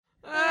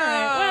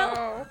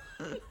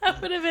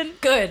Would have been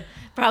Good.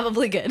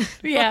 Probably good.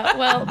 Yeah,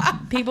 well,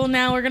 people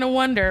now are going to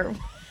wonder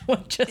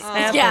what just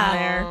happened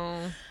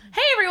there.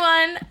 Hey,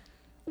 everyone.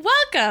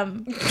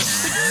 Welcome.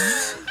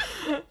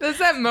 There's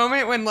that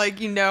moment when, like,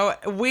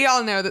 we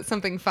all know that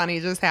something funny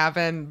just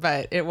happened,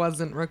 but it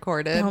wasn't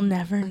recorded. They'll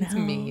never know. It's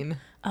mean.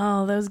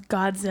 Oh, those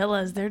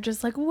Godzillas. They're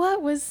just like,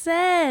 what was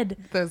said?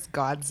 Those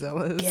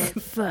Godzillas.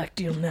 Get fucked.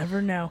 You'll never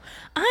know.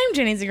 I'm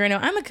Jenny Zagrino.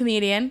 I'm a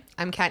comedian.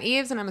 I'm Kat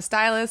Eves, and I'm a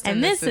stylist.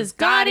 And this is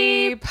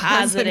Gaudy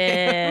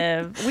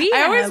Positive.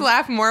 I always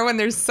laugh more when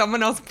there's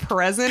someone else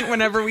present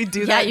whenever we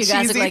do that you cheesy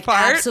guys are like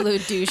part. absolute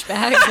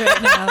douchebags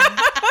right now.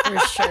 For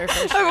sure.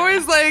 I'm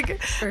always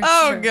like, For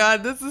oh, sure.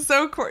 God, this is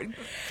so corny.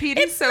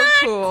 Petey's It's so not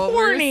cool.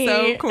 corny.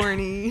 We're so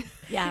corny.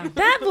 Yeah.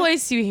 That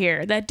voice you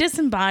hear, that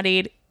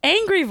disembodied,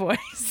 angry voice,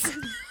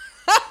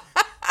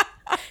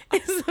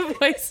 is the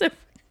voice of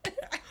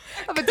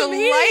A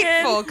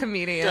delightful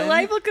comedian.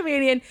 delightful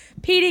comedian,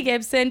 Petey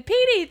Gibson.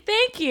 Petey,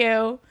 thank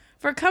you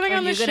for coming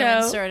on the show. Are you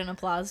going to insert an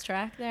applause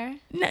track there?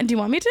 No, do you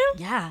want me to?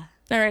 Yeah.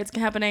 All right, it's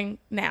happening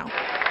now.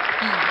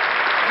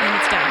 And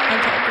it's done.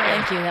 Okay, great.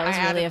 Thank you. That was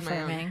I really added my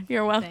own. affirming.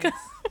 You're welcome. Thanks.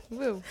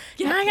 Woo.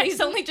 Now I got-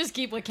 Please only just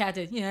keep what Kat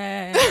did.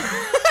 Yeah.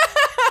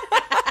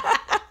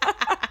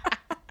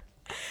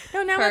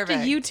 No, now I have to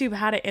Perfect. YouTube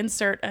how to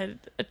insert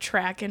a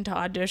track into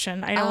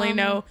Audition. I only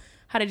know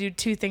how to do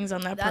two things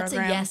on that That's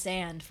program. a yes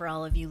and for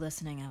all of you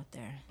listening out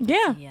there.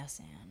 Yeah. It's a yes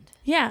and.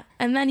 Yeah,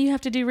 and then you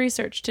have to do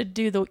research to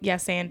do the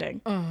yes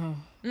anding.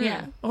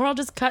 Yeah, or I'll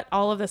just cut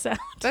all of this out.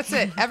 That's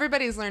it.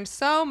 Everybody's learned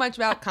so much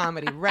about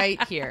comedy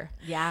right here.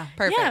 Yeah.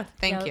 Perfect. Yeah.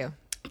 Thank Yep. you.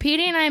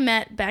 Petey and I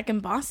met back in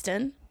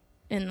Boston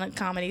in the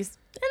comedy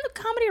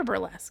or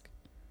burlesque.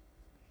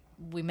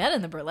 We met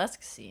in the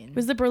burlesque scene. It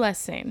was the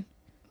burlesque scene.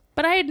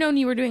 But I had known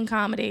you were doing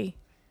comedy.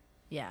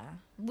 Yeah.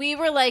 We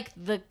were like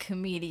the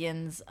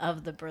comedians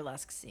of the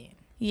burlesque scene.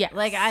 Yes.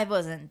 Like I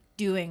wasn't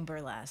doing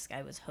burlesque.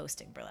 I was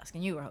hosting burlesque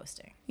and you were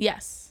hosting.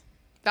 Yes.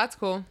 That's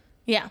cool.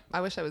 Yeah.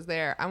 I wish I was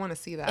there. I want to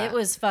see that. It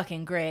was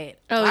fucking great.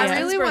 Oh, I yeah.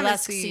 really Boston's wanna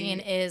burlesque see- scene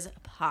is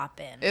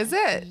poppin'. Is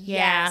it?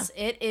 Yeah. Yes,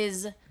 it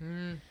is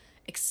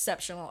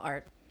exceptional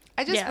art.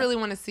 I just Yeah. really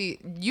want to see.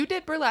 You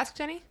did burlesque,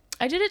 Jenny?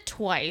 I did it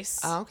twice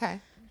Oh,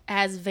 okay.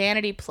 as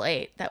Vanity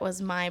Plate. That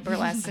was my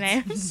burlesque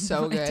name.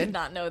 So good. I did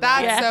not know that.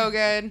 That's Yeah. so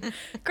good.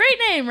 Great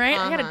name, right?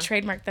 I gotta Uh-huh.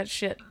 trademark that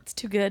shit. It's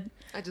too good.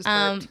 I just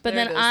burped. But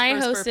There then it is. I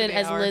First burp hosted of the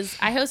as hour. Liz.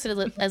 I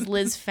hosted as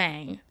Liz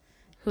Fang,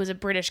 who was a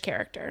British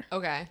character.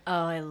 Okay.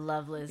 Oh, I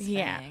love Liz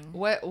Yeah. Fang.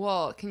 What?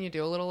 Well, can you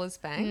do a little Liz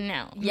Fang?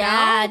 No.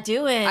 Yeah,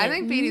 do it. I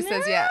think Petey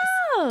says yes.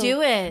 No.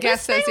 do it.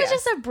 Guess Liz Fang says was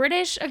yes. just a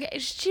British. Okay,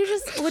 she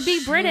just would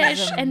be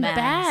British a and mess.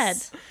 bad,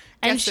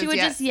 and Guess she says would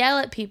yes. just yell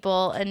at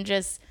people and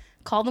just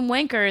call them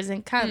wankers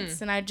and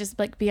cunts, and I'd just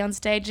like be on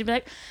stage and be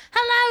like,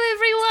 "Hello,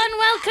 everyone,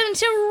 welcome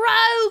to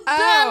Rogue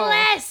Oh.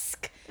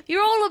 Burlesque.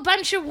 You're all a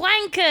bunch of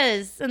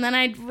wankers," and then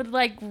I would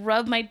like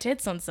rub my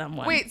tits on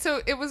someone. Wait,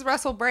 so it was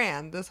Russell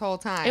Brand this whole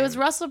time? It was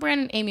Russell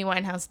Brand and Amy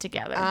Winehouse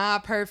together Ah,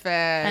 perfect.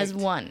 as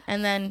one,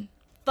 and then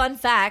Fun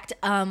fact,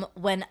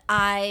 when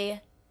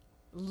I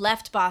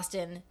left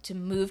Boston to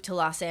move to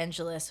Los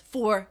Angeles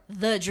for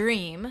The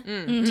Dream,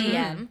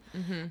 DM,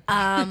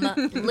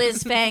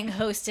 Liz Fang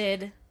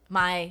hosted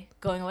my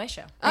going away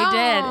show. I Oh.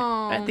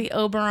 did at the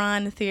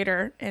Oberon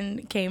Theater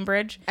in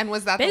Cambridge. And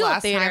was that Big the old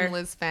last theater. time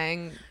Liz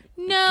Fang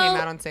No, came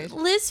out on stage?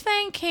 Liz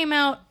Fang came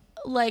out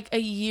like a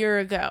year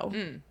ago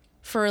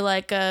for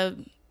like a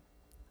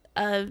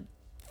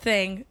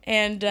thing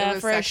and It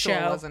was for sexual, a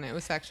show. wasn't it? It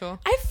was sexual.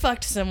 I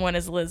fucked someone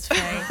as Liz Fang.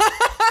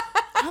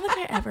 I don't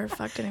think I ever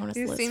fucked anyone as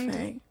You Liz seemed,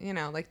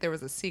 Fang. like there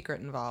was a secret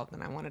involved,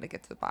 and I wanted to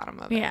get to the bottom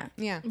of Yeah. it.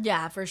 Yeah.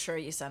 Yeah, for sure.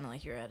 You sounded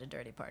like you were at a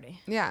dirty party.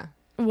 Yeah.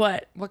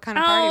 What? What kind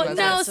of party Oh was no! it?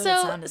 That's what it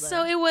So sounded so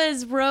like. it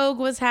was Rogue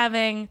was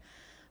having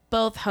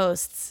both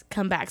hosts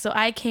come back. So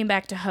I came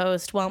back to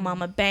host while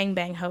Mama Bang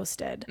Bang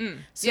hosted.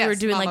 So Yes, we're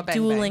doing Mama like Bang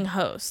dueling Bang.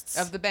 hosts.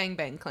 Of the Bang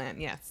Bang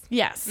Clan, yes.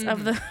 Yes,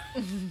 of the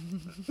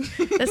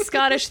the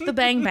Scottish the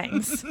Bang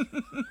Bangs.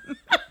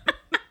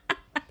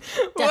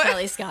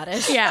 Definitely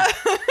Scottish. Yeah.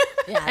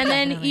 Yeah, And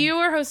then definitely. you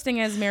were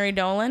hosting as Mary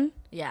Dolan.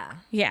 Yeah.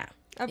 Yeah.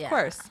 Of Yeah.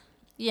 course.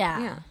 Yeah.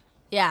 Yeah.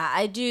 Yeah,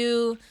 I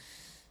do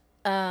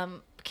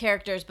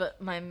characters,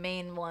 but my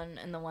main one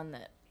and the one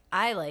that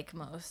I like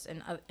most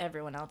and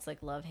everyone else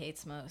like love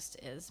hates most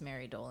is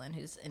Mary Dolan,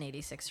 who's an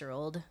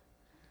 86-year-old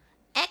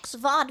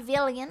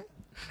ex-vaudevillian.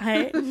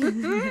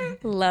 I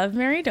love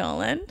Mary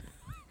Dolan.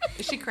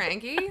 Is she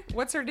cranky?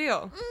 What's her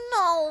deal?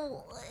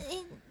 No,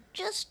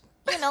 just,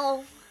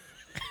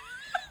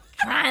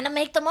 trying to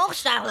make the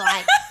most out of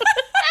life.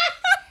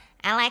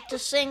 I like to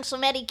sing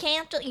some Eddie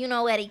Cantor,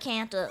 Eddie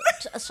Cantor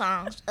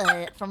songs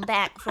from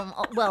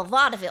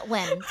vaudeville,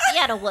 when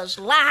theater was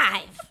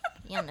live.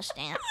 You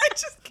understand? I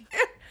just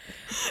can't.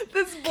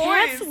 This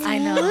Cat's voice. I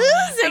know. I'm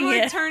losing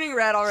like it. turning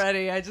red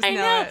already. I just I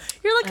know know. it.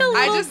 You're like a I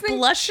little just think-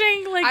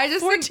 blushing, like I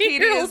just think Petey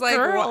 14-year-old is like,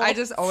 girl. I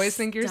just always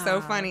think you're so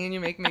Stop. funny and you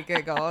make me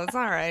giggle. It's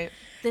all right.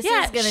 This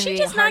Yeah, is gonna she be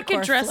does not get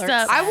hardcore dressed flirt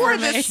up. I wore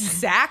For me. this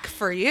sack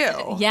for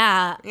you.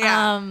 Yeah.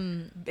 Yeah.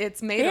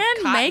 It's made of and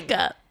cotton.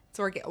 makeup.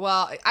 So we're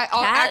I'll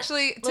That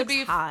actually to looks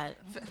be hot.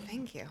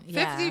 thank you.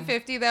 Yeah.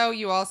 50-50 though.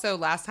 You also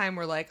last time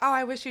were like, oh,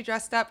 I wish you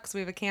dressed up because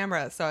we have a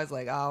camera. So I was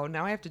like, oh,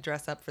 now I have to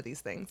dress up for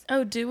these things.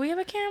 Oh, do we have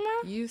a camera?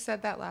 You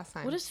said that last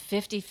time. What does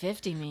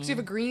 50-50 mean? So you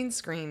have a green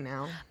screen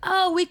now.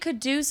 Oh, we could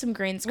do some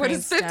green screen What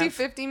does stuff.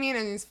 50-50 mean?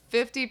 And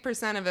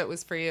 50% of it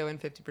was for you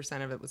and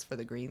 50% of it was for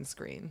the green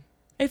screen.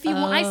 If you,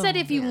 I said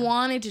if you yeah.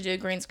 wanted to do a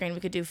green screen,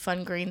 we could do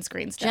fun green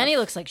screen stuff. Jenny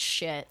looks like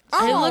shit.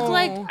 I look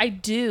like Oh. I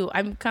do.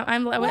 I had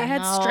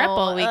strep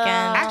all weekend.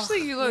 Actually,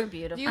 you You're look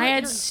beautiful. I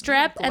had you're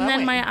strep, and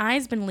then glowing. my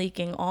eye's been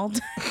leaking all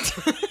day.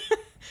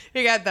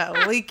 You got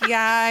that leaky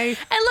eye.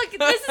 And look,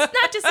 this is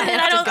not to say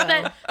that I don't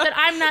that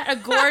I'm not a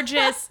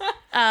gorgeous,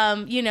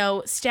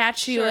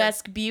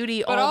 statuesque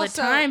beauty But all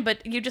also- the time.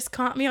 But you just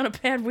caught me on a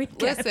bad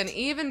weekend. Listen,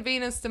 even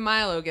Venus de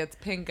Milo gets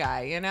pink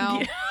eye, you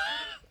know?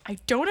 I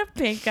don't have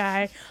pink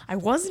eye. I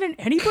wasn't in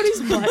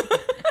anybody's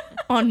butt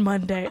on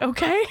Monday.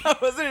 Okay. I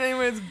wasn't in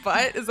anyone's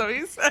butt, is that what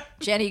you said?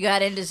 Jenny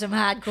got into some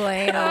hardcore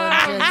anal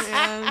and just,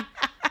 Man.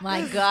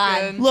 my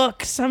God. Good.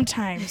 Look,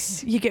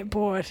 sometimes you get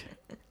bored,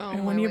 Oh,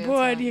 and my when you're Lanta.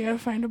 bored, you gotta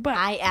find a butt.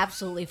 I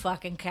absolutely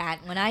fucking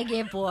can't. When I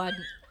get bored,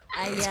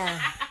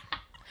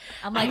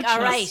 I'm like, all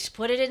right,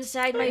 put it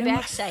inside my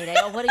backside.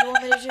 What do you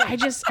want me to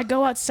do? I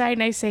go outside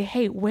and I say,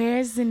 hey,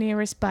 where's the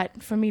nearest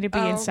butt for me to be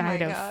Oh,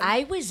 inside my of? God.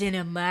 I was in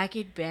a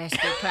Market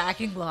Basket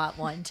parking lot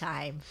one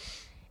time,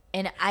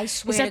 and I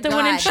swear Is that to the God,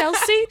 one in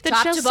Chelsea? The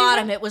top Chelsea to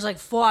bottom, one? it was like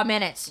 4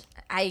 minutes.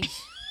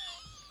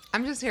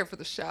 I'm just here for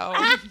the show.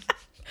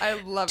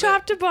 I love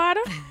Top it. to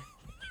bottom?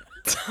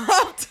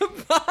 Top to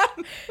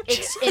bottom.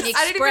 It's an I didn't even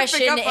pick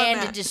expression up on and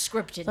a that.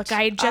 description. Look,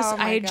 I Oh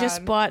my had just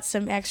God. bought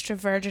some extra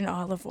virgin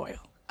olive oil.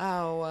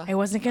 Oh. I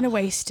wasn't gonna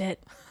waste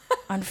it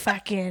on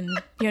fucking,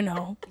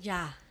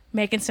 yeah,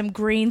 making some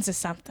greens or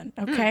something.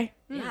 Okay.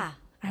 yeah.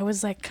 I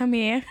was like, come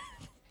here.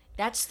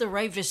 That's the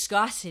right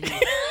viscosity.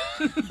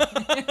 Something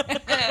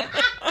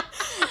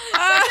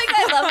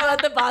I love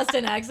about the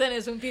Boston accent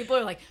is when people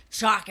are like,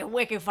 talking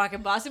wicked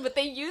fucking Boston, but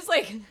they use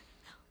like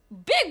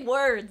big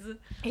words.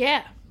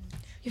 Yeah.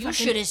 You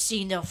should have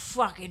seen the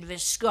fucking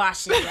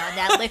viscosity on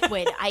that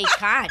liquid. I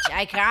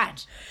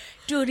can't.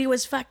 Dude, he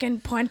was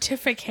fucking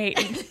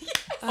pontificating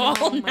all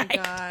Oh my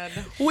night. God.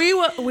 We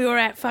were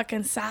at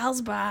fucking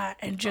Sal's bar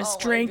and just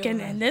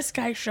drinking, and this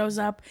guy shows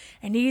up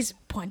and he's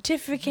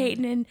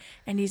pontificating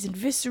and he's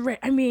eviscerating.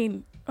 I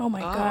mean, oh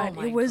my God,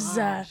 my it was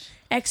gosh.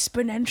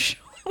 exponential.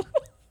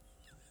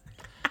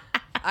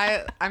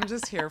 I'm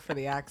just here for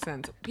the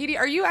accent. Petey,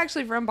 are you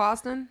actually from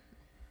Boston?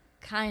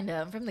 Kind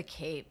of. I'm from the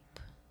Cape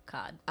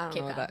Cod. I don't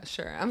Cape know what Cod. that.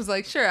 Sure. I was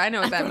like, sure, I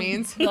know what that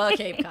means. The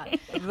Cape Cod.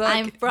 The-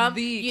 I'm from.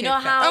 the You Cape know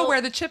Cod. how? Oh,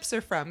 where the chips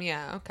are from.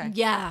 Yeah. Okay.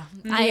 Yeah,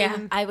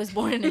 I was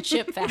born in a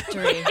chip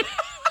factory.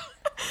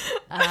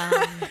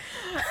 I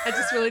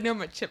just really know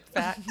my chip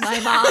facts. My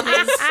mom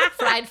is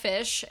fried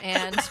fish,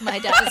 and my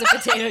dad is a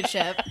potato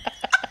chip.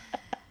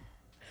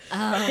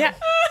 Yeah.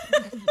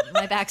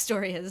 My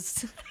backstory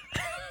is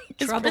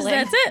troubling.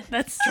 That's it.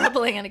 That's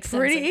Troubling and extensive.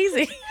 pretty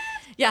easy.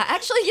 Yeah,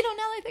 actually, now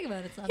that I think about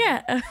it, it's not.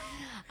 Yeah.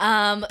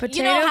 Potato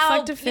you know how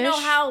fucked a you know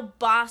fish.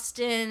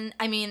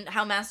 how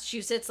how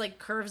Massachusetts like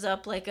curves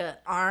up like a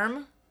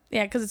arm.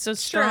 Yeah, because it's so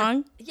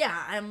strong.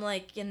 Yeah, I'm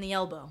like in the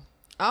elbow.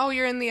 Oh,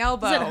 you're in the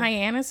elbow. Is it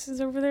Hyannis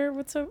is over there?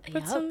 What's up?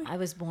 What's Yep, on? I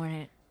was born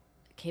at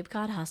Cape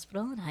Cod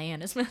Hospital in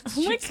Hyannis, Oh my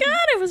Massachusetts. God,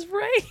 I was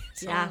right.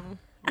 Yeah,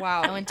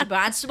 Wow. I went to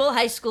Barnstable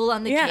High School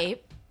on the Yeah.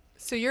 Cape.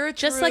 So you're a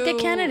Just like a true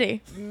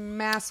Kennedy.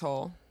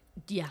 masshole,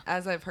 Yeah.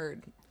 as I've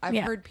heard. I've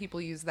Yeah. heard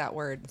people use that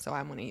word, so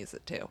I want to use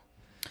it too.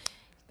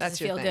 That's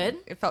it your feel thing. good?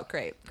 It felt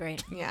great.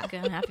 Great. Yeah. Okay,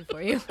 I'm happy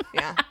for you.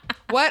 Yeah.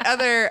 What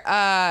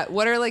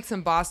are like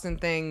some Boston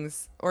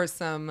things or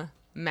some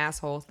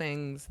masshole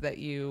things that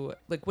you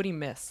like? What do you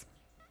miss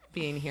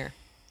being here?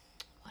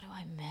 What do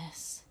I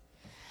miss?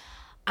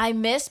 I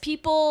miss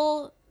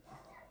people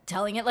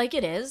telling it like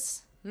it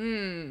is.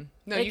 No,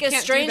 Like you a can't do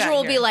stranger that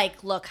will here. be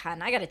like, "Look,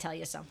 hon, I got to tell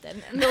you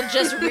something," and they'll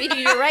just read you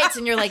your rights,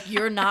 and you're like,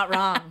 "You're not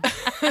wrong."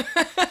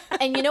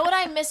 And you know what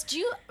I miss? Do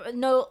you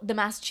know the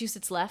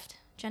Massachusetts left,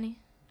 Jenny?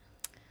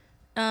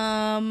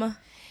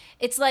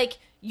 It's like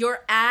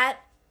you're at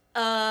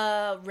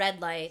a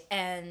red light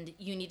and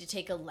you need to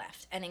take a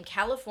left. And in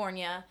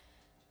California,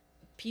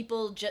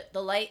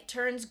 the light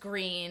turns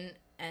green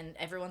and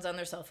everyone's on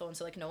their cell phone,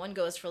 so like no one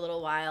goes for a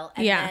little while,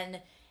 and Yeah.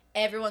 then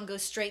everyone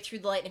goes straight through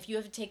the light. And if you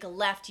have to take a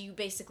left, you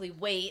basically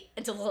wait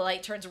until the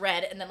light turns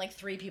red, and then like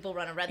 3 people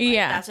run a red light.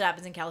 Yeah. That's what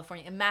happens in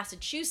California. In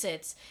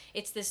Massachusetts,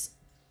 it's this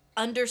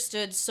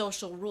understood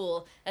social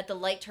rule that the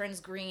light turns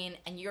green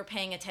and you're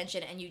paying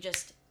attention and you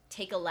just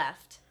take a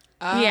left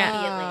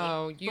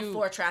Yeah. immediately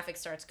before traffic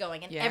starts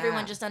going, and Yeah.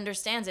 everyone just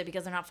understands it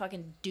because they're not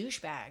fucking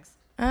douchebags.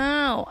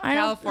 Oh, I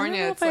California,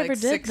 don't know it's if I like ever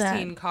did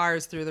 16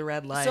 cars through the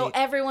red light. So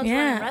everyone's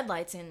Yeah. running red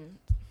lights in.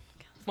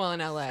 Well,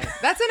 in LA.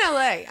 That's in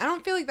LA. I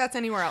don't feel like that's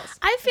anywhere else.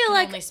 I feel I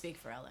like only speak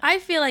for LA. I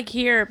feel like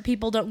here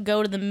people don't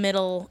go to the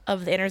middle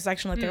of the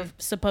intersection like they're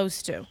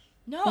supposed to.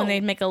 No. When they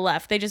make a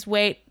left, they just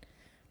wait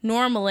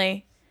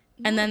normally,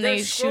 and then They're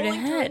they shoot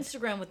scrolling through ahead.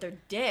 Instagram with their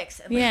dicks.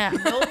 And Yeah.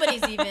 like,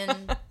 nobody's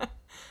even.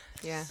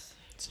 Yeah,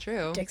 it's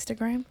true.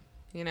 Dickstagram.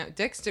 You know,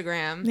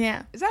 Dickstagram.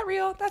 Yeah. Is that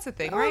real? That's a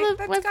thing, Oh, right?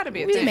 the- That's got to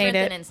be a we thing. made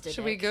Different it. than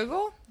Should we Instadick.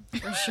 Google?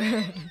 For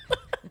sure.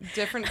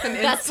 Different than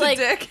That's like-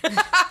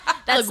 Instadick.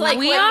 That's Look, like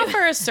we when-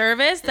 offer a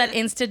service that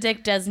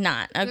InstaDick does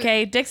not.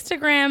 Okay,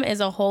 Dickstagram is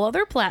a whole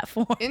other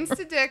platform.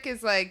 Instadick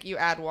is like you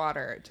add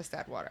water. Just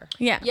add water.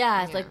 Yeah.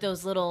 Yeah, it's Yeah. like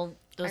those little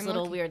I'm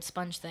little looking- weird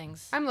sponge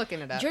things. I'm looking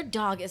it up. Your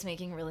dog is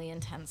making really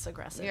intense,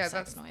 aggressive Yeah,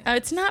 sex that's- noises.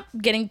 It's not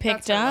getting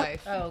picked That's her up,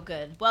 life. Oh,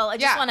 good. Well, I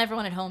just Yeah. want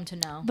everyone at home to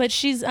know. but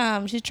she's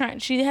trying.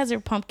 She has her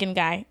pumpkin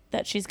guy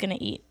that she's gonna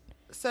eat.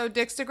 So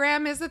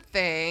Dickstagram is a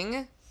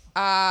thing.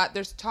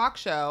 There's a talk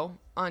show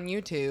on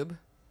YouTube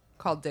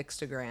called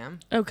Dickstagram.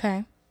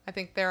 Okay. I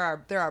think they're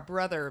our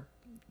brother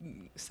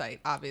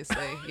site,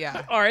 obviously.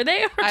 Yeah. Are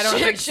they? I don't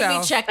think Should so.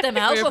 we check them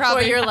out We're before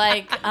probably- you're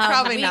like,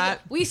 probably not.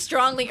 We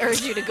strongly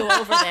urge you to go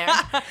over there.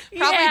 Probably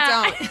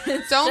Yeah.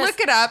 don't look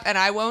it up, and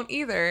I won't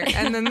either.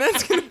 And then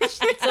that's gonna be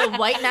It's a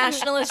white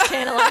nationalist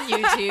channel on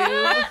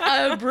YouTube.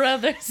 Oh,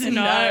 brothers in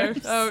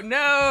arms. Oh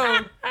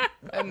no!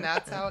 And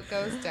that's how it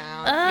goes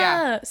down.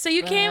 Yeah. So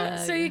you came.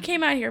 So you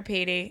came out here,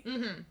 Petey.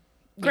 Mm-hmm.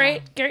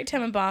 Great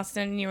time in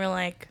Boston. And you were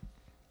like,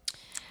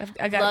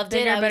 I got Loved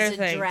bigger, it. I better was a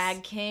things.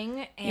 drag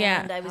king, and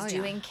Yeah. I was Oh, yeah.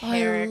 doing Oh, I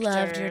characters.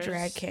 loved your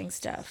drag king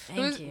stuff.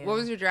 Thank you. What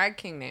was your drag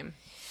king name?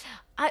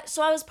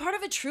 So I was part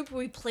of a troupe where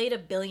we played a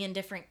billion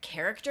different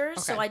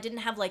characters, so Okay. I didn't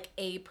have like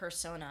a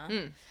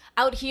persona.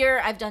 Out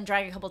here, I've done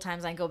drag a couple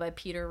times. I go by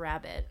Peter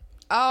Rabbit.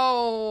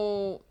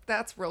 Oh,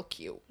 that's real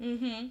cute.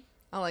 Mm-hmm.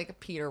 I like a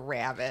Peter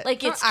Rabbit. Like,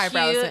 Don't it's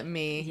eyebrows cute. at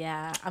me.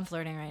 Yeah, I'm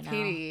flirting right now.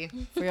 Petey.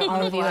 For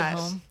all of you at Blush.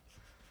 home.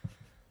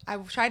 I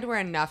tried to wear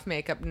enough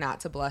makeup not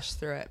to blush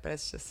through it, but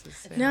it's just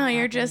No,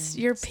 you're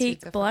too peak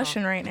difficult.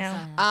 blushing right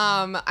now.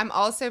 I'm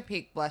also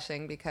peak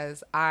blushing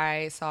because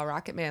I saw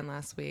Rocket Man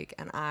last week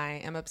and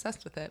I am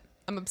obsessed with it.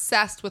 I'm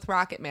obsessed with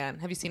Rocket Man.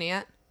 Have you seen it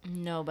yet?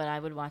 No, but I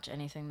would watch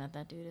anything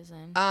that dude is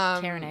in.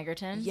 Um, Taron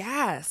Egerton.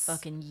 Yes.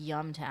 Fucking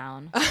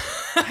Yumtown. What's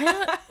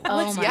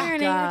Oh my Taron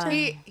God.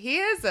 Egerton?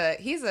 He's a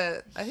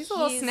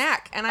little He's-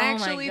 snack, and I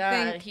actually oh my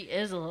God, think he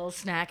is a little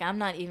snack. I'm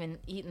not even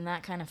eating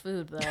that kind of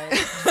food, but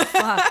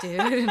fuck,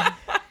 dude.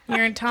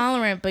 You're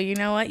intolerant, but you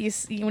know what?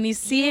 When you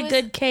see a was-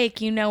 good cake,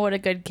 you know what a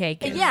good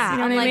cake is. Yeah, you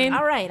know I'm what like, I mean?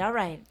 all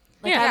right.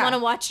 Like, Yeah. I want to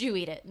watch you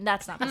eat it.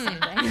 That's not the same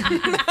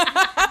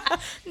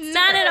thing.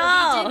 Not at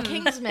all. He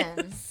did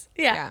Kingsman's.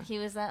 Yeah. Yeah. He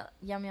was that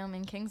Yum Yum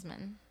in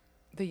Kingsman.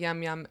 the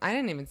Yum Yum. I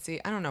didn't even see.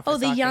 I don't know if Oh, I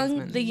saw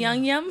Kingsman. the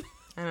young yum,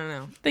 I don't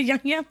know. the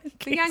young yum.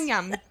 The Yum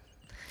Yum.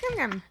 Yum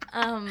Yum.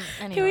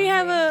 Anyway, Can we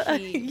have a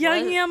he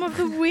young was- yum of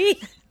the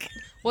week?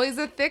 Well, he's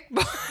a thick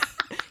boy.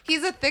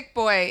 He's a thick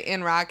boy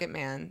in Rocket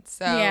Man.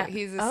 So Yeah.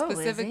 he's Oh, is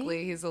he?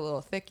 specifically he's a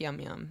little thick Yum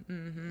Yum.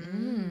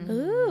 Mm-hmm.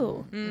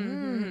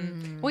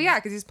 Ooh, Well, yeah,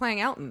 because he's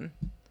playing Elton.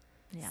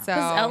 Yeah. So is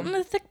Elton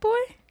a thick boy?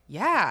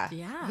 Yeah.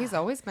 Yeah. He's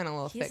always been a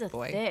little He's thick a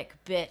boy. thick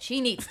bitch.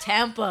 He needs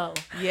tempo.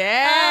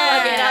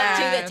 Yeah. Plug it up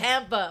to the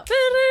tempo.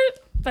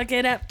 Fuck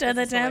it up to the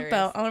This is tempo.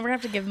 hilarious. I'll never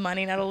have to give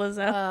money now to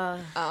Lizzo.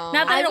 Oh. Not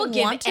that I I will don't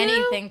give want to.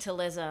 anything to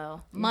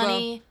Lizzo.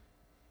 Money,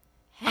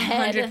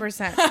 head,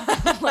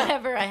 100%.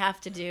 whatever I have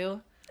to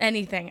do.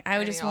 Anything. I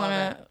would just all of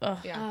want it.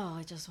 to. Yeah. Oh,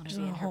 I just want to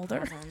be in wanna her hold her.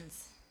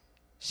 presence.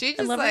 She I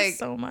just love her like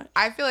so much.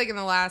 I feel like in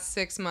the last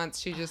 6 months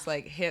she just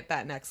like hit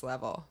that next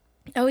level.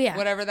 Oh yeah.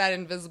 Whatever that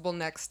invisible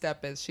next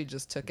step is, she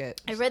just took it.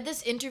 I read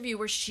this interview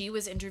where she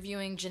was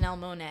interviewing Janelle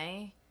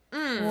Monáe.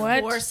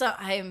 What? For some,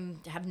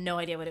 have no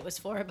idea what it was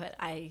for, but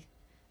I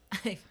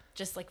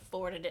just like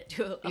forwarded it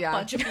to a Yeah.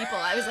 bunch of people.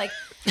 I was like,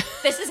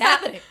 "This is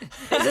happening.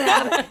 This is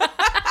happening.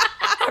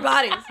 Our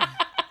bodies."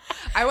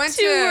 I went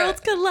Two to worlds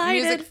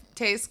collided. Music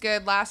Tastes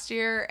Good last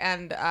year,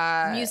 and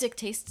Music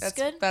tastes that's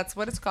good. That's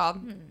what it's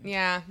called.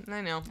 Yeah,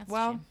 I know.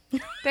 Well,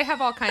 they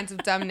have all kinds of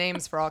dumb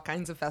names for all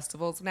kinds of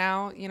festivals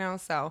now, you know.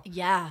 So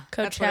Yeah.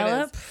 That's what it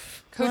Coachella. is.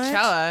 Pff,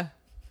 Coachella,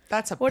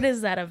 that's a What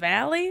is that? A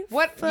valley?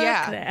 What- Fuck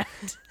yeah. that.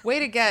 way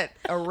to get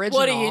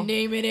original.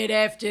 naming it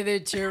after the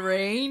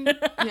terrain?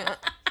 Yeah.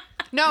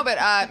 No,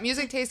 but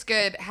Music Tastes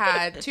Good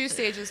had 2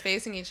 stages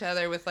facing each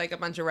other with like a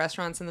bunch of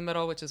restaurants in the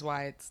middle, which is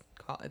why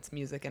it's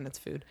music and it's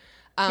food.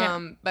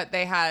 But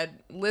they had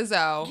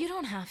Lizzo. You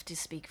don't have to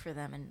speak for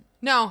them, and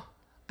No,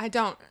 I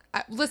don't.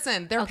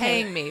 Listen, they're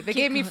Okay, paying me. They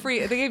keep gave me going. free.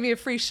 They gave me a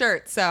free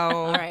shirt. So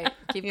all right,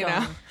 keep you going.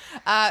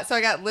 know. So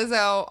I got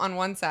Lizzo on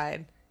one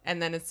side,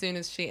 and then as soon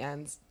as she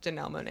ends,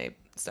 Janelle Monáe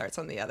starts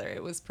on the other.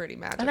 It was pretty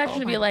magical. I'd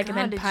actually be my like, and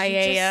then God, did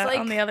you just, paella like-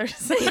 on the other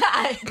side.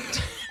 Yeah.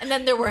 And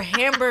then there were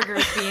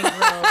hamburgers being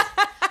grilled.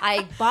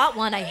 I bought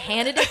one. I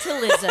handed it to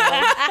Lizzo.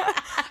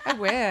 I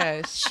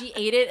wish. She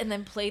ate it and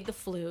then played the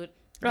flute.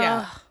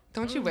 Yeah. Ugh.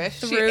 Don't you wish?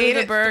 She Through ate the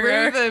it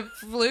burger. through the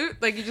flute.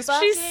 Like you just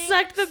She Fucking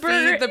sucked the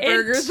burger. feed the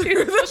burger into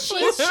through the She's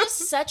flute. just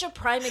such a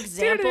prime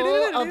example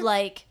of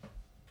like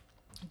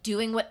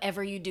doing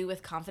whatever you do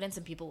with confidence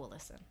and people will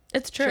listen.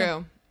 It's true.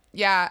 True.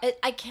 Yeah.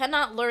 I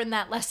cannot learn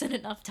that lesson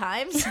enough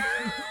times.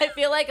 I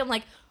feel like I'm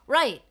like,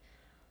 right.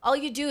 All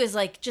you do is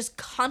like just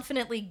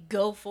confidently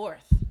go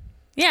forth.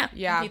 Yeah.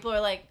 Yeah. People are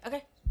like,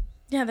 okay.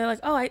 Yeah. They're like,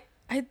 oh,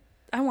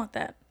 I want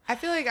that. I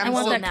feel like I I'm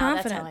want so that now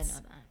confidence. That's how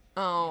I know that.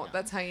 Oh,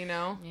 that's how you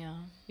know? Yeah.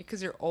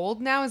 Because you're old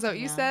now? Is that what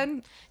you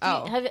said?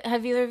 Oh.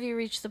 Have either of you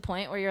reached the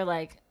point where you're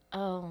like,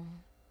 oh,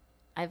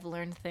 I've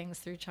learned things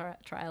through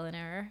trial and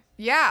error?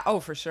 Yeah. Oh,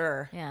 for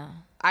sure. Yeah.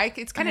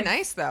 It's kind of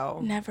nice,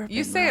 though. never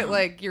You been say it wrong.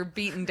 like you're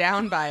beaten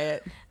down by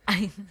it.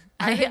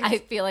 I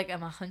feel like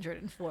I'm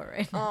 104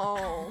 right now.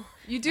 Oh.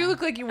 You do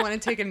look like you want to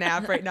take a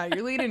nap right now.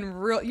 You're leading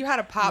real. You had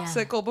a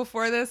popsicle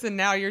before this, and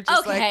now you're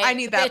just like, I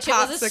need that bitch,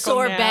 popsicle it was a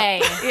sorbet.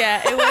 nap.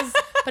 Yeah, it was,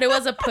 but it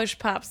was a push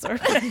pop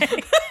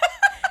sorbet.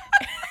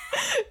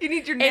 You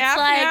need your It's nap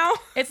like now?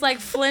 it's like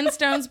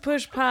Flintstones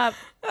push pop.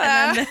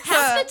 And then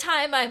Half the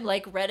time I'm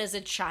like read as a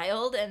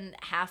child, and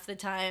half the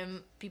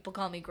time people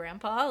call me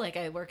grandpa. Like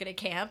I work at a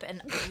camp,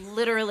 and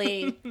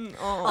literally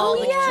all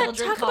the yeah,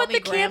 children talk call about me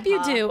the camp you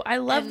grandpa. do. I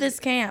love And- this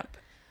camp.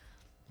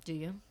 Do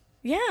you?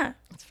 Yeah.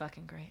 It's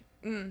fucking great.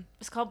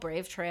 It's called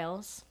Brave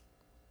Trails.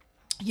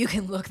 You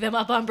can look them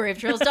up on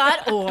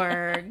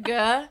bravetrails.org.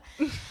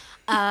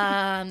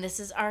 This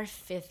is our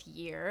 5th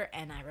year,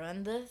 and I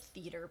run the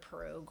theater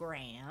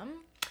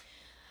program.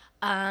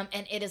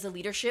 And it is a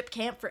leadership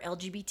camp for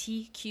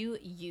LGBTQ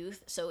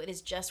youth. So it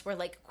is just where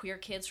like queer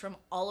kids from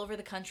all over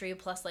the country,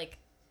 plus like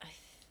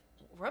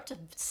we're up to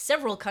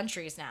several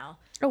countries now.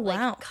 Oh,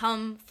 wow. Like,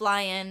 come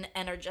fly in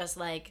and are just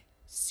like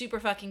super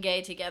fucking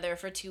gay together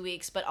for 2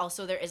 weeks, but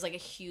also there is like a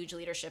huge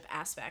leadership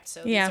aspect.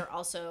 So Yeah. these are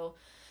also,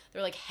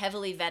 they're like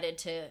heavily vetted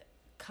to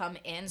come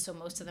in. So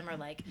most of them are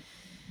like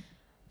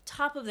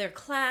top of their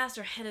class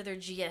or head of their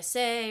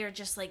GSA, or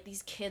just like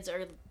these kids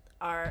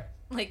are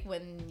like,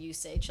 when you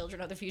say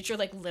children of the future,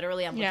 like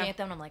literally I'm looking Yeah. at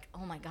them and I'm like,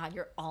 oh my God,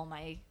 you're all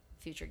my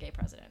future gay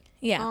president.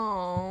 Yeah.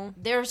 Oh.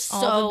 They're so,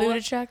 All the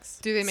Buddha chucks.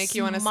 Do they make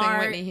you want to sing Smart.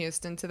 Whitney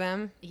Houston to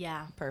them?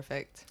 yeah.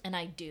 Perfect. And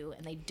I do,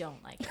 and they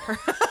don't like her.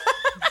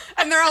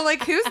 And they're all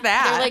like, who's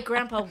that? They're like,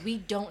 Grandpa, we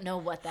don't know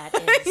what that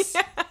is.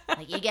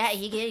 Like, you get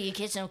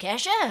some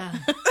Kesha.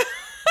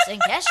 Sing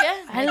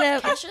Kesha. I Like,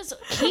 love- Kesha's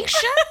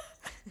Keisha?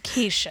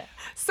 Keisha.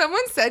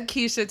 Someone said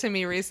Keisha to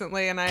me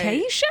recently, and I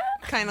Keisha?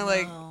 kind of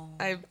like, No.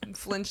 I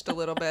flinched a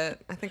little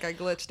bit. I think I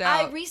glitched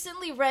I out.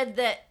 recently read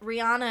that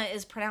Rihanna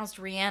is pronounced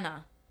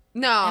Rihanna,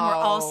 No. and we're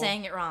all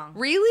saying it wrong.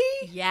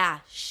 Really? Yeah,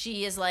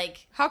 she is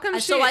like. How come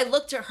So she- I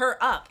looked at her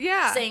up.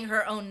 Yeah. Saying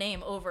her own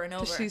name over and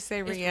over. she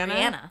say It's Rihanna?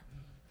 Rihanna.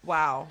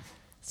 Wow.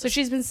 So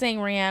she's been saying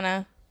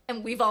Rihanna.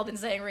 And we've all been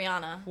saying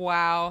Rihanna.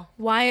 Wow.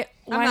 Why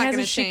not gonna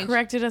hasn't she change.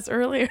 corrected us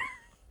earlier?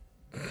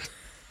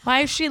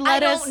 Why has she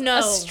led don't us know.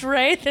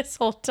 astray this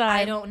whole time?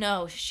 I don't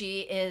know.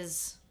 She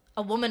is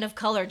a woman of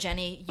color,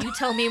 Jenny. You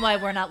tell me why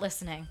we're not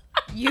listening.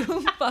 You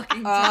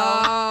fucking tell.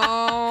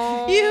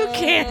 Oh. You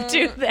can't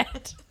do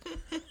that.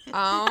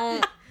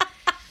 Oh.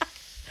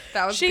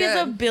 That was She's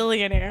good. a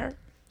billionaire.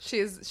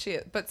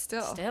 But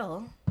still.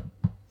 Still.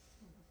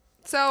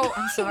 So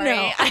Sorry.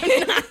 No.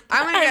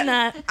 I'm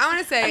not.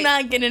 gonna say I'm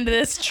not getting into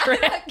this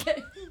trip.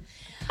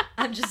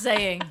 I'm just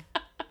saying,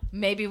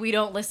 maybe we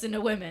don't listen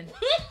to women.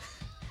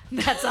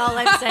 That's all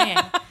I'm saying.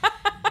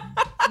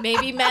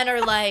 Maybe men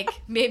are like,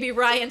 maybe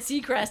Ryan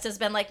Seacrest has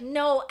been like,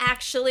 no,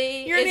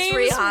 actually, Your it's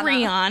name's Rihanna.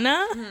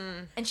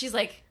 Rihanna. And she's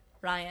like,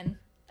 Ryan,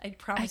 I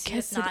promise you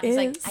guess it's not. it He's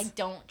like, is. I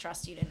don't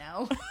trust you to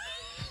know.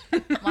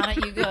 Why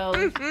don't you go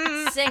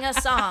sing a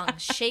song,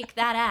 shake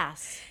that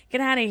ass? Get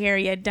out of here,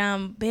 you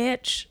dumb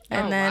bitch.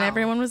 And Oh, then wow.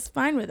 everyone was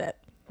fine with it.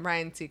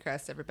 Ryan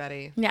Seacrest,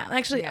 everybody. Yeah,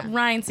 actually, Yeah.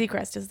 Ryan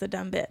Seacrest is the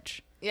dumb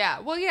bitch. Yeah.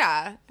 Well,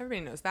 yeah.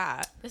 Everybody knows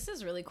that. This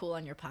is really cool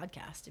on your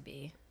podcast to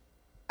be.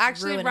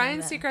 Actually, Ruining Ryan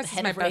the Seacrest is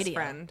head my of best radio.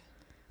 friend.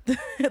 The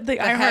Head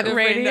of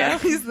iHeartRadio.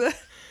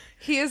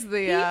 He is the.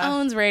 He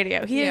owns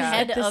radio. He Yeah. is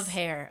Head at this- of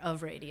hair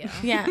of radio.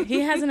 Yeah, he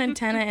has an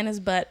antenna in his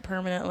butt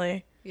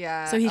permanently,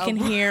 Yeah. so he can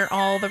oh, hear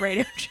all the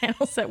radio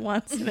channels at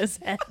once in his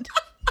head.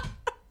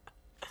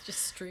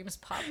 Just streams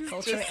pop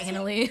culture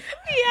anally.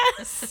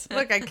 Yes,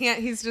 Look, I can't.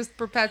 He's just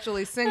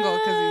perpetually single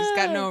because he's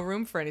got no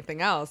room for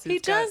anything else. he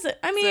does it.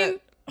 I mean,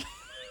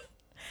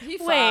 He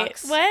wait,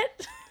 fucks.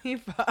 what? He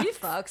fucks. He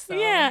fucks though.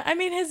 Yeah, I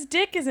mean, his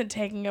dick isn't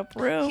taking up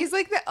room. He's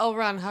like the L.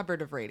 Ron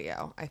Hubbard of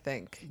radio, I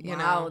think. You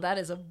Wow, know, that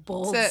is a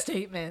bold That's it.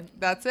 statement.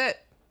 that's it.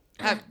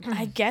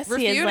 I guess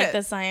he is Refute like it. the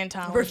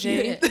Scientology.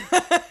 Refute it.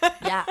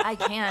 Yeah, I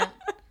can't.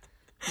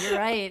 You're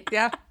right.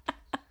 Yeah.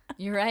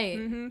 You're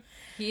right.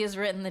 He has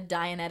written the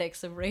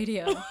Dianetics of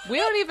radio. We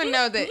don't even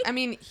know that. I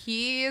mean,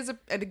 he is an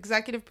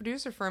executive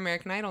producer for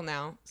American Idol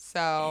now.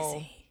 So,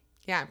 Is he?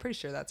 yeah, I'm pretty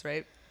sure that's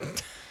right.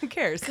 Who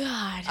cares?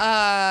 God.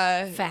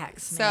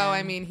 Facts, So, man.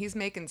 I mean, he's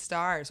making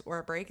stars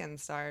or breaking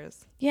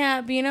stars.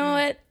 Yeah, but you know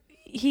what?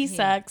 He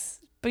sucks.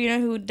 But you know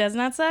who does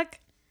not suck?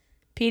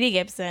 Petey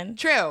Gibson,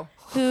 True.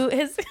 who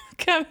has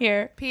come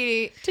here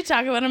Petey. to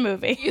talk about a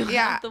movie. You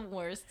Yeah. have the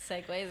worst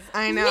segues.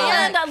 I know.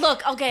 And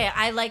look, okay,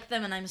 I like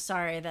them, and I'm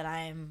sorry that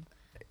I'm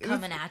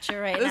coming at you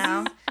right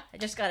now. I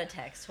just got a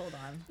text. Hold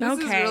on. This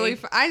is Okay. really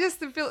fun. I just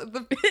feel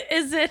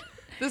Is it?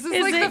 this is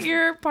Is like it the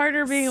your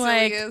partner being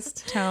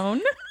silliest. like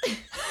tone?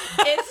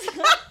 It's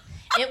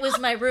It was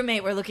my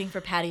roommate. We're looking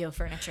for patio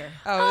furniture.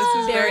 Oh,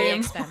 this is Very very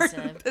important.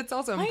 expensive. It's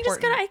also Why don't you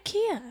important. just go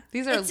to IKEA?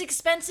 These are. It's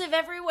expensive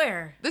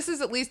everywhere. This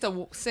is at least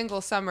a single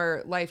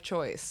summer life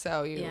choice,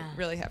 so you Yeah.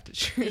 really have to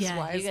choose Yeah,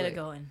 wisely. you gotta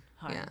go in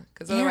hard. Yeah,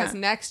 because otherwise, Yeah.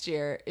 next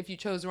year, if you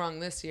chose wrong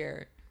this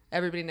year,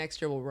 everybody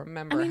next year will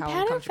remember I mean, how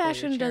patio uncomfortable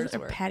fashion your chairs does. Or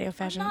were. patio I'm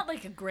fashion. not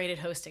like a great at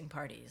hosting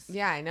parties.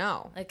 Yeah, I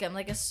know. Like I'm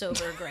like a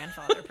sober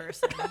grandfather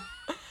person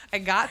I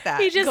got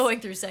that. You just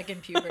going through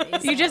second puberty.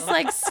 you so- just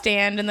like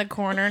stand in the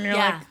corner and you're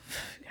Yeah. like,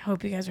 I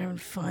hope you guys are having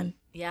fun.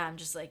 yeah, I'm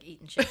just like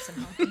eating chips and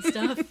healthy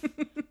stuff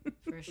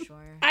for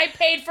sure. I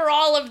paid for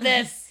all of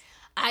this.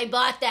 I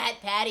bought that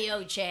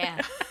patio chair.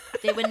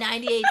 They were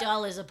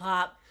 $98 a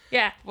pop.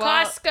 Yeah,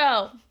 Well,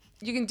 Costco.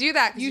 You can do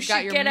that because You you've got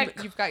should your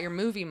get you've got your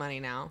movie money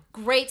now.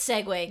 Great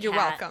segue. You're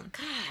Kat. welcome.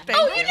 God.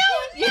 Thank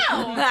you.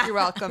 No, You're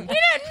welcome.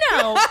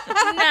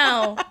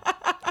 no.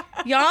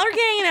 Y'all are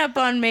ganging up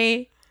on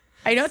me.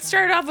 I don't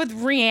start off with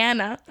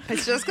Rihanna.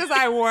 It's just because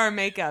I wore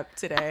makeup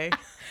today.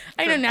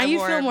 I know now you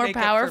wore feel more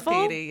makeup for powerful.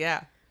 Katie,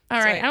 yeah. All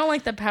That's right, I don't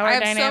like the power I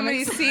have so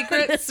many dynamics of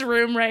secrets. this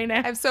room right now.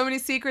 I have so many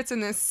secrets in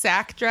this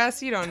sack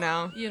dress. You don't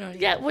know. You know.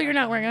 Yeah, well, you're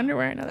not wearing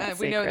underwear. No, that's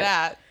We know secret.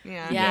 that.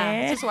 Yeah. Yeah.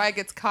 That's just why it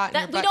gets caught in That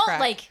your we butt don't crack.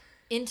 like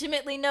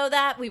intimately know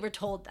that. We were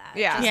told that.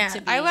 Yeah. Yeah.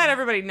 Just to I be- let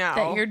everybody know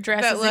that your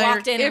dress that, is like,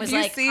 walked in and if was you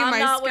like, see I'm my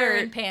not skirt,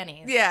 wearing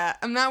panties. Yeah,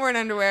 I'm not wearing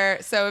underwear.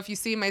 So if you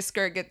see my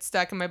skirt get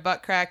stuck in my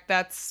butt crack,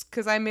 that's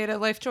because I made a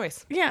life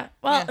choice. Yeah.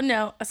 Well, Yeah.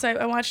 no. So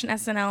I watched an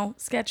SNL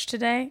sketch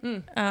today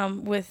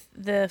Mm. with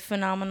the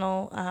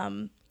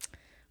phenomenal,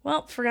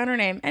 well, forgot her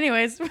name.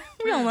 Anyways,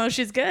 we all know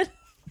she's good.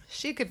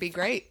 She could be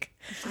great.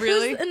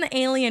 Really? Who's in the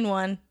Alien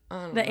one?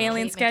 don't The know.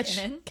 Alien Kate sketch.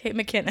 McKinnon? Kate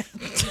McKinnon.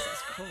 Jesus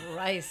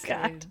Christ,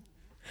 God. dude.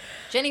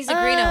 Jenny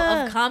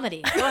Zagrino of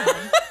comedy. Go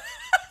ahead.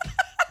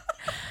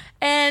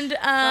 And so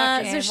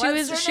Fucking- she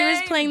what's her was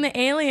name? playing the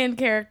alien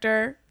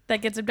character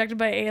that gets abducted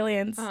by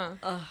aliens.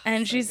 Uh-huh.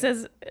 And she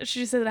said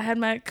I had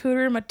my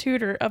cooter and my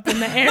tutor up in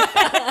the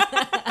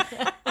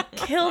air.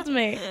 Killed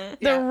me.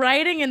 Yeah. The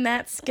writing in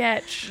that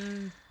sketch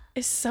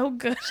is so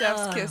good.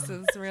 Chef's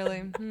kisses,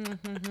 really.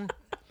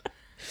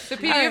 So,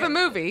 Pete, you have a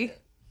movie.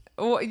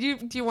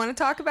 Do you want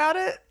to talk about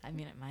it? I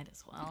mean, it might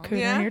as well. Cooter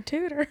Yeah? and your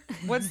tutor.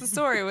 What's the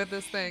story with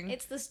this thing?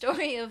 It's the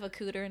story of a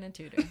cooter and a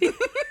tutor.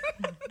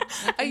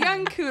 A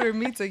young cooter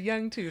meets a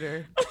young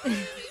tutor.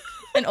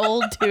 An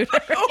old tutor.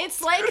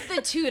 It's like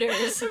the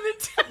tutors.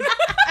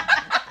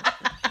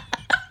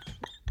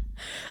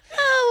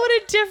 Oh,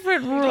 what a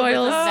different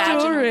royal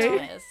Vaginal story.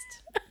 twist.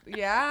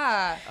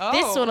 Yeah. Oh.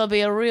 This one'll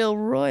be a real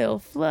royal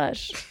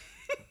flush.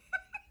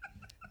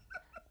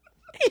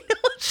 You know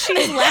what?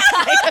 She's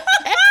laughing.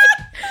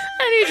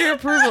 I need your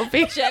approval,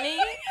 Pete. Jenny,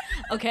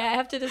 okay, I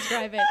have to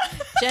describe it.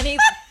 Jenny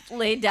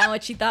laid down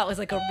what she thought was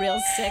like a real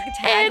sick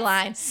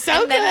tagline.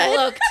 so and then good.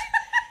 looked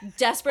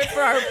desperate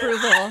for our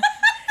approval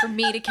for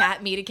me to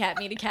cat, me to cat,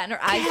 me to cat. And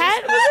her eyes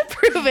Kat was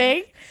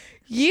approving.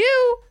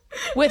 You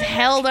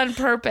withheld on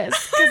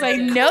purpose because I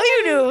know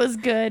you knew it was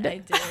good. I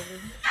did.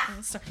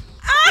 I'm sorry.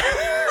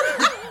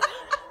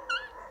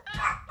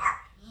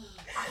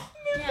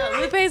 Yeah,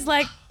 Lupe's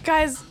like,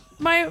 guys,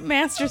 my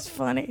master's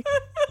funny.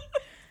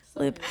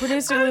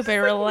 Producer Lupe,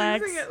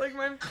 relax. Losing it, like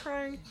I'm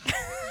crying.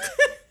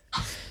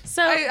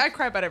 So, I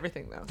cry about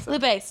everything though. So.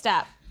 Lupe,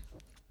 stop.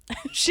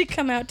 She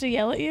come out to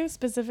yell at you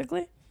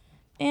specifically,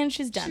 and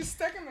she's done. She's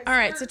stuck in my All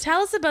right, so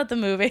tell us about the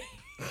movie.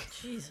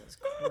 Jesus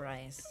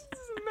Christ. This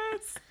is a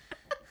mess.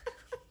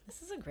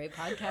 This is a great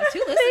podcast.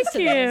 Who listens to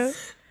you.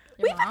 this?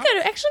 We Your mom? could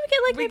actually we get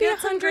like maybe get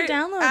some 100 great-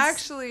 downloads.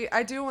 Actually,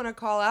 I do want to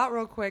call out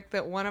real quick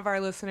that one of our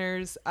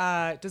listeners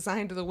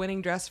designed the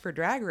winning dress for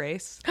Drag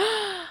Race.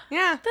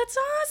 Yeah. That's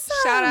awesome.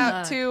 Shout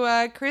out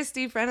to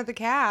Christy, friend of the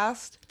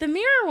cast. The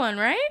mirror one,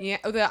 right? Yeah,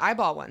 the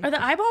eyeball one. Or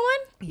the eyeball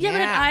one? Yeah, but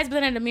it had Yeah. eyes, but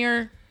then it had a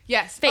mirror.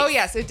 Yes. Face. Oh,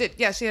 yes, it did.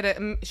 Yeah, she had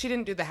a. She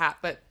didn't do the hat,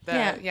 but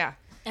yeah.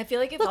 I feel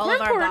like if Look, all we're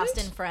of our important.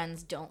 Boston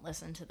friends don't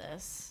listen to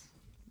this,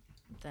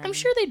 then I'm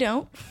sure they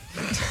don't.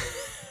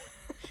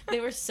 they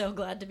were so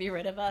glad to be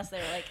rid of us. They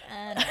were like,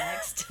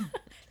 next.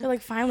 They're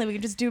like, finally, we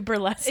can just do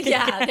burlesque.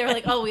 Yeah, again. they were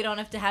like, oh, we don't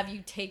have to have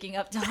you taking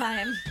up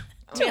time.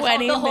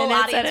 20 The whole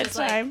minutes at audience a was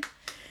like, time.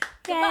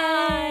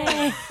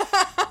 Goodbye.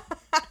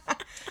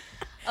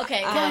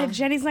 Okay, God,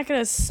 Jenny's not going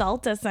to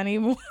assault us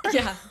anymore.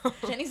 yeah.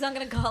 Jenny's not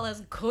gonna call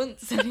us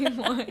cunts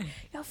anymore.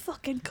 Y'all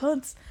fucking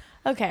cunts.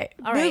 Okay,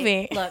 All right,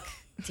 movie. look,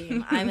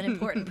 team. I'm an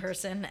important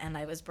person, and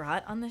I was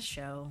brought on this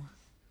show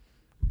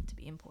to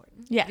be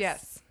important. Yes.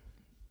 Yes.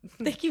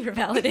 Thank you for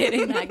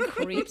validating that.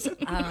 Creeps.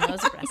 That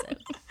was aggressive.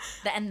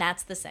 And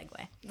that's the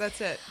segue.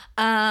 That's it.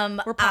 I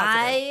We're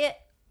positive.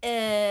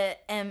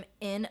 am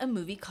in a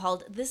movie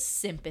called The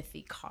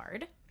Sympathy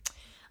Card.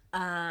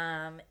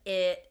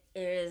 It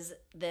is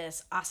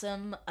this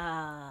awesome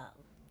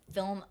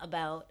film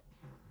about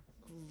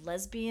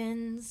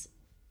lesbians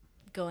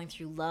going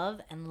through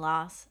love and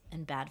loss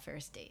and bad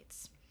first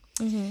dates.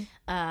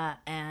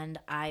 And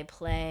I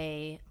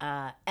play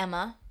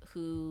Emma,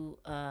 who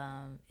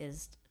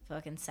is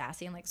fucking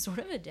sassy and like sort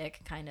of a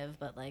dick, kind of,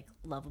 but like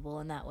lovable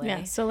in that way.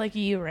 Yeah, so like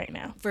you right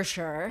now. For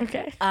sure.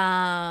 Okay.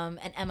 And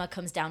Emma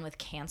comes down with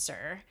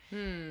cancer.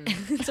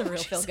 It's a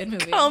real feel good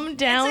movie. Come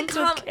down It's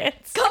to a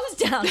kids. Comes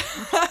down.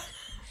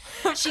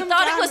 She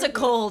thought it was a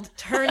cold.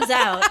 Turns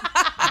out,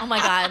 oh my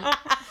god,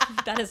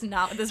 that is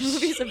not what this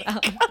movie's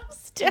about.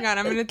 Hang on,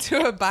 I'm gonna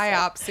do a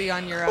biopsy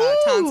on your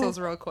tonsils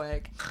real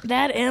quick.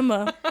 That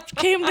Emma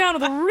came down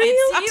with a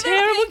real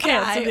terrible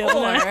cancer the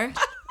other night.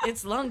 Or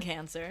it's lung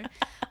cancer.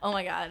 Oh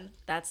my god,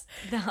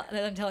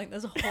 I'm telling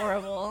this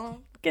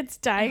horrible. Gets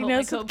I hope my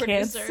diagnosed with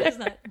co-producer cancer. is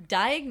not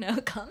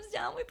diagnosed, comes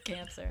down with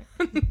cancer,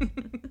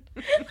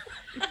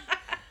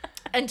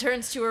 and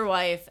turns to her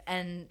wife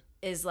and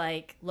is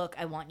like, "Look,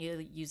 I want you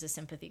to use a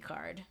sympathy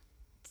card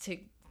to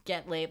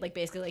get laid. Like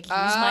basically, like use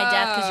my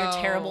death because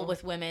you're terrible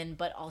with women,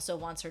 but also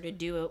wants her to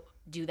do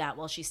that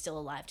while she's still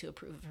alive to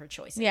approve of her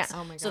choices." Yeah.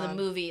 Oh my god. So the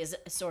movie is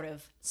sort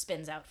of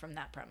spins out from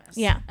that premise.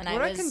 Yeah. And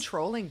What I a was,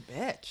 controlling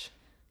bitch.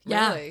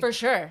 yeah, Really. for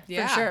sure,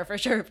 Yeah. for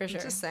sure.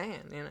 Just saying,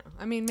 you know.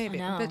 I mean,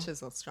 maybe I know. bitch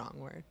is a strong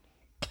word.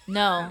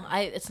 No,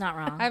 it's not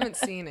wrong. I haven't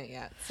seen it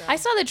yet. So. I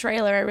saw the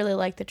trailer. I really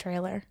liked the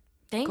trailer.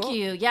 Thank Cool.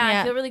 you. Yeah,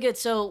 Yeah. I feel really good.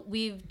 So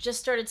we've just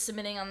started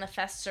submitting on the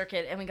fest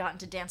circuit, and we got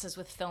into Dances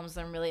with Films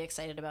that I'm really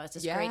excited about. It's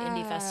this great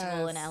indie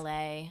festival in Yes.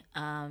 LA,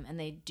 and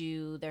they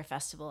do their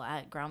festival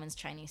at Grauman's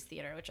Chinese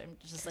Theater, which I'm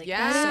just like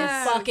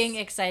Yes. so fucking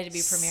excited to be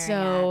premiering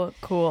So at.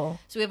 cool.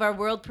 So we have our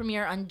world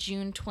premiere on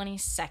June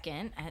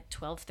 22nd at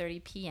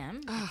 12:30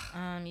 p.m.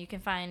 You can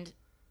find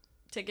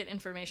ticket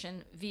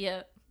information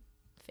via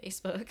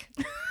Facebook.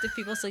 Do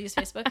people still use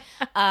Facebook?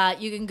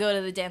 You can go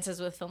to the Dances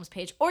with Films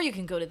page, or you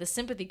can go to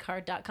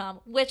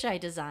thesympathycard.com, which I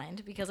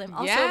designed because I'm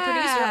also a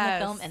producer on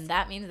the film, and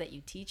that means that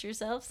you teach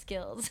yourself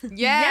skills. Yay!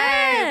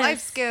 Yes. Life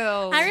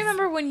skills. I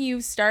remember when you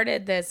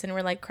started this and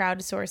were like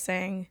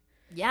crowdsourcing.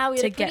 Yeah, we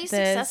had To a pretty get this.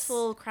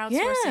 successful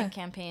crowdsourcing Yeah.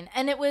 campaign,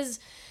 and it was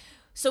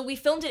so we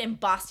filmed it in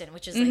Boston,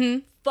 which is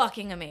like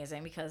fucking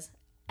amazing because,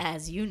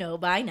 as you know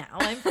by now,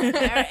 I'm from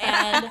there,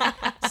 and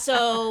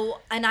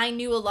I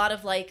knew a lot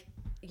of like,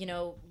 you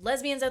know,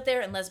 lesbians out there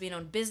and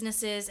lesbian-owned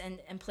businesses and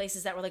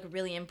places that were like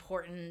really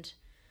important.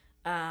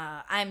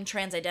 I'm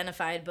trans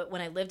identified, but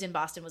when I lived in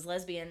Boston was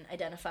lesbian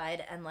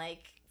identified, and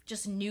like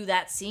just knew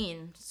that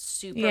scene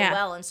super Yeah.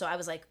 well. And so I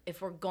was like,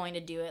 if we're going to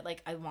do it,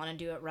 like I want to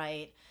do it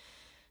right.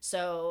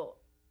 So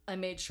I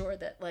made sure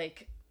that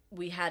like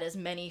we had as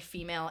many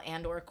female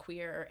and or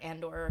queer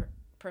and or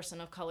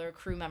person of color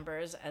crew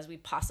members as we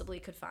possibly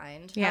could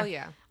find. Hell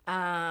yeah.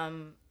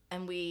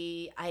 And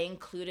I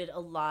included a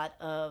lot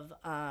of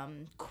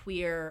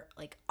queer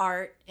like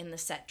art in the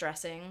set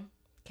dressing.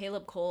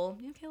 Caleb Cole,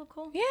 you know Caleb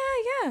Cole?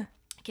 Yeah.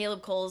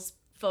 Caleb Cole's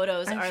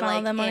photos I are follow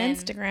like them on in-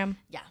 Instagram.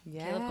 Yeah,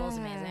 Caleb Cole's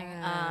amazing.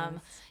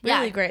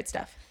 Really yeah, great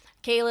stuff.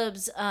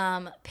 Caleb's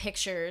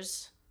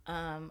pictures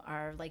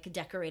are like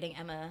decorating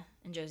Emma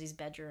and Josie's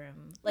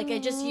bedroom. Like I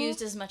just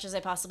used as much as I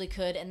possibly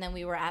could, and then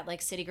we were at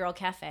like City Girl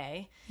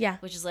Cafe, Yeah.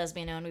 which is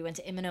lesbian owned. We went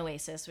to Iman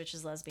Oasis, which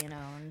is lesbian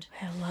owned.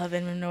 I love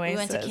Inman Oasis. We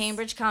went to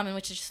Cambridge Common,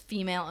 which is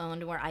female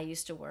owned, where I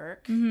used to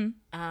work.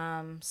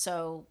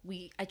 So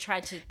I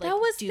tried to like That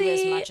was do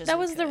as much as that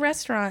we was the could.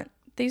 restaurant.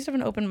 They used to have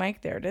an open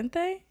mic there, didn't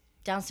they?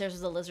 Downstairs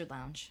was the Lizard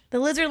Lounge. The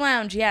Lizard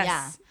Lounge, yes.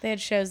 Yeah. They had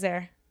shows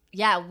there.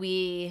 Yeah,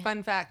 we.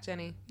 Fun fact,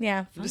 Jenny.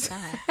 Yeah. What's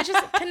that?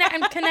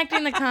 I'm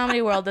connecting the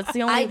comedy world. That's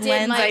the only I did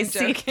lens my I see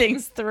joking.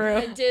 things through.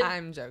 I did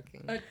I'm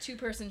joking. a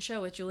 2-person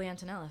show with Julie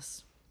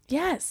Antonellis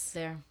Yes.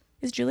 there.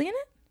 Is Julie in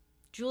it?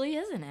 Julie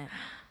is in it.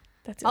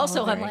 That's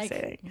Also, all I'm very like,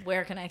 exciting.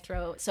 where can I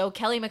throw? So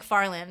Kelly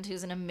McFarland,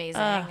 who's an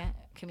amazing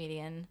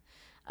comedian,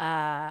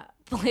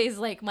 plays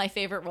like my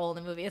favorite role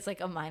in the movie. It's like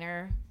a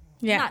minor,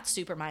 Yeah. not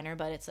super minor,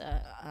 but it's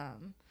a,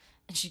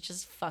 and she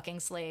just fucking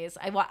slays.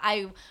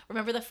 I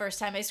remember the first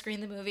time I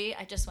screened the movie,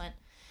 I just went,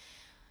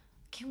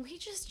 can we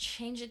just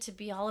change it to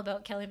be all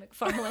about Kelly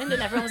McFarland?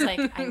 And everyone was like,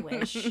 I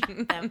wish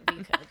that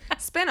we could.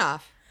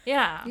 Spin-off,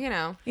 Yeah. you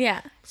know.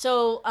 Yeah.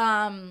 So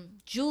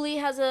Julie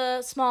has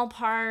a small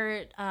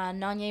part.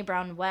 Nanye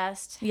Brown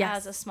West Yes.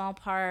 has a small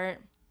part.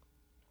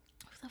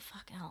 Who the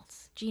fuck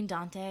else? Gene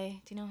Dante.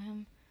 Do you know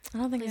him? I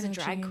don't think He's I a know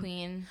drag Gene.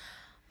 queen.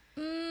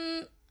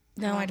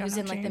 No, I don't Who's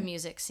know in like the Gene.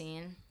 music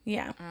scene.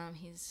 Yeah.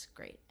 He's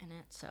great in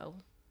it. So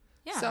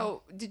yeah.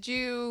 So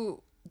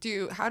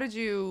how did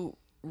you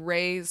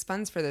raise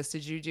funds for this?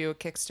 Did you do a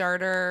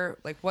Kickstarter?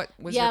 Like what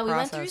was your we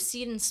went process? through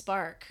Seed and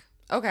Spark.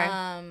 Okay.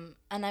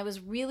 And I was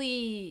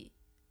really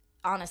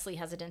honestly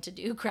hesitant to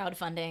do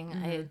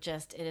crowdfunding.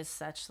 It is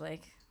such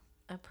like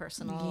a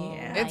personal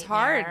Yeah. It's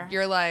hard. nightmare.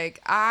 You're like,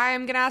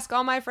 I'm going to ask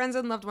all my friends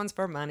and loved ones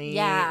for money.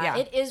 Yeah,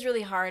 it is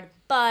really hard.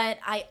 But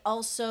I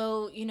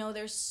also,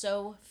 there's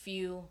so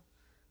few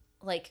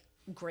like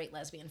great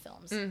lesbian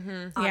films.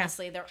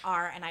 Honestly, there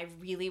are. And I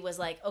really was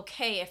like,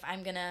 okay, if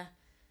I'm going to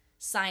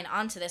sign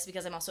on to this,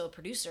 because I'm also a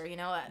producer,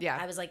 Yeah.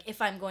 I was like, if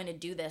I'm going to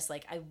do this,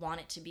 like I want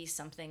it to be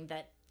something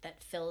that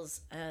fills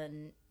a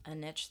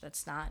niche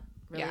that's not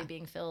really Yeah.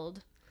 being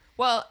filled.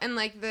 Well, and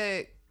like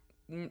the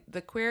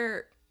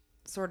queer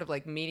sort of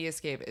like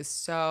mediascape is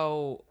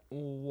so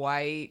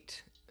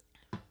white,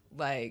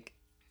 like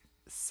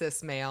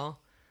cis male,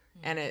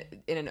 and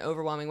it in an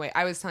overwhelming way.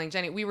 I was telling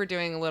Jenny, we were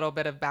doing a little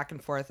bit of back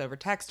and forth over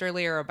text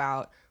earlier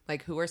about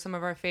like who are some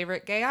of our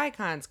favorite gay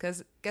icons,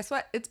 because guess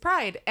what, it's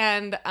Pride.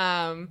 And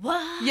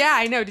What? yeah,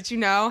 I know. Did you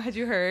know? Had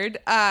you heard?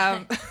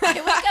 I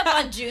wake up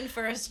on June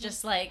 1st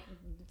just like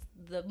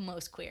the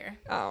most queer.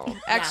 Oh,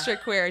 extra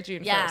queer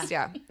June 1st.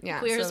 Yeah.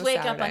 Queers So wake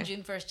up Saturday. on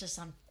June 1st just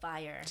on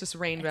fire. Just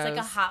rainbows. It's like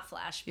a hot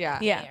flash. Yeah.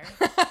 Yeah.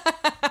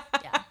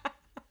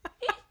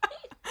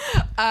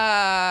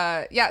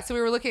 Yeah. So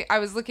I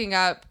was looking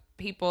up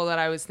people that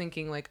I was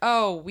thinking like,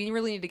 oh, we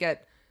really need to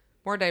get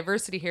more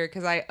diversity here,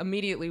 because I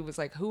immediately was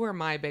like, who are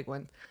my big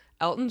ones?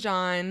 Elton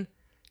John,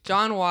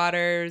 John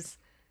Waters,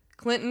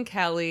 Clinton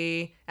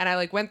Kelly, and I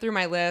like went through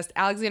my list,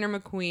 Alexander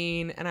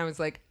McQueen, and I was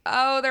like,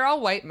 oh, they're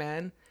all white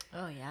men.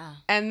 Oh yeah.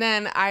 And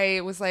then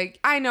I was like,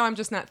 I know I'm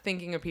just not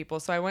thinking of people.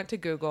 So I went to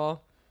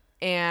Google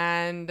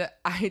and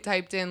I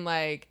typed in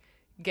like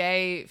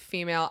gay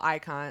female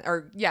icon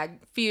or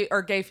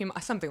gay female,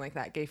 something like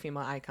that, gay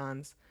female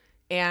icons.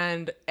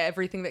 And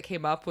everything that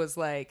came up was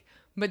like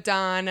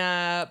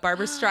Madonna,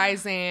 Barbara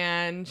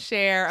Streisand,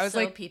 Cher. I was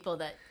like, people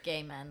that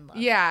gay men love.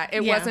 yeah,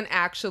 it Yeah. wasn't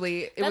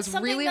actually, it That's was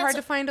something really that's hard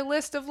to find a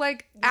list of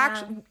like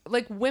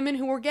like women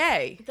who were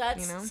gay.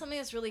 That's you know? something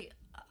that's really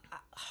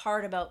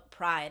hard about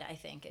Pride, I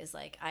think, is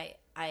like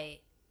I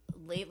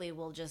lately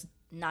will just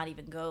not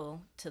even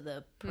go to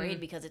the parade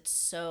because it's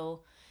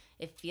so,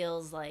 it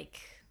feels like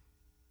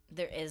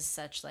there is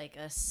such like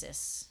a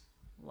cis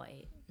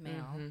white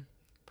male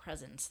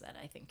presence that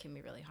I think can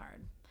be really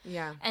hard.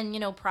 Yeah. And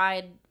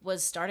Pride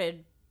was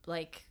started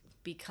like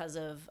because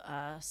of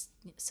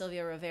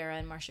Sylvia Rivera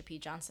and Marsha P.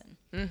 Johnson,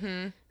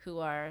 who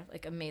are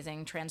like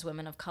amazing trans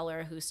women of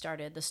color who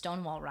started the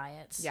Stonewall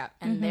riots. Yeah.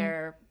 And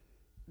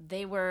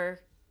they were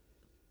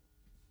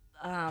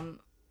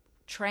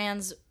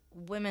trans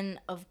women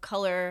of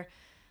color,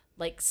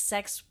 like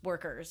sex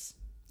workers.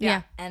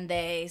 Yeah. And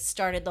they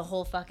started the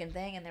whole fucking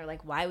thing, and they're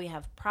like, why we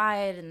have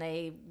Pride? And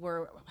they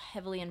were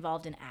heavily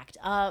involved in ACT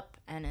UP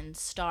and in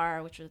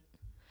STAR, which was...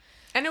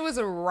 And it was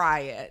a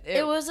riot.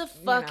 It was a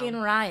fucking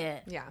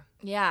riot. Yeah.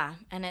 Yeah,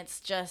 and it's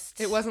just...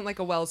 It wasn't like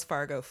a Wells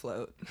Fargo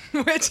float,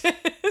 which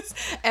is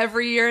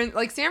every year.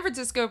 Like San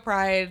Francisco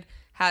Pride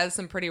has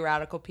some pretty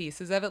radical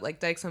pieces of it. Like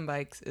Dykes on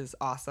Bikes is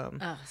awesome.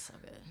 Oh, so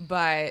good.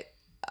 But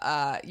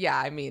yeah,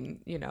 I mean,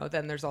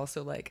 then there's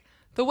also like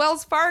the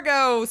Wells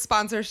Fargo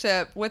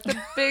sponsorship with the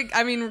big,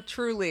 I mean,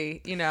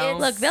 truly,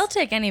 Look, they'll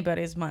take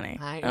anybody's money.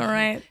 I know. All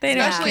right. They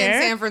don't especially in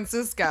care. San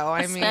Francisco.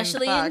 I mean,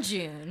 Especially in fuck.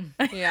 June.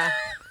 Yeah.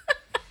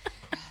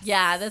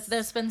 Yeah,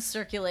 that's been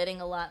circulating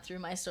a lot through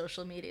my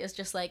social media. It's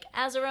just like,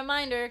 as a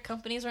reminder,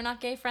 companies are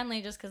not gay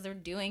friendly just because they're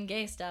doing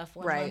gay stuff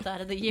one Right. month out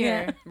of the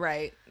year. Yeah.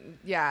 Right.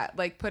 Yeah.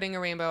 Like putting a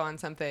rainbow on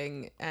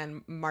something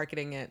and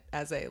marketing it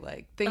as a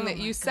like thing that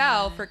you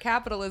sell for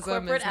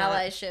capitalism. Corporate is not-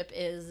 allyship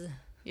is...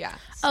 Yeah.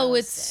 Oh,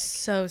 it's sick.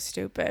 so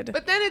stupid.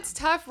 But then it's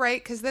tough,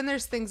 right? Because then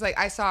there's things like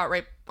I saw it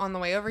right on the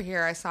way over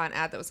here. I saw an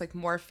ad that was like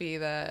Morphe,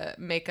 the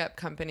makeup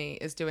company,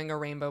 is doing a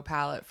rainbow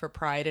palette for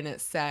Pride. And it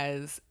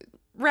says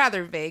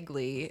rather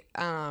vaguely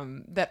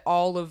that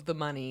all of the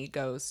money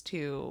goes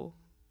to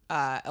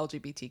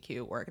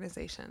LGBTQ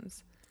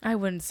organizations. I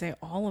wouldn't say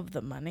all of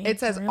the money. It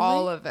says Really?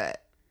 all of it.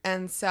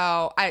 And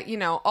so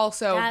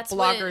also That's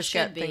what it bloggers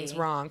should get things be.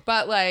 wrong.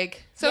 But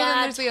like, so yeah,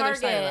 then there's the other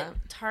side of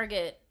that.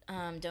 Target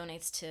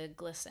donates to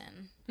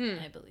Glisten,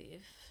 I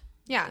believe.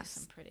 Yeah.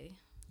 Some pretty...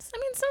 I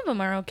mean, some of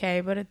them are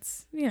okay, but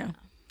it's,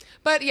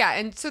 But yeah,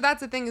 and so that's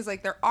the thing is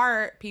like there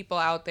are people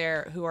out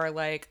there who are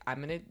like,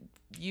 I'm going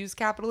to use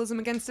capitalism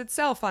against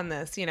itself on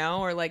this,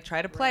 or like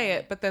try to play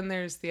it. But then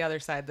there's the other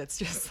side that's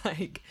just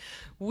like,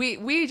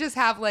 we just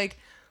have like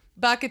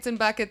buckets and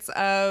buckets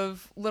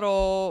of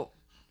little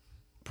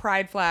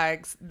pride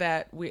flags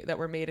that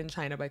were made in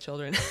China by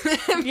children.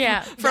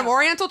 Yeah. From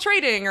Oriental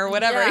Trading or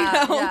whatever,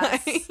 Yeah,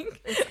 yes.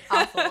 like, It's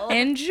awful.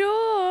 Enjoy.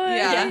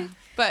 yeah.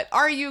 But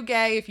are you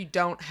gay if you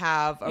don't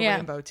have a Yeah.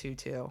 rainbow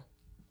tutu?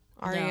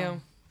 Are No.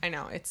 you? I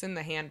know it's in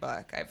the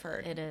handbook. I've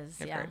heard. It is,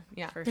 I've yeah. heard.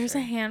 Yeah. For There's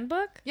sure. a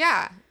handbook?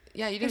 Yeah.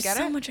 Yeah. You didn't There's get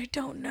so it. much I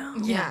don't know.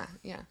 Yeah.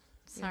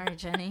 Sorry,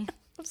 Jenny.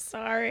 I'm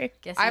sorry.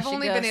 Guess you I've should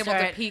only go been able to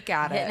start peek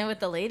at hitting it. it with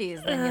the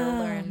ladies, then you'll Oh,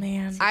 learn.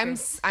 man.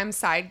 I'm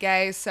side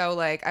gay, so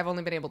like I've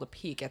only been able to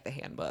peek at the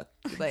handbook.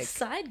 Like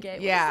Side gay.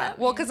 What yeah. does that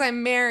Well, mean? because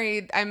I'm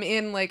married. I'm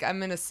in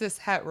a cis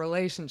het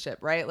relationship,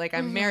 right? Like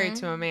I'm married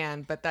to a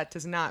man, but that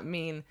does not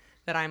mean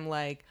that I'm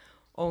like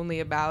only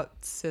about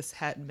cis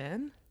het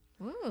men.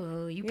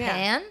 Ooh, you Yeah.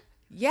 pan?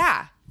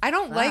 Yeah. I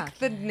don't like Fuck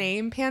the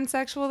name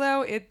pansexual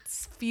though. It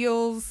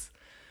feels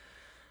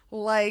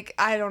like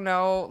I don't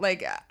know.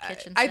 Like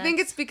Kitchen I think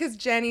sex? it's because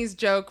Jenny's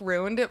joke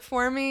ruined it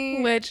for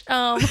me. Which,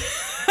 I'm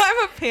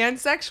a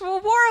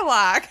pansexual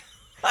warlock.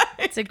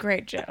 it's a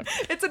great joke.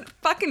 It's a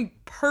fucking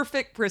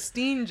perfect,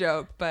 pristine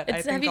joke, but I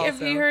It's, think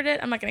have you heard it?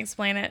 I'm not going to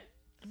explain it.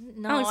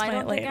 No, I'll I explain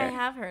don't it think I later.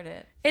 have heard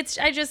it.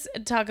 I just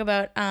talk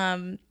about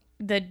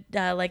the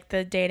like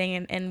the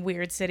dating in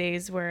weird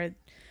cities where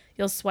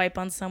you'll swipe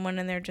on someone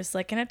and they're just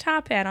like in a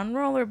top hat on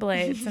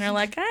rollerblades and they're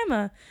like, I'm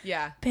a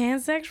Yeah.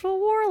 pansexual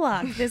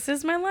warlock. This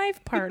is my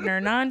life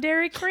partner,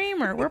 non-dairy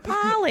creamer. We're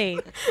poly.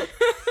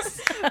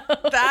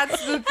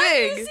 That's the Have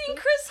thing. you seen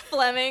Chris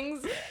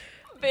Fleming's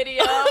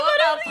video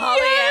about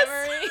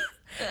polyamory?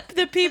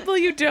 The people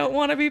you don't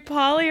want to be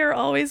poly are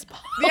always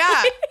poly.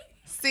 Yeah.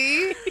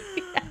 See?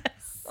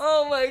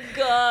 Oh my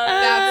god.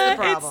 That's the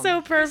problem. It's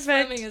so perfect.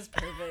 Fleming is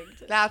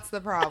perfect. That's the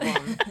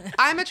problem.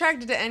 I'm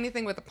attracted to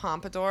anything with a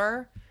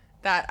pompadour.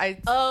 That I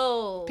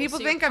Oh. people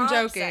so think you're I'm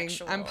joking.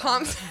 pomsexual. I'm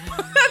That's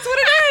what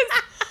it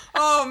is.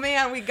 Oh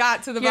man, we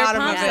got to the You're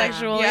bottom of it.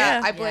 pansexual,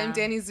 yeah. I blame Yeah.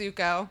 Danny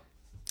Zuko.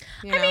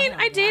 You I know? mean,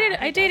 I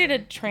dated a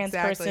doesn't? trans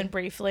Exactly. person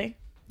briefly,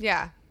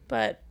 yeah.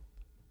 but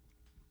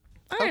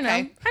I don't know.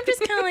 Okay. I'm just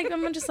kind of like,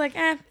 I'm just like,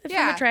 if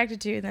Yeah. I'm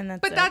attracted to you, then that's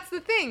But it. that's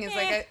the thing. Is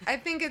like Eh. I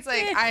think it's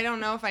like Eh. I don't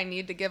know if I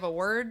need to give a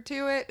word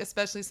to it,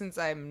 especially since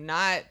I'm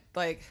not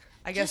like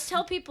I guess Just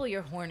tell people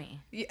you're horny.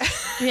 yeah.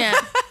 Yeah.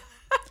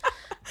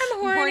 I'm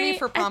horny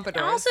for And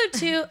pompadours.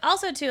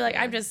 Also too, like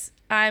I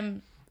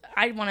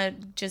want to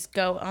just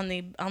go on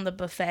the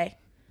buffet.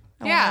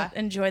 I Yeah. want to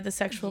enjoy the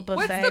sexual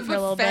What's buffet the for a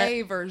little buffet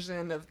bit.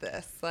 version of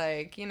this?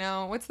 Like, you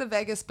know, what's the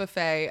Vegas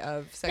buffet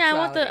of Yeah,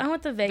 sexuality? I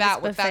want the Vegas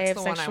That's buffet of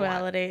the one I want.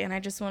 sexuality, and I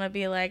just want to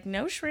be like,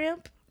 no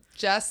shrimp,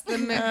 Just the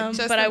just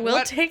but the, I will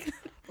what, take.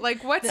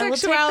 like what I will take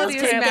sexuality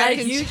those is crab mac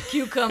legs. and Huge cheese?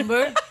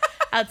 cucumber.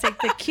 I'll take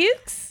the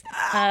cukes,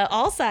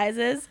 all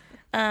sizes.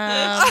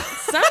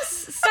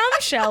 Some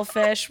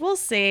shellfish. We'll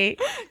see.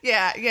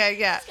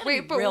 Yeah.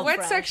 Wait, but real what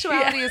fresh.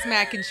 sexuality is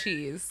mac and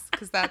cheese?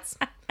 Because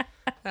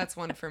that's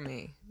one for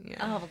me. Yeah.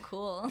 Oh,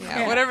 cool.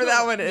 Yeah, whatever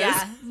that one is.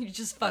 Yeah, you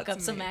just fuck That's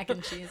up some me. mac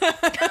and cheese.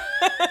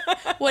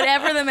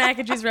 Whatever the mac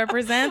and cheese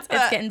represents,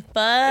 it's getting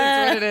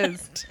That's what fucked. it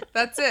is.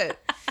 That's it.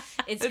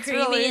 It's It's creamy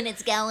really- and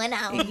it's going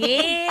out.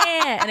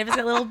 Yeah, and if it's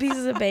got little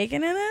pieces of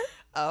bacon in it,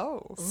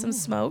 Oh. some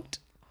smoked.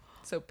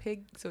 So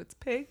it's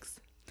pigs?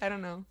 I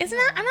don't know. Isn't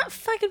that? I'm not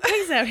fucking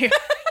pigs out here.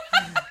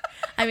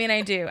 I mean,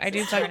 I do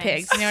fuck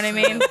pigs. You know what I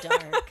mean? So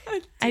dark.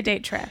 I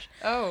date trash.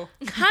 Oh.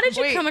 How did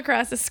you Wait. come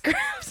across the script?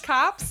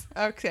 Cops?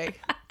 Okay.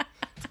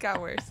 It's got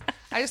worse.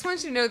 I just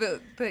want you to know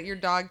that your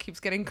dog keeps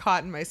getting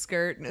caught in my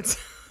skirt and it's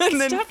and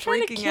then Stop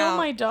trying to freaking kill out.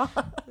 my dog.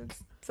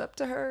 It's up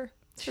to her.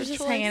 She's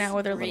just hanging out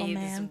with her little Breathes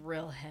man.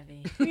 real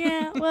heavy.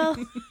 Yeah, well,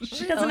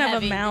 she doesn't So have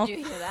heavy. a mouth. Did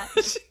you hear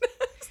that?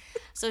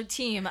 So,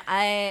 team,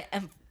 I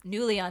am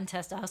newly on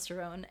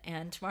testosterone,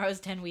 and tomorrow's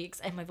 10 weeks,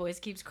 and my voice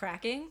keeps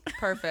cracking,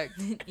 Perfect.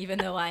 even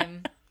though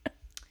I'm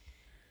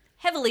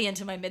heavily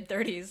into my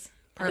mid-30s.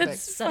 Perfect.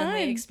 That's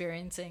Suddenly fine.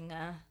 experiencing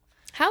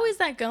How is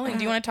that going?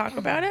 Do you want to talk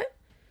about it?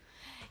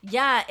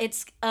 yeah,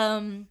 it's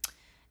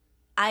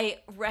I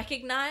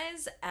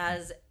recognize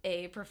as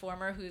a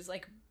performer who's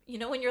like, you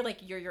know, when you're like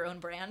you're your own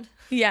brand.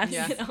 Yes.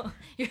 Yeah. You know,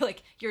 you're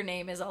like your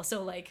name is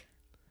also like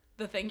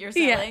the thing you're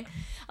Yeah. selling.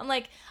 I'm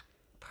like,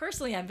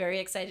 personally, I'm very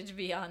excited to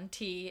be on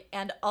T,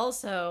 and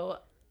also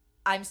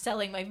I'm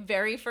selling my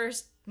very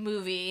first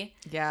movie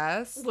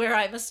Yes. where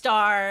I'm a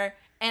star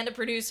and a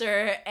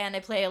producer and I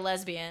play a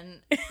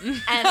lesbian,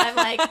 and I'm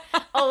like,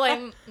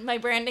 oh, my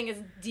branding is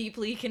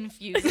deeply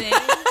confusing.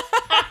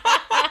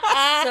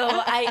 So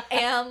I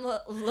am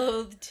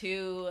loath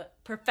to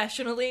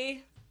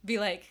professionally be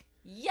like,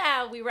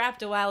 yeah, we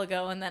wrapped a while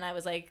ago, and then I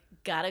was like,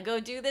 gotta go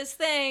do this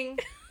thing.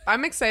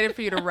 I'm excited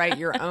for you to write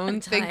your own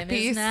think Time is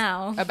piece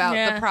now. about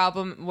Yeah. the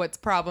problem, what's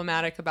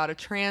problematic about a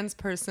trans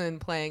person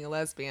playing a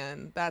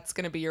lesbian. That's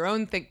going to be your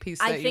own think piece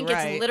that I think you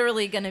write. it's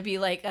literally going to be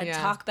like a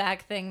Yeah. talk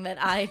back thing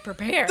that I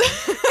prepare. Is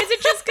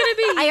it just gonna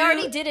be I you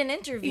already did an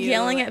interview.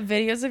 yelling at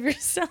videos of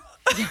yourself?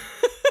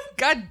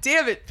 God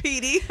damn it,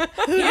 Petey.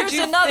 Here's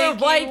you another think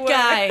you white were?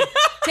 guy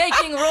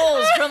taking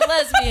roles from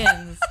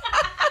lesbians.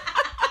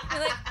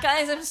 You're like,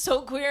 guys, I'm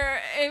so queer.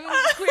 I'm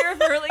queer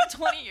for like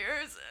 20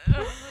 years. I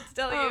don't know what to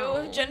tell you.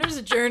 Oh. Gender's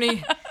a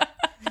journey.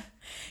 Yeah,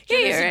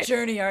 Gender's you're a right.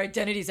 journey. Our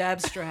identity's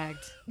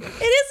abstract. It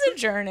is a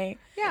journey.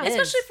 Yeah. It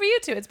Especially is. for you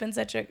two. It's been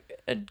such a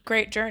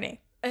great journey.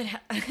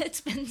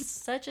 It's been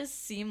such a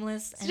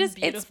seamless and it's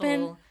beautiful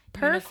been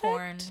perfect.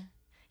 unicorn.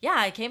 Yeah,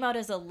 I came out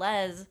as a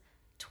les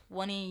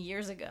 20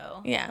 years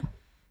ago. Yeah.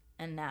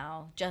 And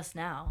now, just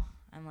now,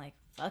 I'm like,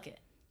 fuck it.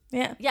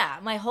 Yeah. Yeah,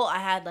 I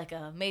had like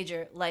a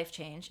major life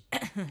change,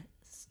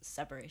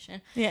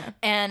 separation. Yeah.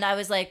 And I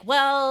was like,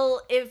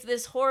 well, if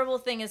this horrible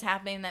thing is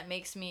happening that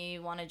makes me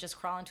want to just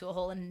crawl into a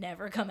hole and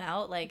never come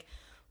out, like,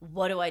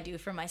 what do I do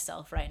for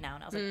myself right now?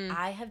 And I was like,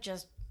 I have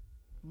just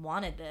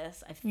wanted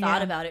this. I've thought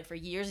Yeah. about it for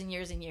years and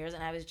years and years,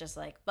 and I was just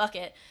like, fuck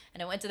it.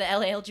 And I went to the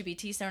LA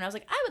LGBT Center, and I was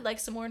like, I would like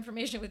some more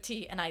information with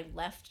T, and I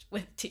left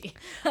with T.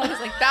 I was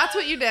like, That's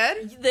what you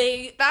did?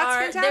 they're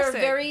fantastic.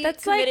 very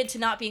That's committed like- to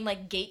not being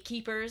like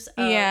gatekeepers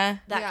of Yeah.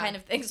 that Yeah. kind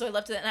of thing. So I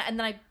left it, and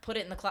then I put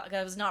it in the closet.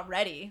 I was not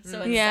ready, so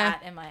it's Yeah.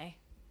 sat in my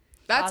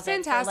That's closet for,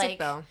 fantastic, like,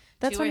 though.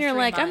 That's 2 when or you're 3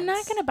 like, I'm not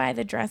months. going to buy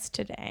the dress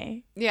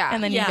today. Yeah.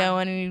 And then Yeah. you go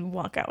in and you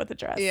walk out with the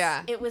dress.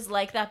 yeah. It was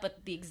like that,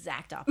 but the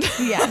exact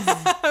opposite. Yes.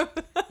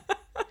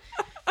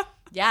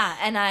 Yeah,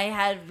 and I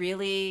had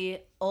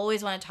really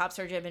always wanted top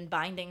surgery. I'd been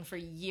binding for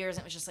years,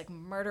 and it was just like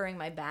murdering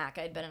my back.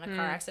 I'd been in a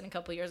car accident a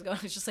couple years ago, and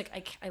it was just like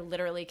I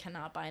literally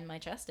cannot bind my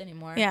chest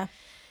anymore. Yeah.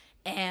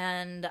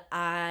 And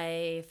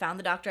I found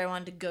the doctor I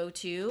wanted to go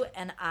to,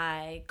 and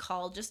I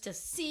called just to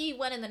see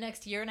when in the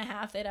next year and a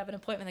half they'd have an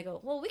appointment. They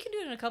go, well, we can do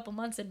it in a couple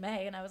months in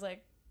May. And I was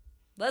like,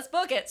 let's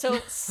book it. So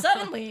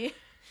suddenly,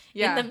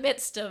 in the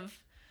midst of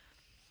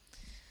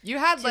you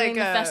had doing like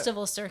the a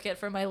festival circuit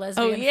for my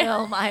lesbian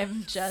film,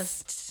 I'm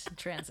just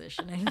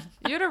transitioning.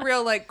 you had a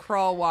real like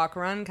crawl, walk,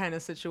 run kind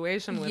of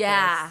situation with this.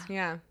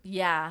 Yeah.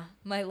 Yeah.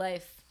 My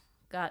life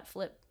got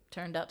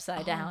turned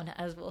upside down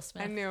as Will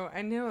Smith. I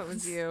knew it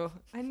was you.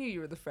 I knew you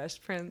were the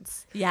Fresh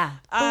Prince. Yeah.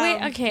 But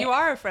wait, okay. You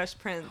are a Fresh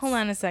Prince. Hold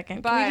on a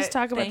second. Can we just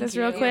talk about this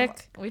real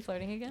quick? Are we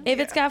flirting again? If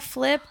it's got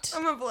flipped,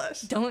 I'm a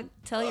blush. Don't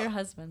tell your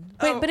husband.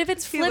 wait, but if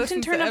it's he flipped and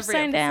listens to turned every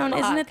upside down,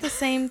 episode. isn't it the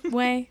same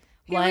way?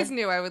 He always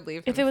knew I would leave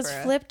him If it was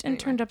for flipped and anyway.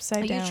 turned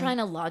upside Are down, you trying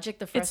to logic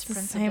the Fresh It's the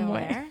Prince same of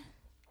way. Bel-Air?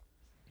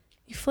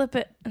 you flip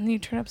it and then you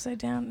turn upside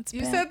down. It's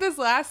You bad. said this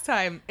last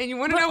time, and you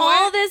want to But know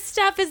all what? this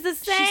stuff is the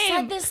same. She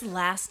said this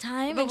last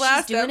time, The and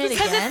last she's doing it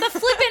episode. again. the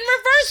flip and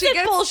reverse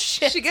it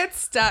bullshit. She gets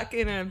stuck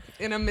in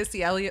a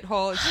Missy Elliott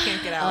hole, and she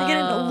can't get out. I get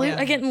in loop.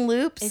 I get in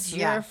loops. It's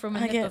Yeah. you're from a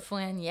I get-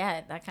 Nipaflan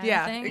yet, that kind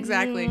yeah, of thing.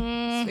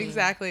 exactly,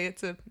 exactly.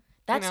 It's a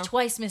That's you know,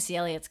 twice Missy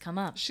Elliott's come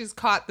up. she's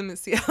caught the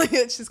Missy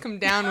Elliott. She's come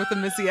down with the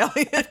Missy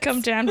Elliott.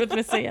 Come down with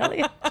Missy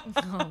Elliott.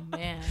 Oh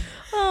man.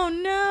 Oh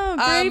no,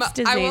 Graves'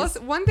 disease. I will.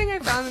 One thing I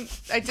found,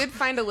 I did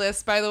find a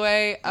list, by the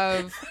way,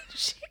 of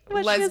She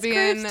has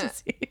lesbian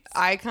Graves' disease.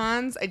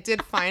 icons. I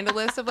did find a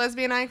list of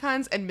lesbian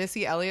icons, and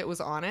Missy Elliott was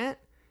on it.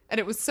 And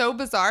it was so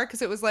bizarre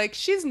because it was like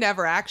she's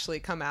never actually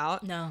come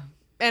out. No.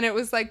 And it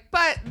was like,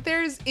 but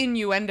there's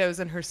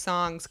innuendos in her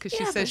songs because she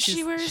Yeah, says but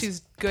she wears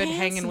she's good pants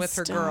hanging and with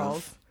her stuff.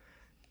 girls.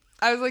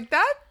 I was like,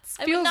 that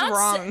I would feels not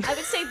wrong. I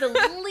would say the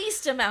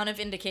least amount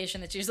of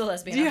indication that she's a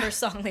lesbian are Yeah. her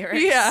song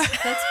lyrics. Yeah.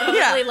 That's probably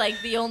Yeah. like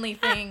the only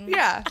thing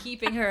Yeah.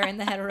 keeping her in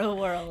the hetero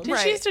world. Did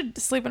Right. she used to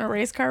sleep in a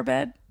race car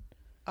bed?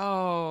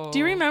 Oh. Do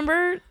you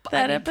remember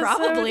that I mean, episode?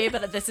 Probably,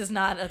 but this is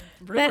not a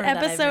rumor that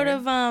episode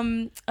I've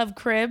heard. of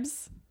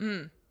Cribs.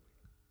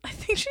 I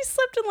think she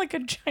slept in like a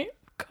giant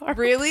car.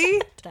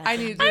 Really? I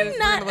need to. I'm we're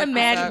not gonna look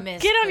imagining. this up.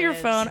 Miss Get on your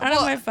Cribs. phone. I don't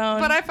have my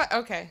phone. But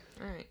okay.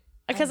 All right.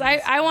 because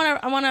I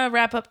want to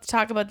wrap up to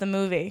talk about the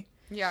movie.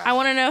 Yeah. I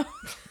want to know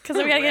because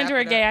we got to get into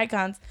Wrap our it gay up.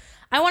 icons.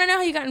 I want to know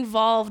how you got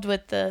involved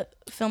with the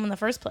film in the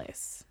first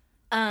place.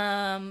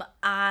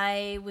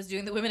 I was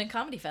doing the Women in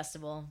Comedy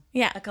Festival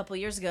Yeah. a couple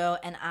years ago,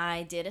 and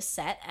I did a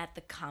set at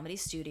the Comedy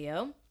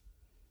Studio,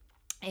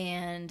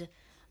 and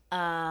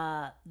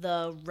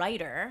the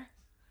writer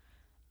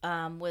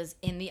was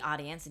in the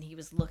audience, and he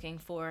was looking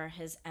for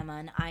his Emma,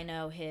 and I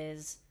know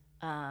his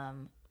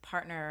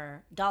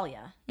partner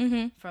Dahlia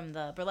from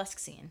the burlesque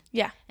scene.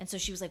 Yeah. And so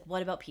she was like,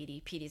 what about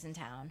Petey? Petey's in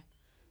town.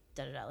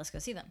 Da-da-da, let's go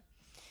see them.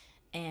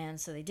 And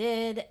so they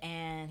did,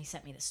 and he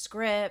sent me the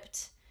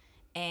script,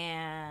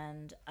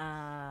 and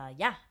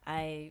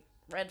I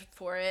read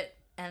for it,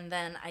 and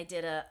then I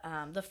did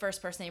the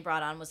first person he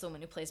brought on was the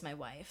woman who plays my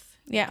wife,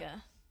 Yeah.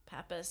 Mika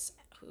Pappas,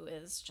 who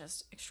is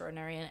just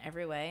extraordinary in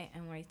every way,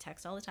 and we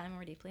text all the time, and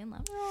we're deeply in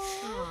love.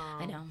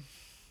 I know.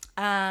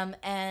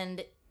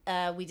 And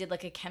we did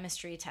like a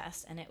chemistry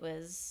test, and it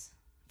was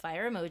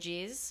fire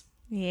emojis.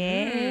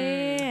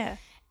 Yeah.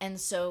 And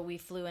so we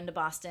flew into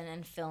Boston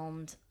and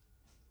filmed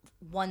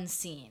one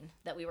scene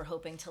that we were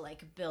hoping to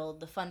like build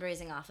the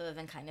fundraising off of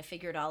and kind of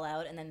figure it all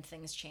out. And then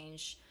things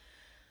changed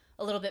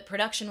a little bit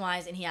production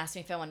wise. And he asked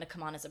me if I wanted to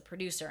come on as a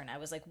producer. And I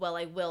was like, well,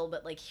 I will,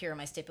 but like, here are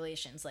my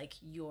stipulations. Like,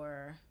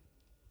 you're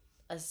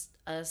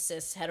a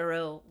cis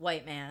hetero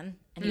white man.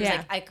 And he was Yeah.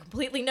 like, I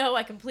completely know.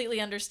 I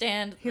completely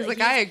understand. He's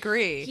like, I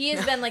agree. He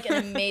has been like an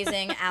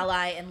amazing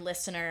ally and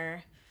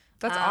listener.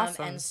 That's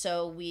awesome. And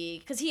so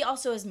because he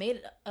also has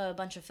made a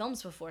bunch of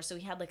films before, so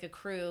he had like a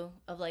crew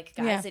of like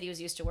guys Yeah. that he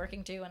was used to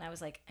working to, and I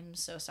was like, I'm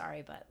so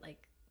sorry, but like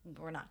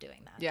we're not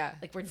doing that. Yeah.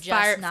 like we're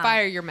just not.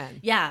 fire your men.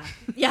 Yeah,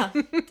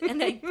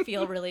 and I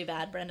feel really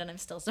bad, Brendan. I'm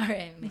still sorry.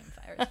 I made him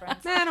fire his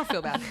friends. Nah, I don't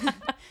feel bad.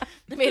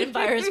 I made him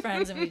fire his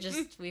friends, and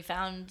we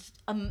found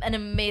an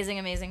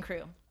amazing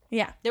crew.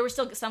 Yeah. There were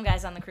still some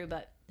guys on the crew,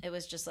 but it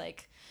was just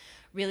like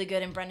really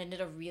good, and Brendan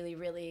did a really,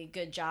 really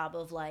good job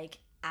of like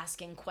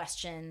asking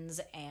questions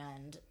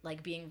and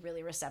like being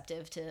really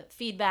receptive to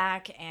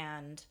feedback.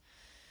 And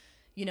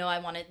you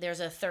know, there's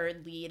a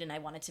third lead, and I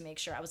wanted to make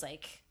sure I was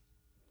like,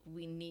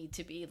 we need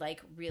to be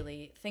like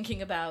really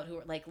thinking about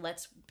who, like,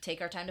 let's take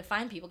our time to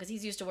find people, because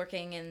he's used to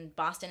working in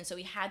Boston, and so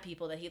he had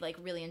people that he like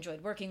really enjoyed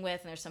working with,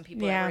 and there's some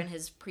people that were in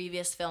his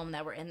previous film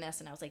that were in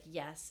this, and I was like,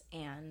 yes.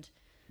 And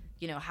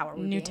you know, how are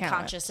we being talent.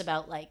 conscious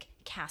about like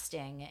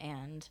casting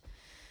and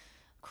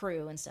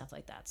crew and stuff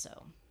like that.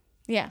 So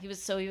Yeah. he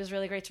was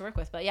really great to work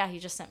with. But yeah, he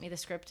just sent me the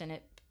script, and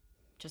it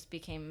just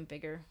became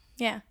bigger.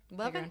 Yeah.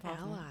 Love an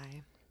involvement.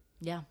 ally.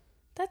 Yeah.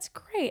 That's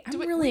great. I'm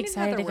We really need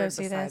excited another to go word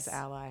see besides this.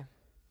 ally.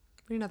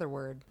 We need another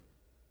word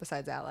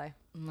besides ally.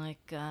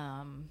 Like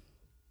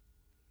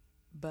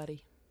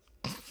Buddy.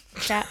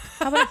 Chap.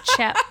 How about a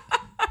chap?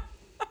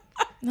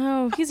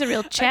 No, he's a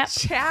real chap.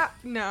 Chap?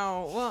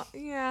 No. Well,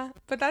 yeah,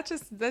 but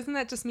doesn't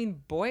that just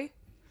mean boy?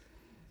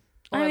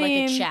 Or I like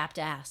a mean- chapped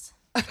ass.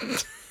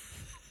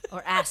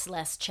 Or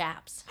assless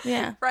chaps.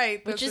 Yeah.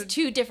 Right. Which is those are-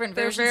 two different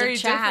They're versions very of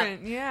chap.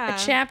 different. Yeah. A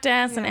chapped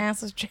ass and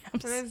assless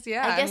chaps. It is,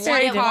 yeah. I guess and you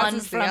one get one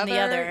causes from the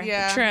other.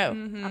 Yeah.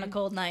 True. On a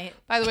cold night.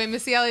 By the way,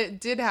 Missy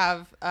Elliott did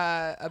have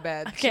a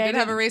bed. She Okay, I did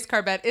have a didn't- race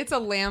car bed. It's a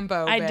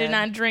Lambo I bed. did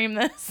not dream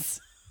this.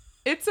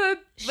 It's a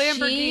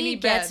Lamborghini She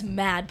bed. gets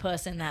mad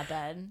puss in that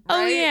bed.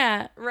 Oh, Right?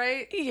 yeah.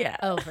 Right? Yeah.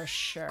 Oh, for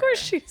sure. Of course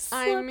she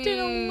slept in a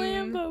mean,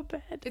 Lambo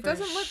bed. It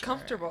doesn't look sure.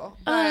 comfortable,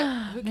 but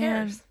who man.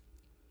 cares?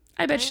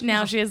 I bet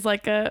now she has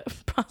like a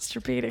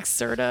Posturepedic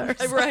Serta or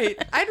something. Right.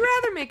 I'd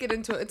rather make it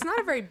into it's not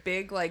a very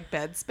big like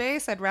bed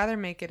space. I'd rather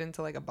make it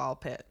into like a ball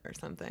pit or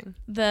something.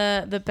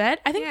 The bed?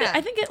 I think Yeah. I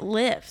think it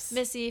lifts.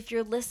 Missy, if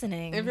you're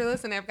listening, If you're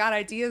listening, I've got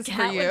ideas Kat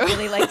for would you.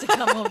 really like to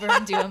come over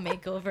and do a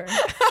makeover.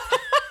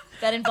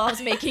 That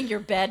involves making your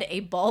bed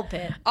a ball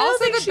pit. Also,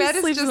 think the she bed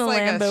is sleeps just in a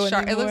like Lambo a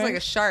shark. It looks anymore. like a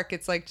shark.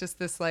 It's like just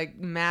this like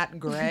matte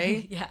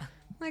gray. Yeah.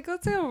 Like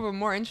let's have a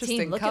more interesting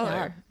Team, look it color.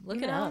 up. Look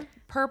You it know? up.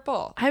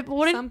 Purple.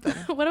 What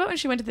about when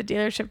she went to the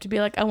delership to be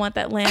like, I want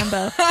that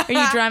Lambo. Are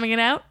you driving it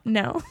out?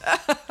 No.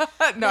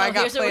 No, I got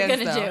here's what we're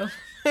plans, gonna though.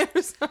 do.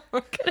 Here's what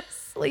we're gonna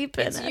Sleep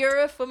in It's it.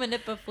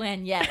 Eurofumanipa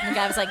Flan yet. And the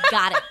guy was like,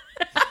 got it.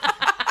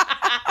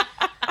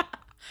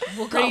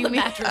 We'll call the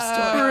mattress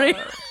store.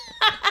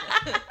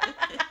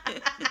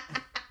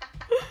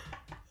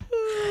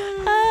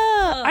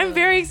 I'm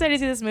very excited to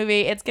see this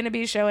movie. It's going to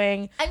be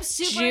showing I'm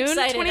super June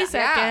excited.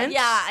 22nd.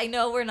 Yeah, I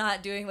know we're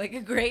not doing like a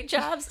great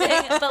job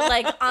saying it, but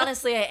like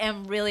honestly, I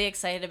am really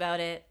excited about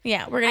it.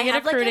 Yeah, we're I going to get a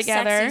have like crew a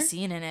together. sexy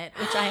scene in it,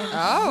 which I am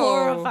Oh.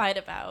 horrified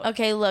about.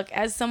 Okay, look,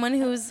 as someone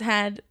who's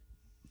had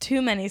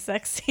too many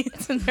sex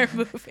scenes in their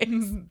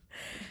movies,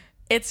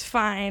 it's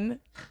fine.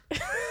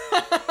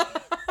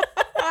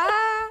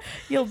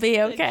 You'll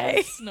be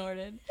okay.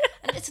 Snorted.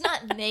 And it's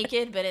not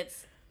naked, but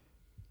it's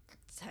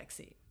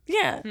sexy.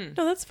 Yeah,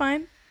 no, that's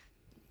fine.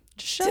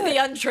 Just show To the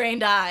it.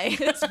 untrained eye,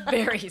 it's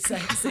very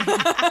sexy. to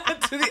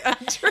the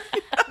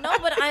untrained. No,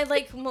 but I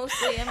like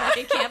mostly am like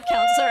a camp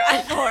counselor.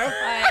 I'm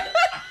horrified.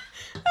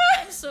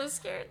 I'm so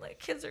scared. Like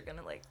kids are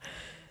gonna like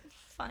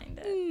find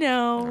it.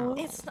 No,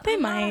 It's they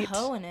I'm might. not a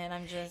hoe in it.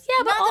 I'm just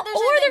Yeah, but Not that there's or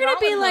they're anything gonna wrong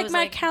be with like hoes, my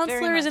very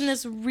counselor is in much.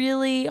 this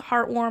really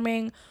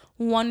heartwarming,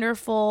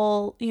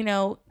 wonderful,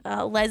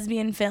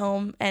 lesbian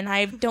film, and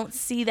I don't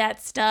see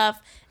that stuff,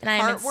 and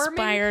I'm Heartwarming?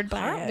 inspired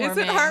by it. Is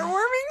it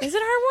heartwarming? Is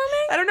it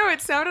heartwarming? I don't know.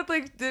 It sounded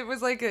like it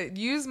was like the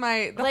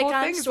Like whole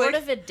I'm thing is sort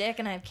like of a dick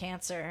and I have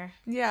cancer.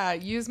 yeah,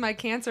 use my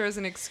cancer as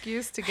an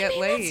excuse to get I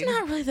mean, laid. that's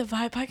not really the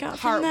vibe I got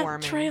from that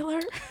Heartwarming.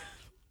 trailer.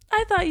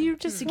 I thought you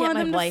just To get wanted my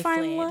them to wife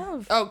find laid.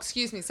 love. Oh,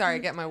 excuse me. Sorry,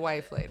 get my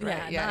wife laid.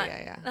 Right? Yeah,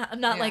 Yeah.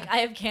 I'm not Yeah. like I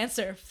have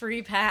cancer,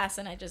 free pass,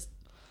 and I just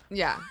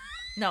Yeah.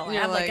 no. I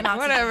You're have like an like,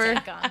 oxygen whatever.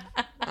 tank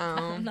on.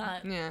 I'm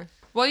not- Yeah.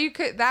 Well, you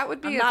could. That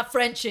would be. I'm not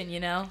Frenchin, you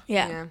know.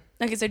 Yeah. Yeah.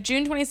 Okay, so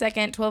June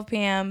 22nd, 12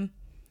 p.m.,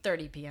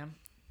 30 p.m.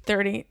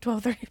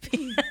 12:30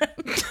 p.m.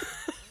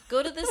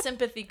 Go to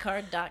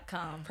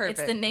thesympathycard.com. It's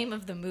Perfect. the name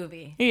of the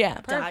movie. Yeah.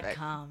 Perfect.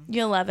 .com.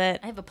 You'll love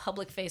it. I have a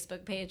public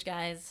Facebook page,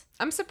 guys.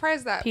 I'm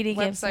surprised that PD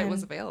website Gibson.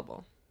 was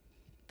available.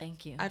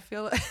 Thank you. I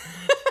feel.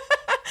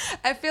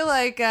 I feel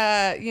like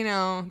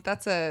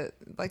that's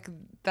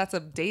a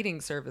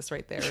dating service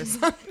right there or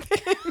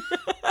something.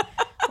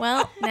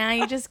 Well, now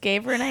you just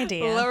gave her an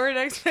idea. Lowered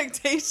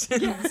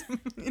expectations.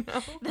 You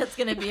know. That's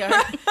gonna be our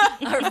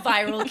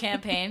viral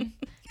campaign.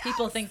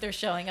 People think they're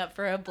showing up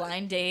for a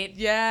blind date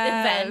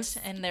Yes.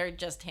 event, and they're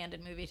just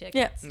handed movie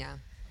tickets. Yep. Yeah.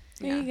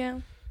 There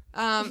you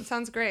go.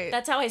 Sounds great.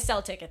 That's how I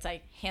sell tickets.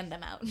 I hand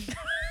them out.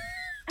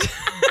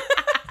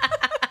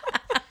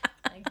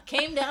 I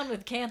came down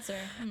with cancer.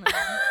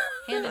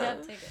 Handed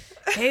out tickets.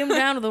 Came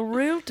down with a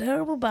real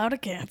terrible bout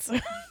of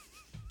cancer.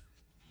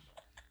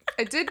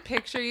 I did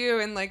picture you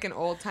in like an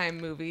old time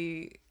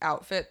movie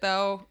outfit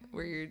though,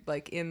 where you're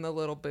like in the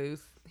little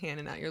booth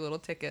handing out your little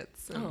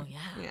tickets. and- Oh,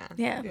 yeah.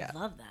 Yeah. Yeah.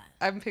 Love that.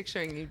 I'm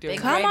picturing you doing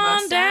Big that. Come gray on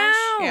mustache.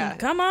 down. Yeah.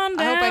 Come on down.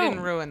 I hope I didn't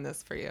ruin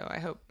this for you. I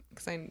hope,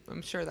 because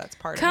I'm sure that's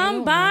part Come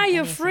don't buy want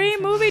your anything free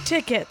from movie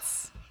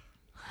tickets.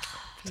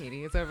 of it.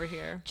 Katie is over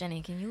here.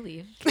 Jenny, can you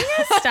leave?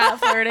 Stop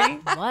flirting.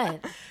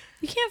 What?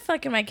 You can't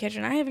fuck in my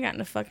kitchen. I haven't gotten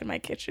to fuck in my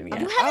kitchen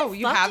yet. Oh,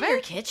 you Fucked in your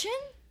haven't? kitchen?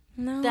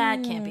 No.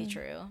 That can't be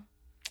true.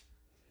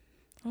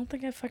 I don't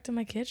think I fucked in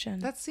my kitchen.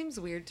 That seems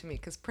weird to me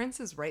because Prince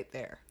is right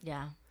there.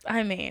 Yeah.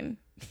 I mean,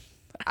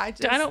 I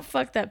I don't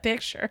fuck that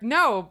picture.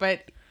 No,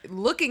 but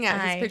looking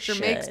at his I picture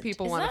makes should.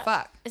 people Is want to that-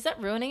 fuck. Is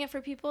that ruining it for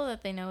people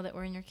that they know that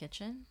we're in your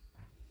kitchen?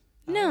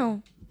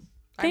 No.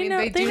 I mean, know-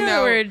 they they do know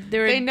know. we're-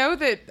 They know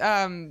that.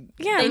 Yeah,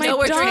 They my know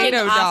we're dog. drinking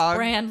Potato dog.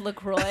 off-brand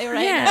LaCroix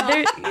right Yeah, now.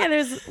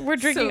 we're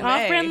drinking Soleil.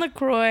 off-brand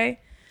LaCroix.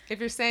 If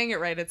you're saying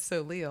it right, it's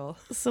Soleil.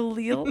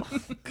 Soleil. Oh,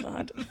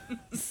 God.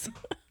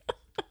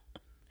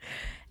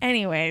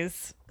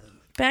 Anyways,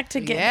 back to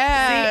get.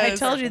 Yes. See, I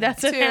told you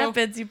that's what Two.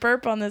 happens. You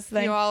burp on this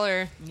thing. You all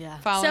are Yeah.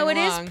 following So it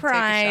is along. Take a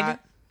Pride. shot.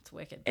 It's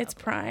wicked. It's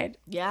Pride.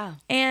 Yeah.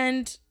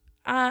 And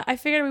I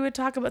figured we would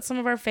talk about some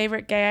of our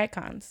favorite gay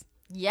icons.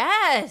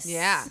 Yes.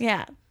 Yeah.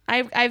 Yeah.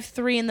 I have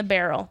 3 in the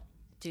barrel.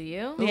 Do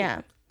you?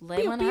 Yeah.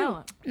 Lay one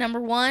out. Number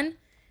 1,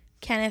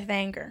 Kenneth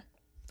Anger.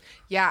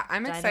 Yeah,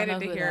 I'm don't excited know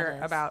to who hear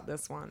that is. about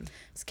this one.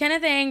 So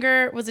Kenneth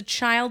Anger was a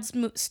child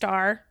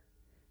star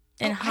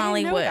in I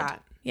Hollywood. didn't know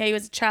that. Yeah, he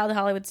was a child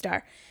Hollywood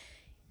star.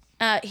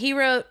 He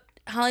wrote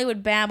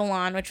Hollywood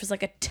Babylon, which was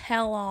like a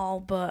tell-all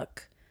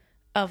book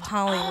of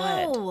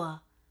Hollywood. Oh,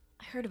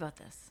 I heard about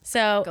this.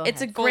 So Go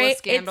it's a ahead. Full of great. It's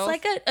scandals?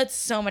 like it's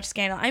so much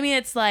scandal. I mean,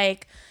 it's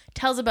like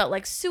tells about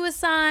like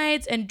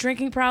suicides and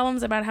drinking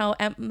problems, about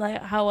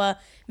how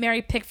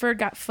Mary Pickford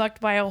got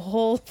fucked by a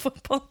whole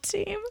football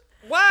team.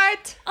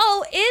 What?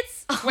 Oh,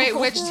 it's Wait,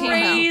 which team?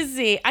 now?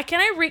 crazy. Can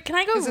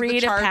I go Is it the read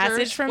a Chargers?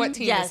 passage from What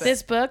team Yes. is it?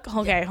 this book?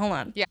 Okay, hold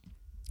on. Yeah.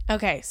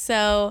 Okay,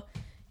 so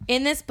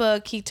in this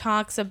book, he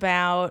talks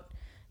about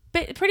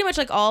pretty much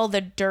like all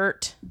the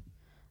dirt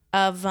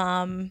of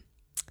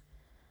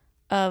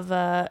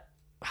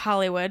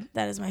Hollywood.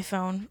 That is my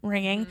phone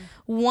ringing.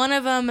 One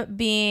of them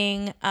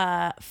being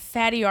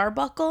Fatty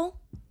Arbuckle.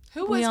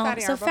 Who was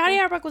Fatty So Arbuckle? Fatty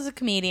Arbuckle was a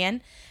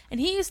comedian, and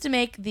he used to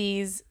make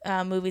these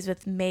movies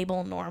with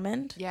Mabel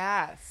Normand.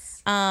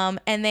 Yes.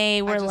 And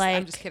they were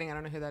I'm just kidding. I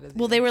don't know who that is.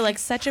 well, they were like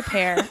such a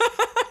pair.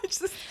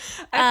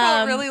 I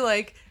felt really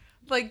like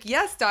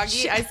yes,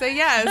 doggy. I say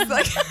yes.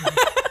 Like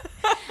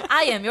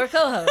I am your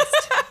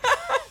co-host.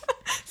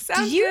 Do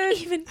sounds you good.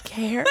 even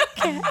care,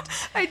 Kat?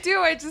 I do.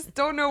 I just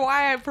don't know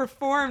why I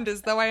performed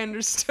as though I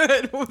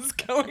understood what was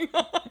going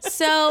on.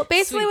 So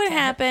basically, Sweet what cat.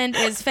 happened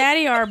is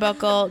Fatty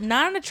Arbuckle,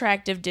 not an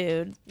attractive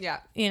dude. Yeah.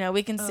 You know,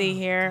 we can see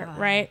here,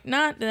 right?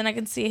 Not. Then I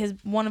can see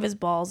one of his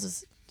balls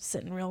is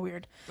sitting real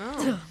weird.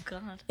 Oh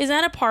God. Is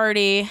at a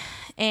party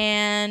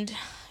and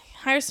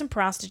hires some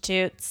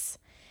prostitutes,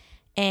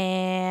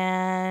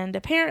 and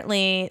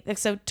apparently,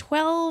 so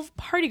 12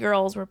 party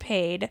girls were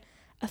paid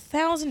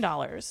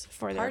 $1,000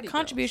 for their Party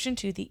contribution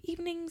to the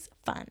evening's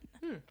fun.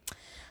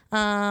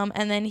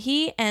 And then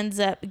he ends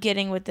up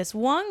getting with this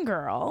one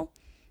girl,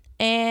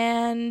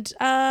 and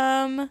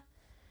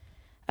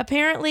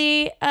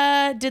apparently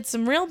did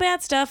some real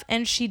bad stuff,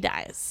 and she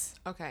dies.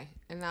 Okay.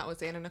 And that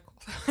was Anna Nicole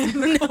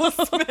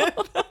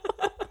Smith.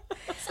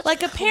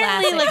 Like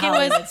apparently, Classic like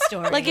Hollywood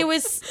story.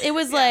 it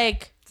was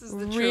like This is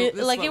the truth.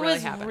 This is like what it really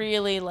was happened.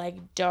 really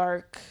like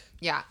dark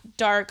Yeah.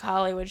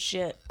 Hollywood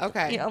shit.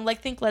 Okay. You know,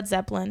 like think Led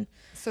Zeppelin.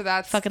 So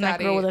that's Fucking that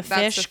girl with a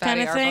that's fish the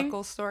Fatty kinda thing?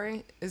 Arbuckle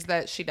story is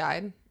that she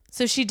died.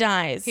 So she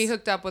dies. He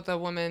hooked up with a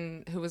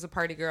woman who was a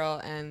party girl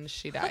and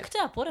she died. Hooked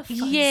up. What a fun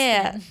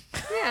yeah. spin.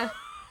 Yeah.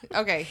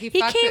 Okay. He He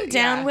fucked came it,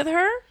 down yeah. with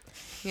her.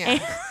 Yeah.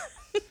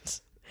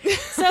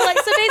 So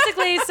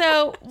basically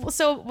so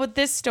what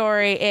this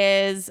story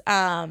is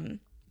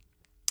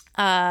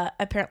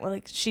apparently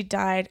like she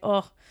died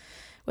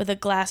with a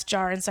glass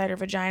jar inside her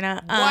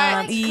vagina.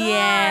 What?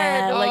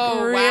 Yeah, like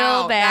Oh, real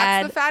wow.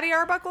 bad. That's the Fatty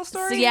Arbuckle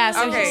story? So, yeah,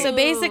 so, Okay. so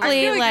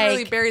basically I feel like you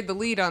really buried the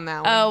lead on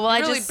that one. Oh, well, I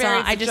Really just saw-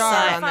 buried I the just jar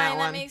saw it. on that Fine,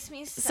 one. makes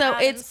me sad so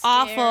and it's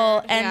awful,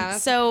 scared. and Yeah,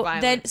 that's so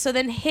violent.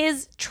 then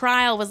his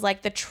trial was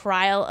like the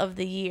trial of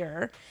the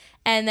year,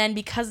 and then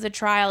because of the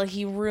trial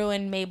he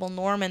ruined Mabel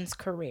Normand's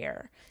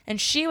career, and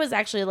she was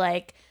actually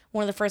like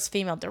one of the first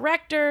female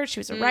directors. She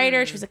was a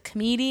writer. She was a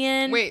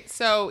comedian. Wait,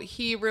 so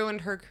he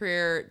ruined her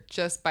career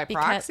just by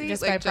proxy?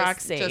 just by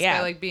proxy, Just yeah.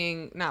 by like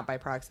being, not by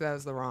proxy, that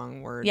was the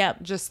wrong word.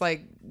 Yep. Just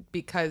like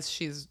because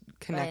she's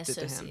connected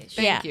to him.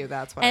 association. Thank you,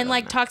 that's what I and really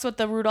like meant. talks about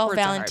the Rudolph Words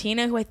are hard.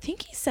 Valentino, who I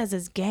think he says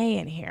is gay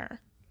in here.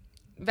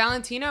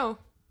 Valentino,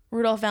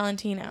 Rudolph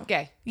Valentino.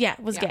 gay. Yeah,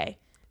 was Yeah. gay.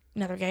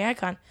 Another gay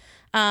icon.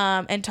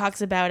 And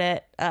talks about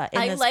it in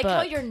I this like book.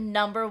 how your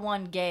number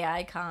one gay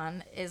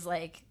icon is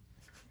like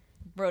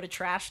wrote a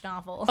trash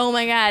novel Oh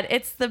my god,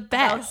 it's the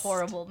best. about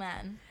horrible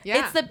men.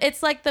 Yeah.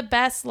 It's like the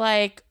best,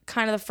 like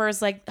kind of the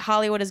first, like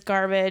Hollywood is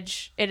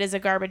garbage. It is a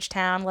garbage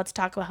town. Let's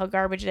talk about how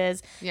garbage it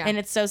is. Yeah. And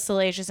it's so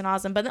salacious and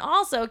awesome. But then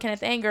also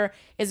Kenneth Anger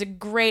is a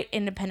great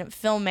independent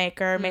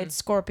filmmaker, Hmm. made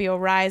Scorpio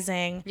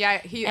Rising. Yeah,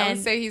 I would And-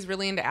 say he's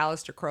really into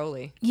Aleister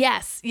Crowley.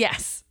 Yes.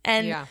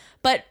 And Yeah.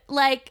 but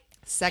like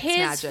Sex his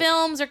magic.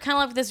 films are kind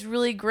of like this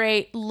really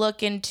great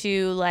look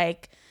into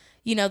like,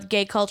 you know, the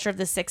gay culture of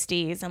the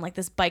 60s and like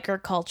this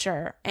biker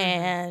culture. Mm-hmm.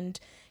 And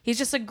he's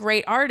just a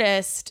great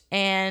artist,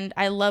 and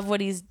I love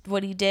what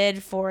he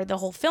did for the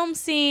whole film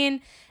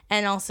scene,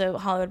 and also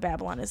Hollywood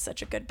Babylon is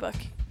such a good book.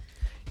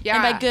 Yeah.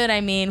 And by good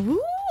I mean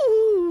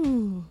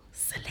woo,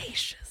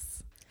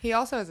 salacious. He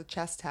also has a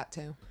chest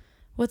tattoo.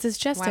 What's his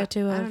chest Wow.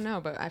 tattoo of? I don't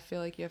know, but I feel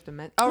like you have to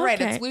mention. Oh, right,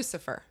 Okay. it's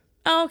Lucifer.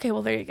 Oh, okay,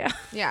 well there you go.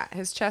 Yeah,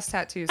 his chest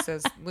tattoo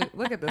says,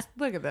 "Look at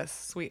this,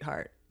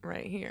 sweetheart,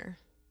 right here."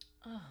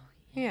 Oh,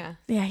 yeah.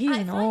 Yeah, he's I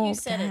an thought old you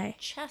said guy.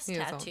 a chest He is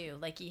old. tattoo,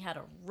 like he had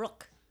a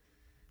rook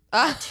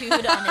Ah.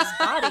 tattooed on his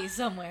body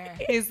somewhere.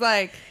 He's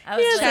like, I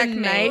He was has a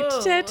Checkmate. knight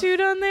whoa,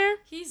 tattooed on there.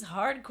 He's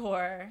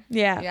hardcore.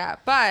 Yeah. yeah,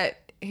 but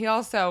he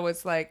also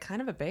was like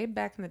kind of a babe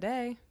back in the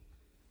day.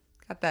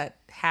 Got that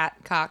hat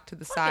cocked to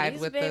the side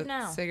he's a with babe the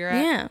now.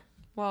 cigarette. Yeah.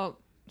 Well,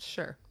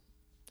 sure.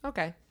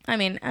 Okay. I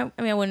mean, I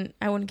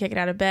wouldn't kick it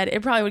out of bed.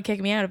 It probably would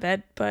kick me out of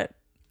bed, but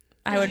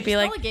I would be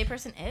Call like, a gay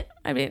person it?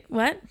 I mean,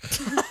 what?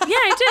 Yeah,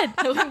 I did.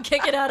 I wouldn't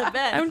kick it out of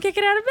bed. I would kick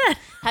it out of bed.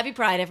 Happy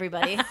Pride,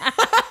 everybody.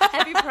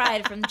 Happy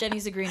Pride from Jenny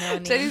Zagrino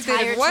and the Jenny's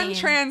entire dated one team.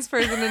 trans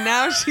person, and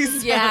now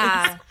she's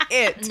Yeah.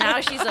 it. Now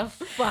she's a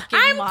fucking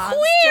I'm monster.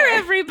 queer,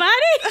 everybody.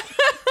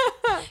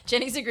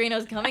 Jenny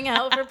Zagrino's coming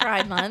out for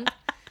Pride Month.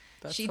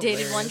 That's She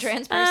dated one hilarious.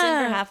 trans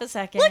person for half a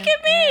second. Look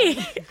at me.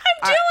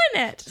 I'm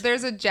doing it.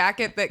 There's a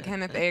jacket that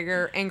Kenneth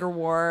Anger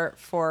wore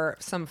for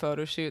some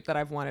photo shoot that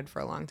I've wanted for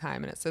a long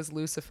time, and it says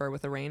Lucifer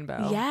with a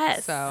rainbow. Yes.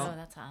 Oh, So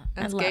that's hot.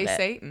 that's love gay it.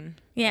 Satan.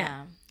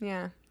 Yeah.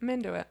 Yeah, I'm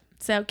into it.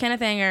 So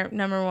Kenneth Anger,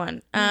 number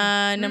 1.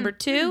 Number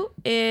 2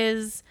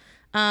 is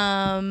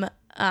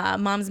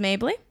Moms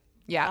Mabley,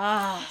 Yeah.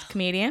 Oh,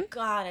 comedian.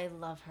 God, I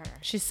love her.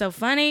 She's so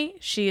funny.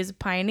 She is a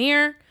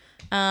pioneer.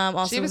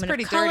 Also, She was woman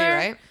pretty of color.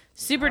 dirty, right?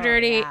 Super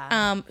dirty.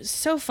 yeah.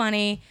 So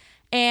funny.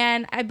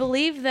 And I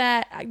believe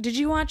that. Did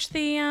you watch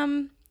the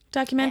I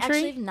documentary?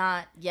 actually have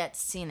not yet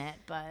seen it,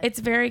 but It's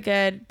very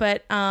good.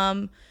 But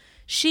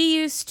she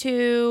used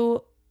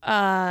to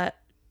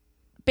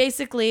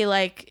basically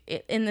like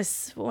in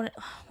this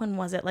when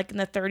was it? Like in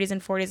the 30s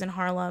and 40s in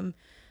Harlem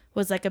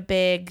was like a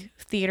big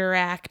theater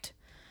act.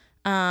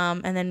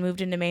 And then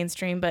moved into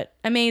mainstream, but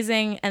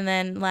amazing. And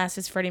then last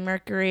is Freddie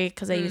Mercury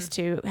because I used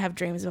to have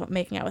dreams about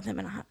making out with him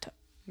in a hot tub.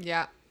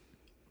 Yeah.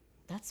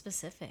 that's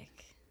specific.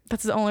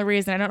 That's the only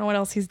reason. I don't know what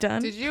else he's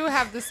done. Did you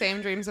have the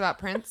same dreams about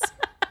Prince?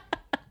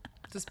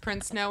 Does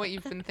Prince know what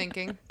you've been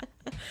thinking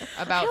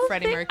about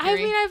Freddie Mercury? I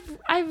mean,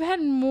 I've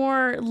had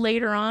more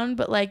later on,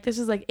 but like this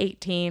is like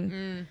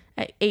 18.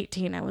 At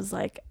 18, I was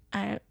like,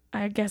 I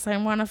guess I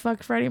want to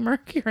fuck Freddie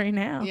Mercury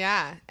now.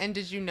 Yeah. And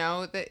did you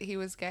know that he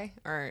was gay?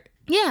 Or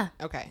Yeah.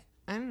 okay.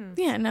 I don't know.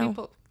 Yeah,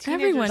 no.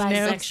 Teenagers Everyone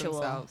knew. fix Bisexual.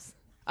 themselves.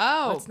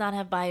 Oh, Let's not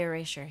have bi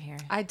erasure here.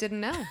 I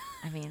didn't know.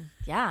 I mean,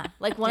 yeah.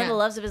 Like one of Yeah. the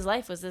loves of his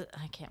life was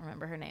I can't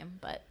remember her name,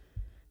 but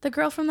The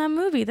girl from that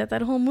movie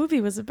that whole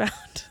movie was about.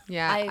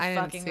 Yeah, I didn't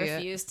fucking see it.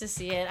 refused to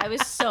see it. I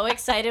was so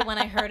excited when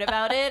I heard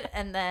about it,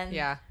 and then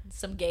Yeah.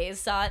 some gays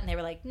saw it and they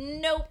were like,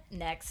 "Nope,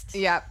 next."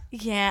 Yeah.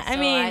 Yeah, So I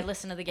mean, I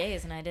listened to the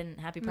gays and I didn't.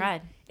 Happy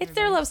Pride. it's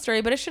their love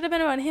story, but it should have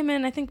been about him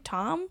and I think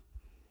Tom,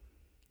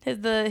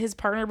 his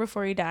partner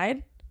before he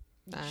died.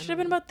 Should have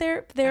been about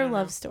their don't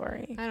love know.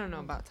 story. I don't know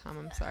about Tom.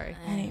 I'm sorry.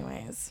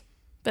 Anyways,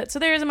 but so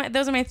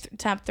those are my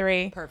top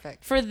 3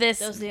 Perfect. for this.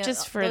 Those are the,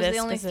 just for those this are the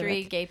only specific.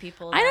 3 gay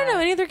people. I don't know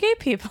that- any other gay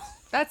people.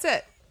 That's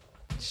it.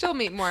 She'll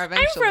meet more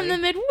eventually. I'm from the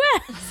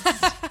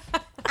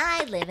Midwest.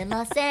 I live in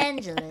Los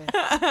Angeles. Go to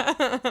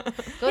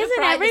Isn't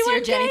Pride this year,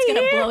 everyone Jenny. It's gay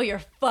gonna here? blow your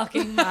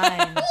fucking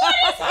mind.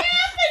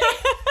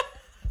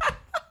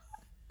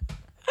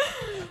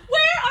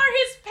 Where are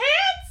his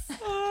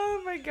pants?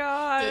 Oh my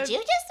god. Did you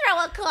just throw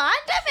a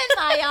condom in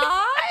my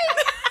eye?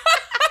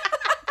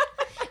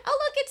 Oh,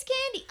 look, it's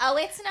candy. Oh,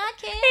 it's not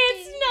candy.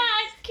 It's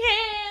not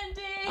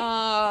candy.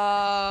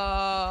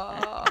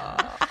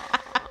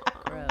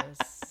 Gross.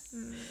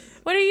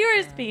 What are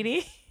yours,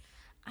 Petey?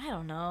 I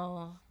don't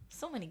know.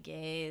 So many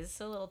gays,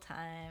 so little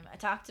time. I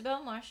talked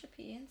about Marsha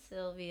P. and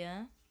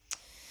Sylvia.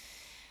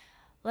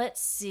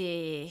 Let's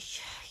see.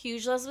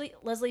 Huge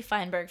Leslie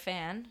Feinberg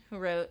fan who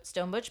wrote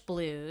Stone Butch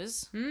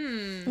Blues,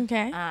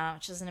 Okay.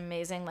 which is an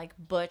amazing like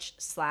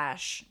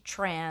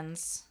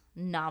butch/trans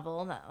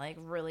novel that like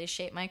really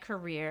shaped my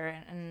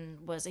career and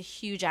was a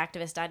huge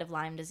activist. Died of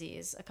Lyme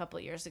disease a couple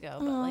of years ago,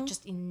 but like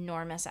just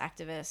enormous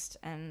activist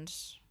and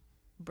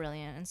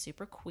brilliant and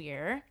super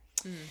queer.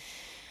 Who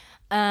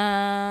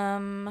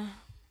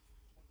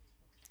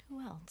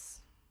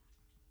else?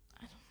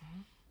 I don't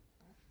know.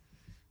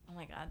 Oh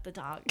my god, the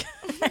dog.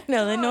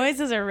 No, the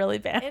noises are really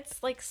bad.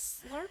 It's like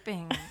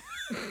slurping.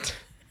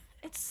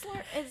 It's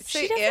She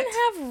Say doesn't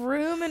it. have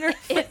room in her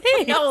face.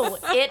 no,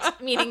 it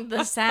meaning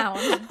the sound.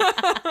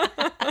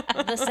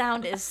 The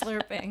sound is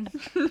slurping.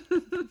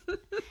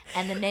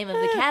 And the name of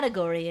the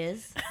category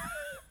is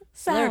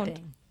Sound.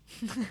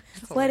 Slurping.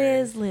 What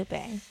is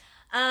lipping?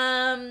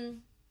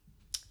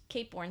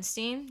 Kate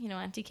Bornstein, you know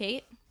Auntie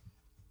Kate.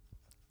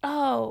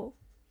 Oh.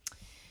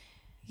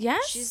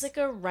 Yes? She's like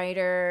a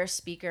writer,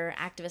 speaker,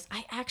 activist.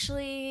 I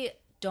actually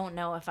don't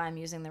know if I'm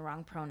using the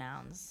wrong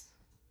pronouns.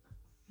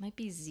 Might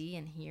be Z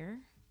in here,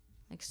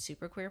 like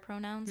super queer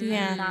pronouns.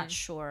 Yeah. I'm not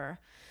sure.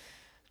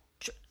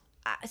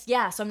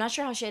 Yeah, so I'm not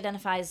sure how she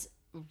identifies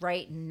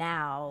right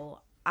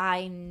now.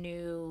 I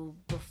knew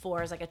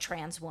before as like a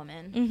trans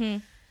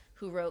woman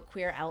who wrote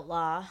Queer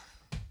Outlaw,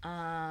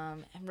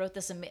 and wrote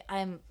this.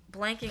 I'm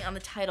blanking on the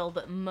title,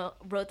 but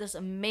wrote this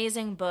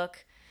amazing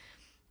book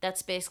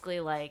that's basically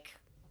like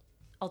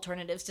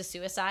alternatives to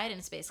suicide, and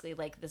it's basically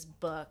like this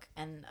book,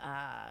 and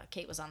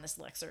Kate was on this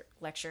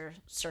lecture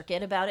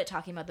circuit about it,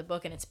 talking about the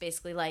book, and it's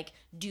basically like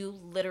do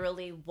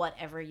literally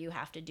whatever you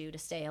have to do to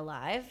stay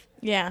alive.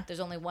 Yeah. There's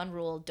only one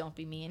rule: don't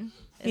be mean.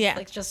 It's Yeah.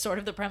 like just sort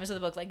of the premise of the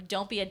book, like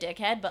don't be a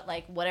dickhead, but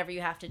like whatever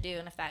you have to do,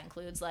 and if that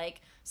includes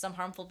like some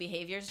harmful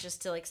behaviors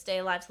just to like stay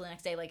alive till the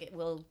next day, like it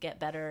will get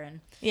better.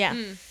 And Yeah.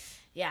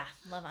 yeah,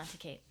 love Auntie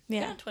Kate. Yeah.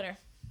 Get on Twitter.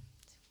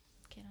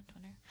 Kate on Twitter.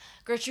 Runner.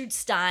 Gertrude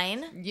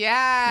Stein.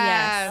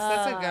 Yes,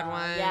 that's a good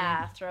one.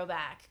 Yeah,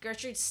 throwback.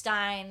 Gertrude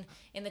Stein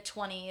in the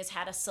 20s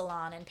had a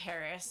salon in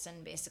Paris,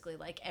 and basically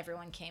like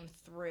everyone came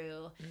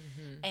through,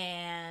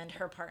 and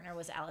her partner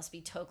was Alice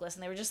B. Toklas,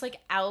 and they were just like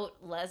out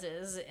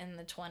leses in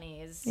the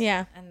 20s.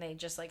 Yeah. And they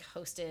just like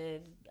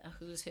hosted a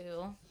who's who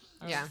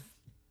of Yeah.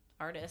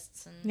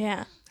 artists. And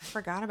Yeah. I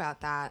forgot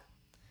about that.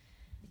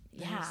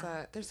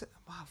 yeah.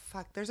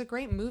 There's a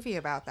great movie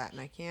about that,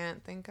 and I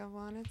can't think of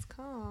what it's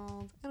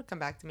called. It'll come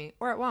back to me,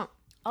 or it won't.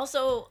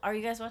 Also, are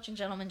you guys watching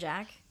Gentleman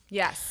Jack?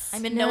 Yes.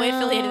 I'm in no way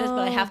affiliated with this,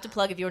 but I have to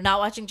plug. If you're not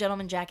watching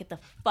Gentleman Jack, get the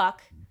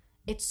fuck.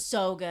 It's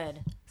so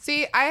good.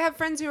 See, I have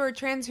friends who are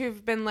trans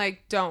who've been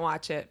like, don't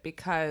watch it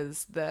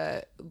because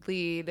the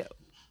lead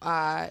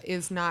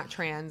is not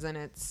trans, and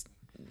it's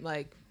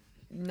like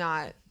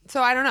not.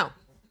 So I don't know.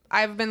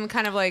 I've been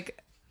kind of like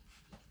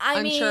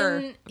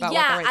unsure mean, about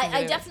yeah, what the right thing to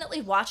I do.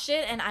 definitely watched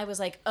it, and I was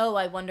like, oh,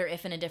 I wonder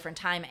if in a different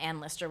time Ann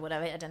Lister would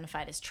have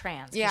identified as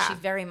trans. 'Cause Yeah. she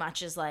very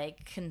much is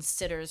like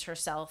considers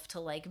herself to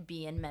like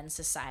be in men's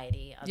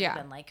society other Yeah.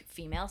 than like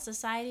female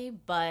society,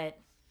 but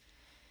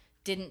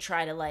didn't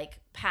try to like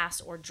pass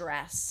or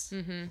dress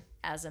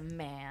as a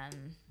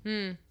man.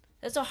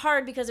 It's so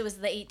hard because it was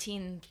the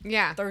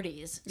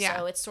 1830s, Yeah.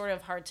 so it's sort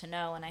of hard to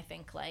know. And I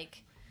think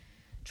like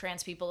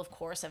trans people, of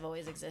course, have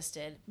always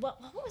existed. What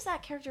was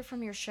that character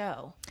from your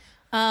show?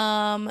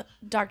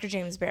 Dr.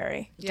 James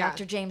Barry. Yeah.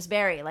 Dr. James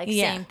Barry, like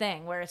Yeah. same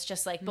thing, where it's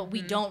just like, but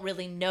we don't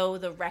really know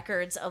the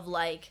records of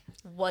like,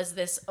 was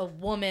this a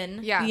woman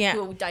Yeah. Yeah.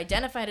 who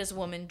identified as a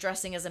woman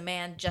dressing as a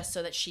man just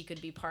so that she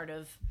could be part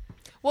of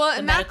Well, the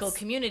and medical that's,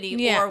 community,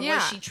 Yeah. or was Yeah.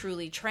 she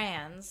truly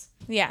trans?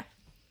 Yeah. Did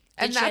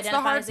and she that's the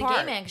identify hard as a part.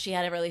 gay man because she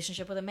had a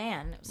relationship with a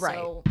man? Right.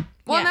 So,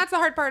 Well, and Yeah. that's the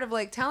hard part of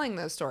like telling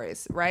those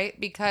stories, right?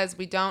 Because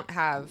we don't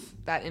have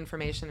that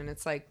information, and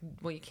it's like,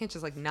 well, you can't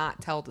just like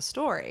not tell the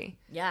story,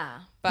 yeah.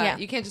 but Yeah.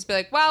 you can't just be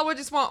like, well, we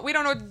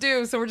don't know what to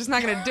do, so we're just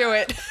not gonna do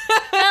it.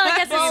 Well, I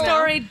guess You the know?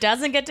 story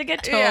doesn't get to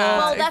get told. Yeah.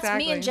 Well, that's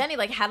exactly. me and Jenny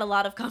like had a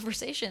lot of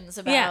conversations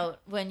about Yeah.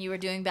 when you were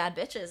doing Bad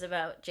Bitches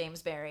about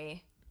James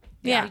Barry.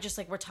 Yeah. We just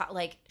like, we're taught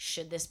like,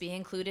 should this be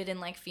included in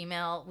like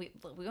female? We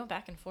went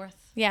back and forth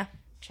Yeah.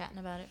 chatting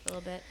about it for a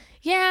little bit.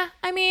 Yeah,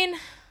 I mean,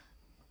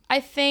 I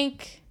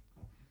think,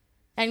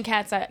 and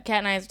Kat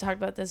and I have talked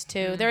about this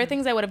too. There are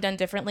things I would have done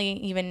differently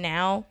even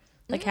now,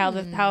 like how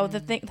the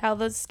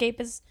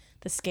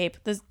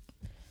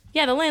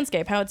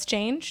landscape, how it's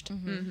changed.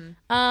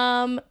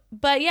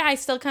 But yeah, I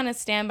still kind of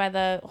stand by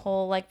the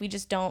whole like we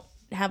just don't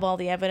have all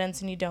the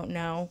evidence, and you don't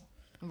know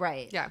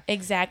Right. Yeah.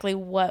 exactly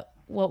what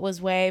was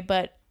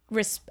but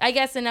I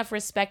guess enough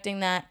respecting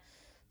that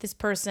this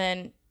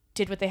person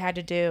did what they had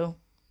to do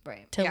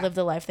Right. to Yeah. live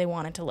the life they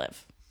wanted to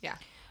live. Yeah.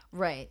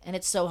 Right. And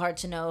it's so hard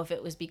to know if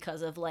it was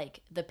because of like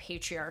the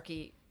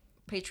patriarchy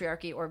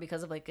or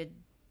because of like a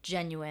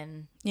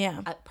genuine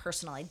Yeah.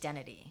 personal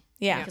identity.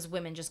 Yeah. Because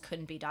women just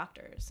couldn't be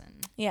doctors.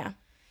 And Yeah.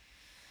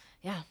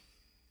 yeah.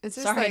 It's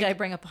just Sorry, like, did I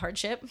bring up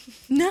hardship?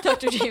 No.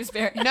 Dr. James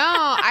Barry. No,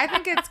 I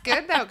think it's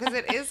good though, because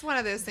it is one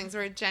of those things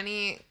where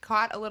Jenny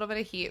caught a little bit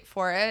of heat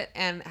for it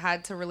and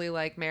had to really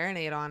like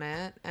marinate on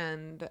it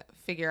and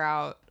figure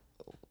out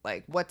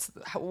like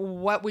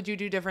what would you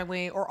do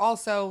differently, or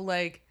also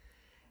like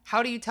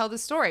how do you tell the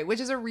story, which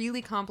is a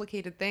really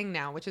complicated thing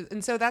now.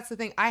 And so that's the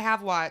thing.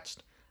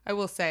 I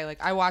will say,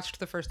 like, I watched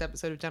the first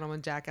episode of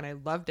Gentleman Jack and I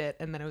loved it,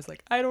 and then I was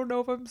like, I don't know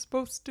if I'm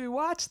supposed to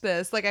watch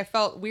this. Like, I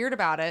felt weird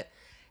about it.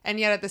 And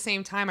yet at the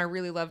same time, I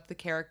really loved the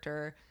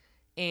character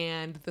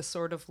and the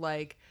sort of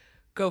like,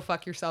 go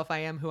fuck yourself, I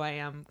am who I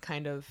am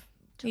kind of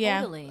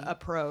Totally.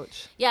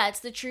 approach. Yeah, it's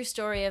the true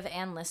story of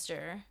Ann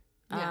Lister.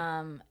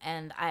 Yeah.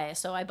 And I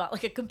bought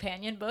like a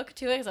companion book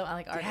to it because I'm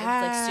like art,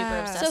 like super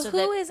obsessed So with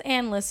who it. is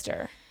Ann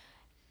Lister?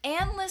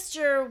 Ann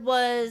Lister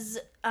was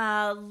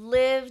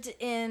lived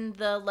in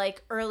the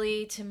like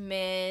early to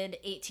mid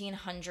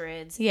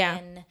 1800s Yeah.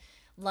 in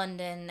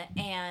London,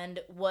 and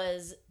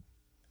was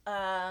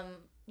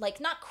like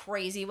not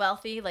crazy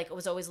wealthy, like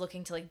was always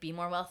looking to like be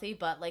more wealthy,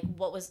 but like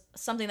what was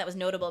something that was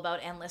notable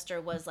about Ann Lister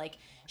was like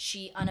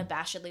she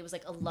unabashedly was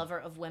like a lover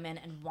of women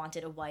and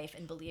wanted a wife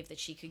and believed that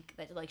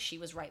she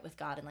was right with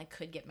God and like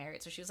could get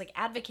married. So she was like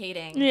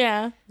advocating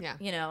Yeah. Yeah.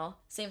 you know,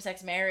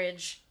 same-sex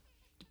marriage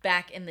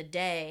back in the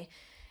day.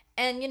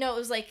 And, you know, it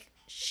was like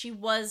she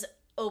was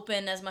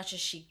open as much as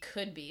she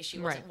could be. She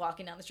wasn't Right.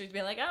 walking down the street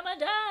being like, I'm gonna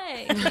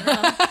die. You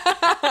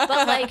know?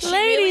 But, like, she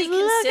Ladies,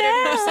 really look considered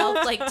out.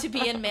 herself, like, to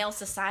be in male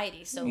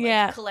society. So, like,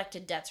 Yeah.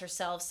 collected debts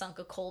herself, sunk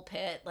a coal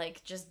pit,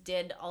 like, just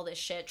did all this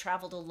shit,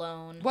 traveled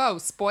alone. Whoa,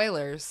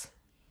 spoilers.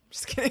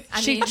 Just kidding.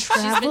 I She mean, she's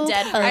been traveled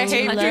dead for I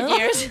hate 200 alone?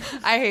 years.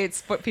 I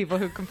hate people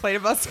who complain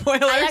about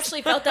spoilers. I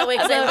actually felt that way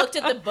because I looked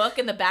at the book,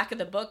 and the back of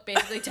the book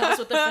basically tells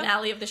what the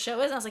finale of the show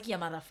is. And I was like, yeah,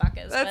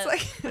 motherfuckers. That's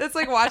But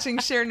like watching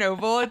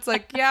Chernobyl. It's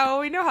like, yeah, well,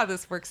 we know how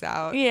this works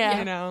out. Yeah.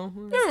 You know,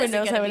 Everyone isn't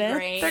knows gonna how it be is.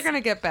 great. they're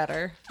gonna get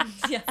better.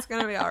 Yeah. It's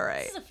gonna be all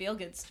right. This is a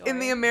feel-good story.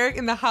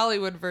 In the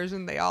Hollywood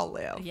version, they all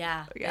live.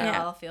 Yeah, Yeah. they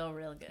all feel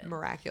real good.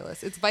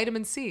 Miraculous. It's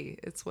vitamin C.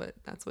 That's what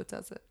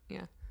does it.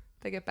 Yeah.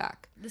 They get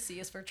back. The C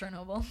is for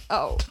Chernobyl.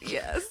 Oh,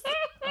 yes.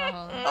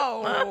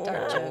 Oh,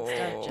 Dark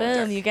jokes.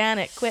 Boom, you got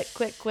it. Quick.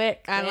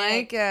 I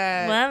like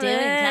it. Love Doing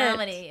it.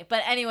 comedy.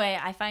 But anyway,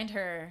 I find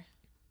her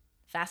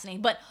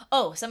fascinating. But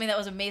something that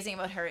was amazing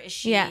about her is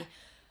she Yeah.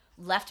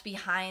 left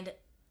behind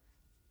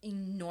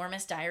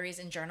enormous diaries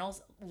and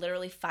journals,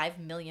 literally 5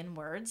 million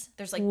words.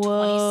 There's like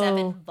Whoa.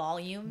 27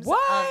 volumes.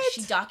 What?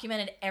 She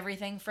documented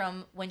everything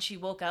from when she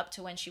woke up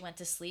to when she went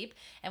to sleep,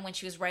 and when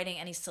she was writing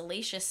any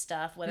salacious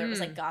stuff, whether it was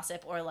like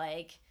gossip or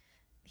like,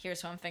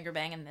 here's who I'm finger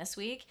banging this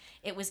week.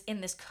 It was in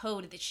this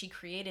code that she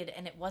created,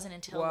 and it wasn't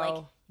until like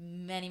Whoa.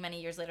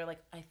 many years later,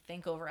 like I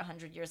think over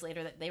 100 years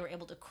later, that they were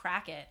able to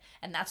crack it,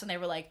 and that's when they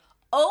were like,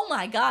 oh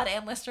my god,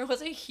 Ann Lister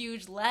was a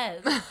huge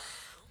les.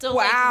 So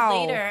Wow.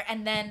 like later,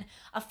 and then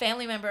a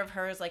family member of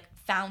hers like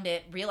found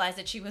it, realized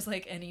that she was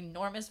like an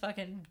enormous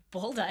fucking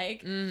bull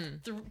dyke,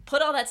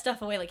 put all that stuff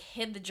away, like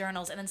hid the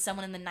journals, and then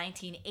someone in the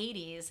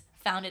 1980s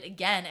found it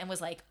again and was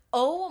like,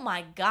 oh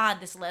my god,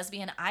 this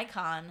lesbian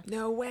icon.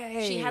 No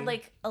way. She had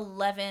like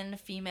 11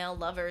 female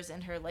lovers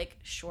in her like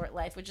short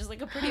life, which is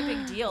like a pretty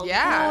big deal.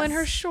 Yeah. Oh, in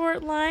her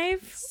short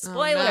life.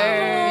 Spoiler. no.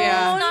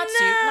 Yeah.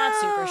 Not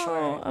super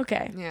short.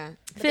 Okay. Yeah.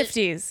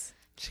 50s.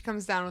 She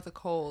comes down with a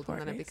cold and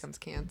then it 40s. becomes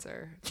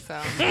cancer.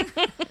 So,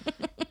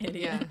 Idiot.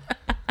 yeah.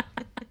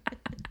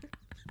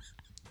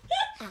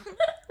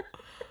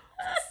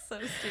 So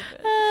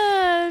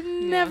stupid.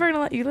 Never gonna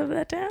let you live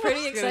that down.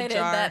 Pretty Good excited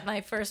jar. that my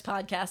first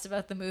podcast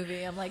about the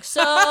movie, I'm like,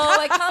 so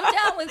I come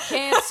down with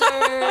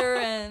cancer,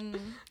 and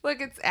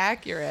Look, it's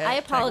accurate. I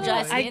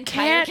apologize to the I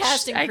entire catch-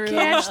 casting I crew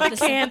catch of the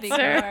Sympathy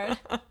cancer.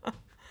 Card.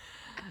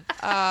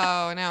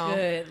 Oh, no.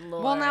 Good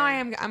lord. Well, now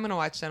I'm going to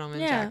watch Gentleman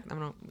Yeah. Jack. I'm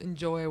going to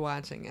enjoy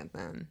watching it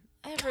then.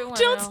 Everyone.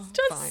 Don't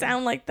Fine.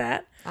 sound like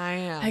that. I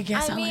am. I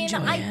guess I I'll mean, enjoy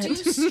I it. do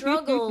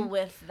struggle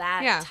with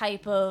that Yeah.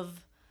 type of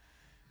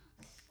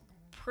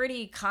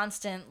pretty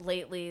constant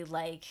lately,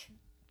 like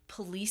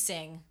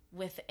policing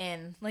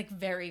within like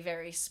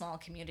very small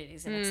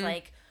communities, and it's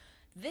like,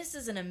 this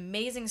is an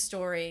amazing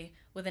story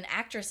with an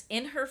actress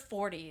in her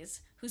 40s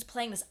who's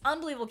playing this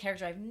unbelievable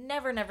character I've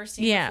never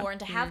seen Yeah. before, and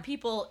to have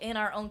people in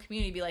our own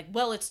community be like,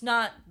 well, it's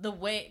not the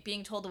way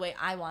being told the way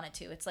I want it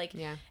to. It's like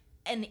Yeah.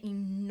 an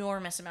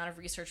enormous amount of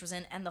research was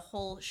in, and the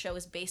whole show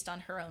is based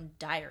on her own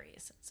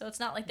diaries. So it's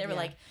not like they were Yeah.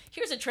 like,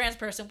 here's a trans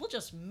person, we'll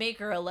just make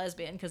her a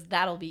lesbian because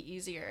that'll be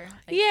easier.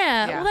 Like,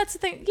 Yeah, Yeah. well, that's the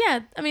thing.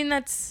 Yeah, I mean,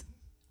 that's,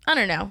 I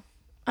don't know.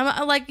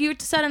 I'm like you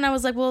said, and I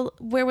was like, well,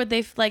 where would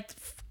they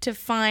to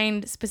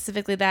find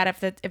specifically that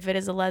if it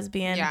is a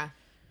lesbian? Yeah.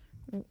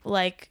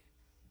 Like,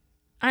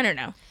 I don't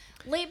know.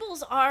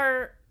 labels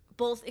are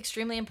both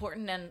extremely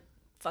important and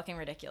fucking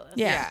ridiculous.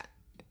 Yeah. Yeah.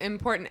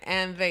 Important,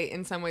 and they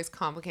in some ways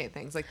complicate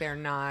things. Like they're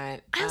not.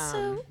 I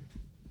also-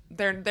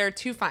 they're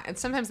too fine, and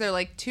sometimes they're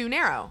like too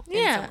narrow. in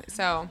Yeah. some way.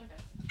 So.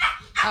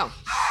 Oh.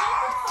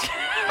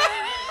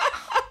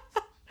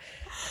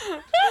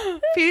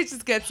 Peach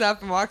just gets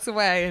up and walks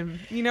away, and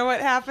you know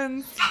what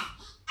happens?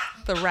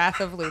 The wrath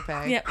of Lupe.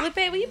 Yeah, Lupe,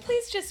 will you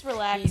please just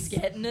relax? He's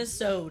getting a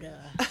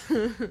soda.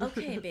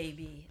 Okay,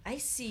 baby. I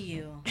see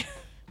you.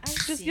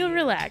 Just you'll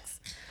relax.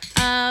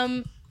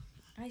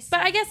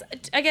 But I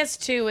guess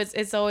too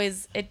it's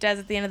always it does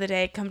at the end of the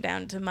day come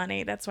down to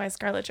money. That's why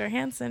Scarlett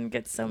Johansson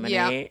gets so many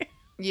Yeah.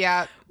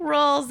 Yeah.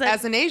 roles that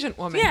As an Asian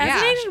woman. yeah, Yeah.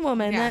 as an Asian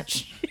woman Yeah. that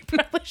she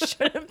probably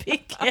shouldn't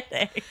be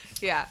getting.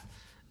 Yeah.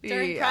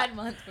 During Yeah. Pride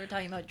Month, we're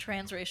talking about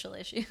transracial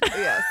issues.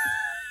 Yes.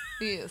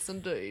 Yes,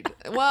 indeed.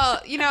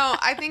 Well,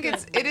 I think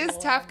it is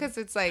tough because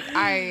it's like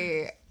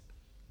I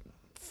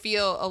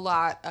feel a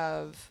lot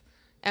of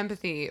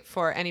empathy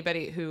for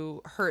anybody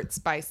who hurts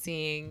by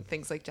seeing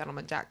things like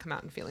Gentleman Jack come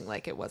out and feeling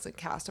like it wasn't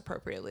cast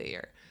appropriately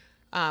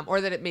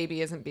or that it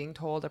maybe isn't being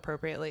told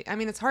appropriately. I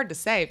mean, it's hard to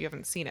say if you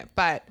haven't seen it,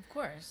 but Of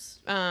course.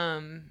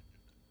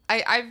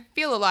 I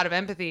feel a lot of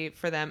empathy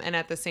for them, and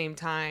at the same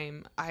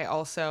time, I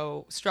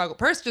also struggle.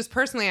 Just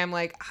personally, I'm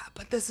like,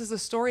 but this is a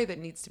story that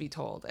needs to be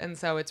told, and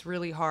so it's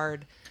really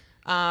hard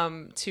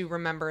to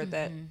remember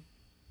that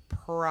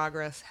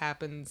progress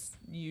happens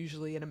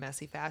usually in a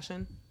messy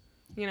fashion.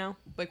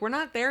 Like we're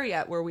not there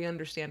yet where we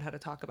understand how to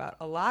talk about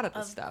a lot of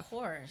this stuff.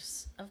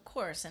 Of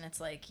course. And it's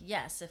like,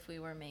 yes, if we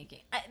were making...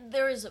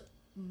 there is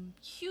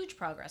huge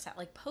progress.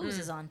 Like, Pose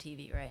is on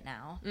TV right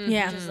now.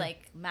 Yeah. Which is,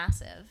 like,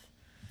 massive.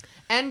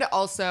 And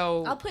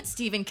also, I'll put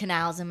Stephen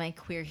Canals in my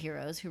queer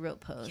heroes who wrote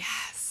Pose.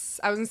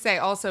 I was gonna say,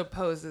 also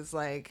Pose is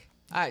like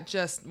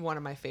just one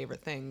of my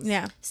favorite things.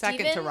 Yeah.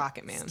 Second to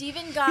Rocket Man.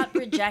 Steven got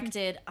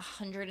rejected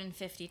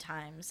 150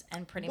 times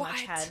and pretty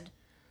much What?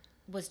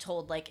 was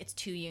told, like, it's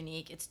too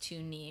unique, it's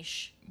too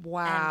niche.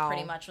 Wow. And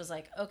pretty much was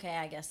like, okay,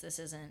 I guess this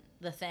isn't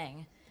the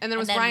thing. And then it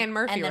was Ryan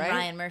Murphy, And then right?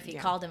 Ryan Murphy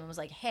Yeah. called him and was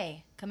like,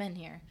 hey, come in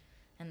here.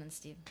 And then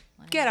Steve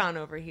went Get in. on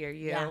over here,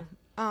 you. Yeah.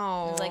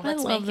 Oh. He was like, I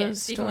let's love make it.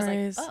 those Stephen was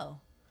stories. like, oh.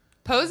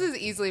 Pose is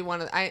easily one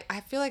of I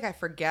feel like I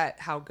forget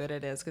how good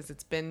it is because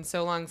it's been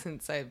so long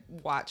since I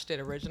watched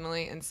it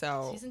originally, and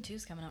so Season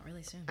 2's coming out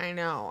really soon. I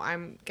know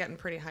I'm getting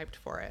pretty hyped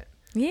for it.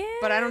 Yeah.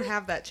 But I don't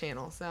have that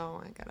channel,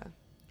 so I gotta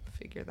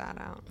figure that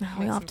out. we Make all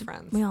some have to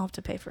friends. we all have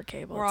to pay for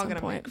cable. We're at all some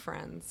gonna point. make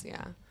friends,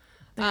 yeah.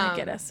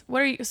 Get us.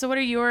 What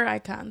are your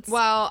icons?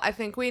 Well, I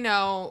think we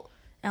know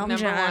Elton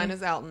number John. 1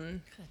 is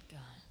Elton. Good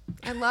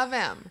God. I love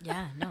him.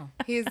 Yeah, no.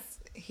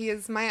 He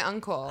is my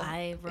uncle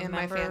I in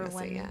my remember fantasy.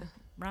 when Yeah.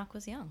 Rock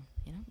was young,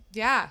 you know?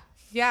 Yeah.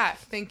 Yeah.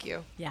 Thank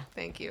you. Yeah.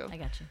 Thank you. I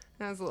got you.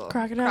 That was a little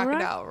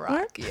Crocodile Rock.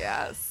 Rock?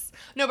 Yes.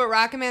 No, but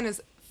Rocketman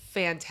is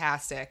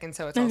fantastic, and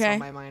so it's also Okay. on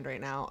my mind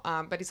right now.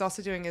 But he's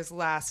also doing his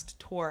last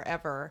tour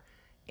ever,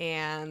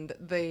 and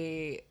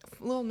the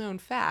little known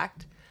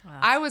fact,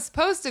 I was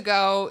supposed to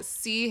go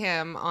see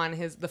him on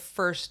the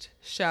first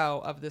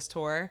show of this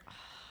tour,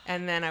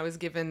 and then I was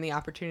given the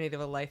opportunity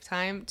of a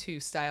lifetime to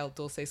style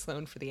Dulce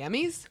Sloan for the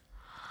Emmys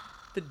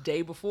the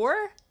day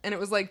before, and it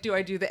was like, do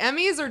I do the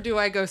Emmys or do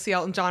I go see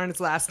Elton John on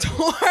his last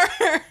tour?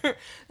 That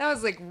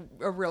was like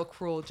a real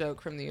cruel joke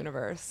from the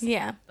universe.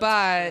 Yeah.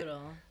 But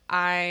Brutal.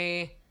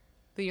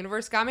 the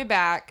universe got me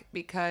back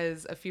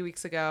because a few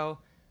weeks ago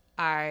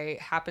I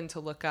happened to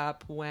look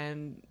up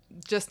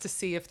just to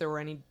see if there were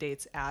any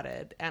dates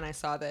added, and I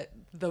saw that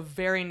the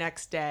very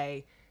next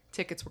day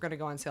tickets were going to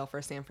go on sale for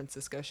a San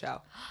Francisco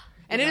show.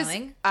 And You're it is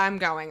going? I'm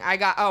going.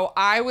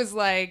 I was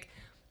like,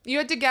 you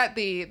had to get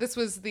this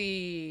was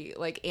the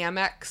like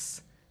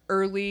Amex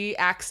early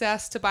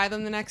access to buy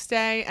them the next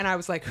day, and I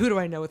was like, who do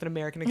I know with an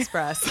American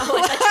Express? Oh,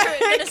 I thought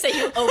you were going to say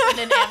you opened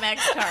an Amex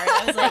card.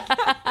 I was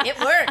like, it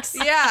works.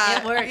 Yeah,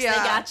 It works. yeah.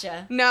 They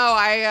gotcha. No,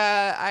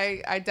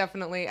 I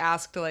definitely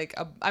asked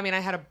I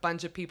had a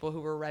bunch of people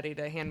who were ready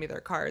to hand me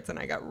their cards, and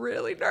I got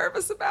really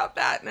nervous about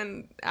that,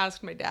 and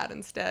asked my dad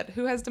instead,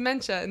 who has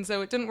dementia, and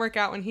so it didn't work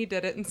out when he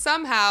did it, and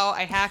somehow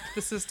I hacked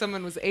the system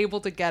and was able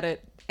to get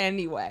it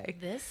anyway.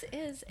 This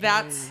is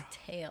That's-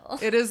 a tale.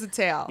 It is a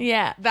tale.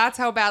 Yeah. That's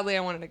how badly I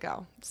wanted to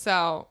go.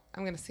 So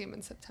I'm gonna see him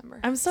in September.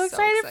 I'm so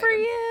excited for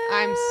you.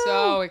 I'm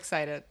so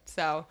excited.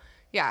 So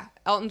yeah,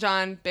 Elton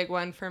John, big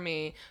one for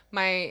me.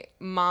 My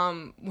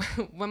mom,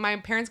 when my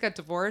parents got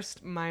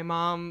divorced, my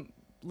mom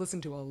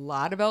listened to a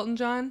lot of Elton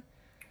John,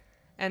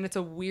 and it's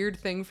a weird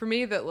thing for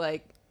me that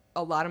like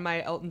a lot of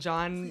my Elton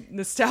John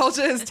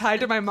nostalgia is tied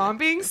to my mom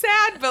being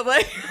sad, but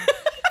like.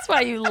 That's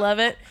why you love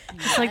it.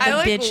 It's like the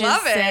I bitches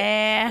love it.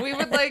 sad. We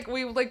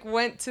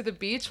went to the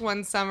beach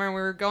one summer and we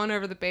were going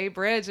over the Bay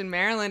Bridge in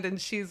Maryland, and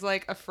she's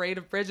like afraid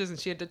of bridges, and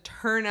she had to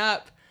turn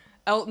up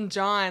Elton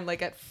John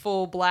like at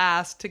full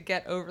blast to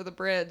get over the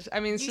bridge.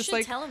 I mean, it's You just should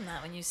like tell him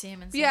that when you see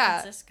him in San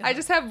yeah, Francisco. I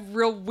just have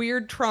real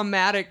weird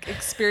traumatic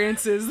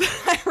experiences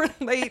that I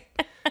relate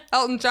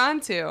Elton John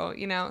to,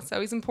 you know.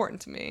 So he's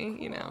important to me,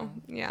 you know.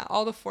 Yeah,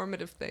 all the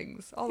formative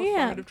things, all the Yeah.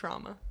 formative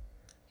trauma.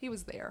 He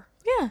was there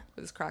Yeah.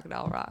 with his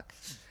Crocodile Rock.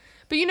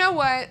 But you know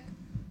what?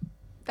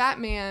 That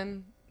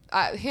man,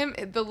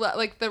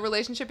 the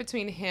relationship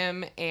between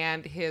him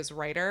and his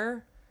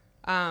writer,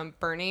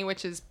 Bernie,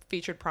 which is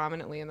featured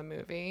prominently in the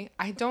movie.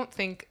 I don't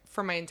think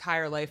for my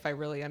entire life I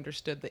really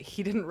understood that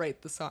he didn't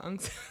write the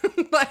songs.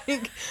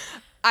 Like,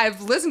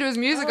 I've listened to his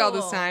music all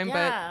this Oh, time, yeah.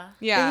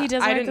 but yeah, But he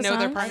doesn't I write didn't the know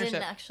their songs? I partnership.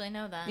 didn't actually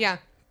know that. Yeah.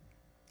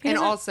 He And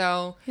doesn't-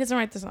 also, He doesn't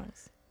write the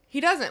songs. he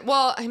doesn't.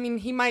 Well, I mean,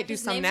 he might do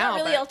His some name's now. not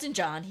really but Elton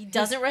John. He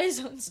doesn't write his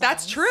own songs.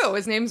 that's true.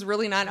 His name's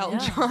really not Elton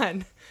Yeah.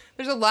 John.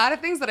 There's a lot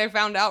of things that I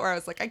found out where I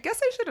was like, I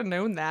guess I should have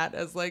known that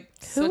as like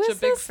Who such is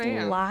a big this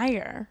fan.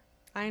 liar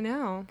I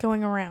know.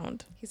 going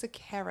around? He's a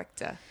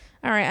character.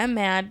 All right, I'm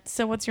mad.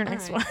 So what's your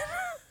next right. one?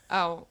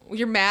 Oh,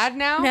 you're mad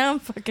now? Now I'm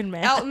fucking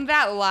mad. Elton,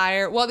 that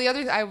liar. Well,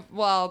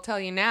 I'll tell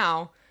you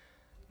now.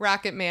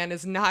 Rocket Man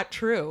is not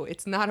true.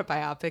 It's not a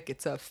biopic.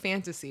 It's a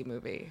fantasy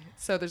movie.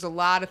 So there's a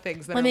lot of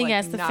things that Let are me like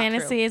guess. The not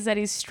fantasy true. is that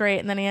he's straight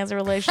and then he has a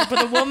relationship with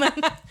a woman.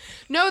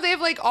 No, they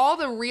have like all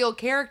the real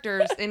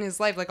characters in his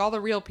life, like all the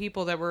real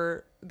people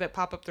that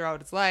pop up throughout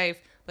his life.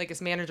 Like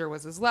his manager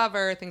was his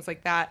lover, things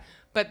like that.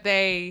 But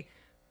they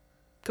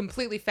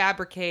completely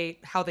fabricate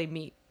how they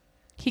meet.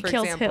 He For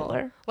kills example.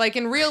 Hitler. Like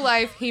in real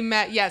life, he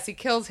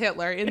kills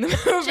Hitler in the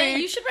movie. Jay,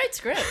 you should write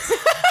scripts.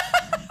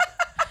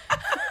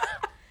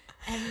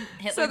 And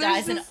Hitler there's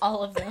dies in this-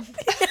 all of them.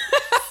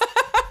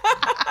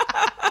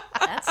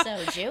 That's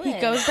so Jewish. He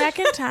goes back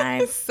in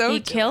time. So he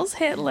Jewish. kills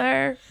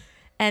Hitler,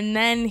 and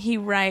then he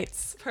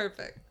writes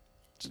Perfect.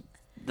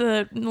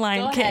 the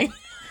Lion Go King. ahead.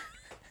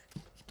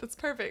 That's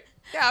perfect.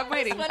 Yeah, I'm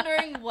waiting. I was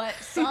wondering what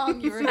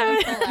song you were going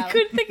to pull I out.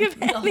 couldn't think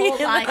of any. whole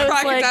and I Lion was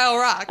like- Crocodile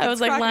Rock. I was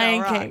It's like, Crocodile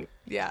Lion Rock. King.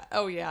 Yeah.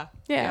 Oh yeah.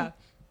 Yeah.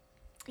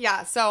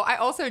 Yeah. So I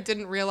also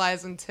didn't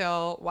realize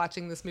until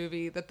watching this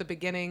movie that the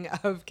beginning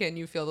of "Can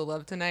You Feel the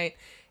Love Tonight"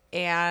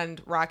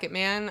 and Rocket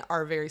Man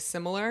are very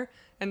similar.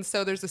 And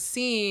so there's a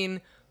scene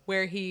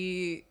where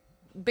he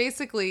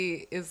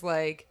basically is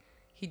like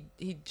he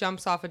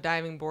jumps off a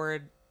diving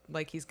board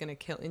like he's gonna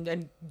kill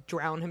and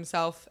drown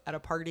himself at a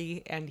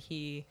party, and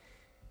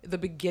the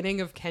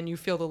beginning of "Can You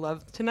Feel the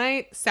Love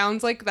Tonight"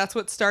 sounds like that's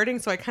what's starting,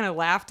 so I kind of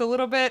laughed a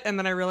little bit, and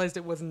then I realized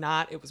it was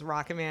not. It was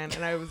Rocket Man,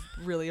 and I was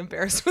really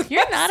embarrassed with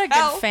You're not a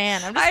myself. good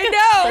fan. I'm just I gonna-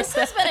 know. This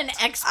has been an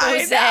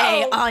expose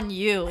know. on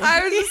you.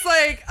 I was just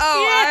like,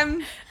 oh,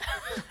 Yeah.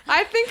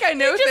 I think I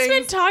know You've just been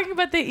things. talking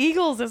about the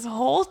Eagles this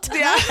whole time.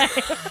 Yeah.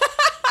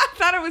 I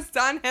thought it was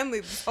Don Henley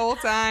this whole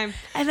time.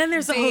 And then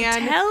there's a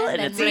Dan- hotel, and and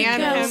then it's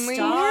Dan like Henley.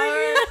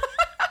 Star.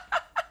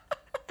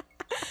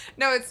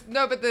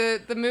 But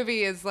the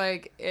movie is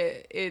like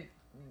it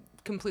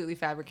completely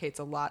fabricates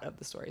a lot of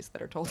the stories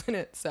that are told in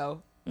it.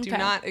 So do Okay.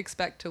 not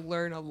expect to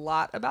learn a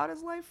lot about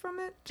his life from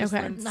it. Just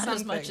Okay. learn Not some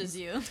as much things. as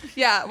you.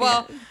 Yeah,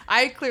 well,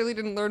 I clearly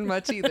didn't learn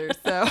much either.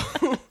 So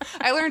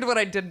I learned what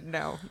I didn't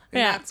know. And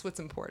Yeah. that's what's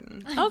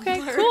important. Okay,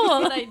 Learned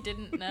cool. What I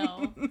didn't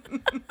know.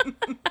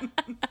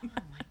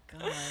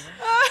 God.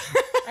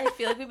 I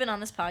feel like we've been on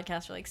this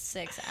podcast for like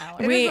 6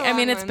 hours. It is a I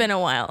mean, long it's one. been a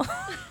while.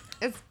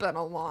 It's been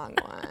a long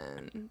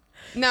one.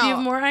 No, Do you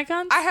have more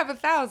icons? I have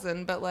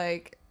 1,000, but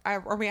like,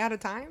 are we out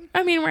of time?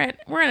 I mean, we're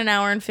at an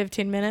hour and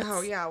 15 minutes.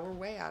 Oh yeah, we're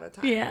way out of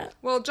time. Yeah.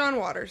 Well, John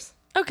Waters.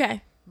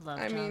 Okay. Love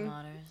I John mean,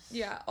 Waters.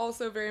 Yeah,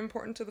 also very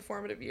important to the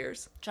formative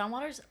years. John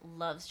Waters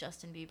loves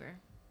Justin Bieber.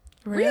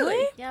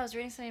 Really? Yeah, I was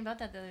reading something about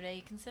that the other day.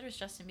 He considers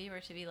Justin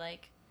Bieber to be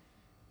like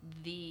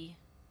the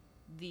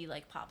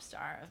like pop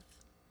star of.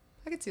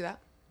 I could see that.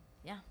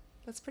 Yeah.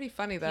 That's pretty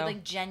funny He though.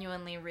 like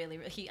genuinely really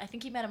I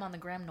think he met him on the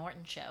Graham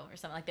Norton show or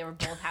something. Like they were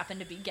both happened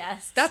to be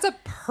guests. That's a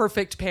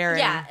perfect pairing.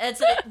 yeah. It's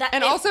that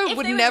And if- also if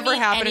would they never meet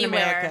happen in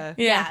anywhere, America.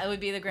 Yeah. Yeah, it would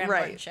be the Graham Right.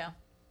 Norton show.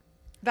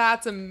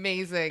 That's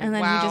amazing. And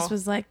then wow. he just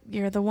was like,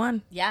 "You're the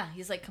one." Yeah,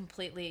 he's like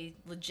completely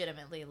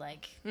legitimately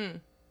like Hmm.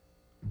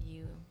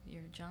 you're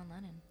John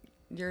Lennon.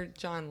 You're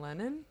John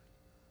Lennon?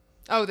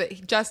 Oh,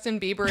 that Justin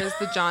Bieber is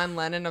the John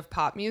Lennon of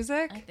pop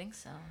music? I think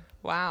so.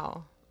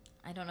 Wow.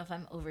 I don't know if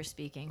I'm over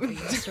speaking for you,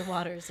 Mr.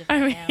 Waters. If I I,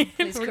 mean, am,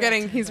 please We're correct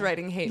getting, me, he's but-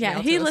 writing hate Yeah,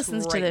 mail he to us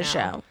listens to right this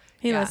now. show.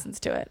 He Yeah. listens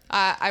to it.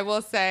 I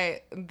will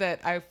say that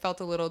I felt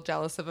a little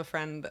jealous of a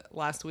friend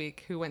last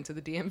week who went to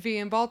the DMV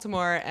in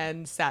Baltimore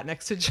and sat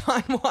next to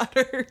John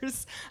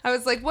Waters. I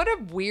was like, what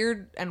a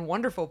weird and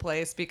wonderful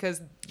place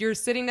because you're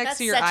sitting next That's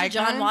to your such icon. a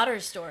John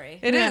Waters story.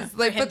 It Yeah. is For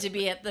like, him but to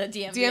be at the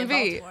DMV, in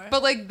DMV, Baltimore.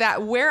 but like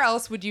that. Where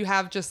else would you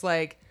have just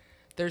like,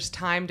 there's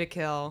time to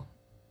kill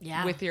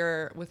yeah. with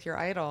your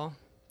idol?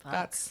 Fuck.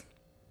 That's,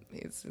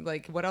 it's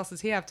like, what else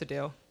does he have to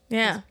do?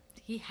 Yeah.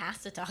 He has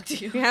to talk to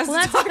you. He has Well,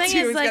 to that's the talk thing to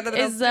you. is He's got like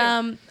nothing else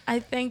to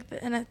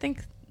do. I think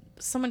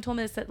someone told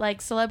me this that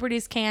like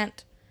celebrities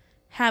can't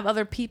have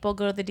other people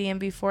go to the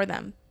DMV for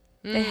them.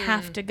 They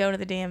have to go to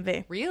the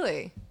DMV.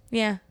 Really?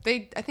 Yeah.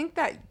 I think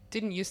that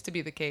didn't used to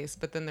be the case,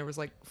 but then there was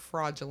like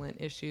fraudulent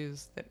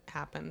issues that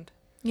happened.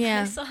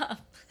 Yeah.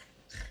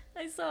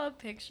 I saw a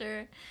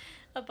picture,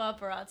 a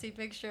paparazzi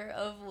picture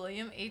of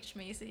William H.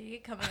 Macy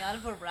coming out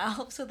of a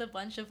Ralph's with a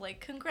bunch of like,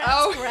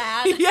 congrats,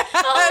 Brad. yes,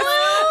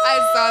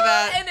 I saw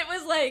that. And it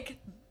was like,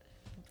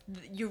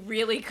 you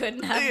really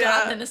couldn't have Yeah.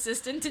 gotten an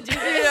assistant to do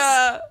this.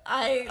 Yeah.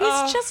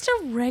 He's just a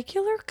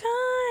regular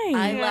guy.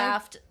 I Yeah.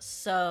 laughed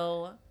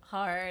so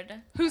hard.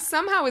 Who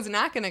somehow is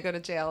not going to go to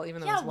jail, even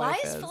though Yeah, his why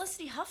wife is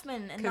Felicity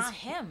Huffman and not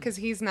him? Because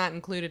he's not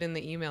included in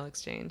the email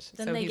exchange,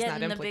 Then so they he's get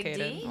not in the big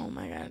implicated. D? Oh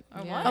my god.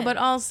 Or Yeah. what? Oh, but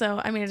also,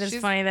 I mean, it is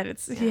She's- funny that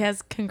he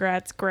has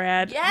congrats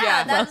grad. yeah,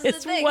 Yeah. that's While the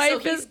his thing. wife so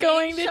is he's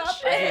going being to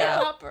shot by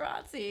jail. the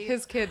paparazzi.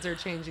 His kids are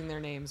changing their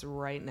names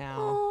right now.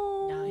 Oh.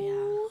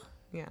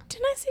 Yeah.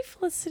 Didn't I see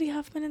Felicity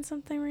Huffman in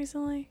something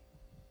recently?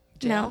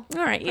 Jail? No.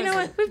 All right. You know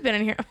Prison. what? We've been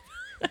in here.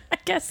 I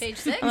guess Page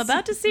 6? I'm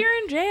about to see her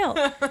in jail.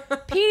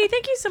 Petey,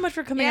 thank you so much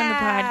for coming on the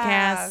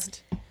Yeah. podcast.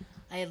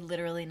 I had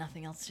literally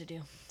nothing else to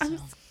do. I'm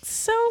so.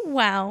 so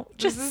wow.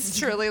 This Just is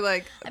truly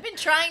like, I've been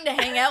trying to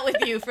hang out with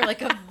you for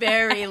like a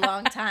very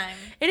long time.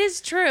 it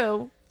is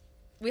true.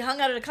 We hung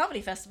out at a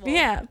comedy festival.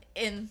 Yeah.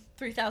 In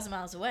 3,000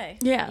 miles away.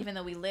 Yeah. Even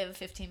though we live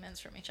 15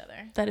 minutes from each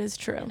other That is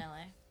true. in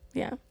LA.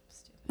 Yeah.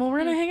 Well, we're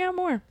gonna hang out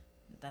more.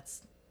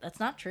 That's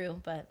not true,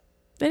 but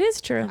It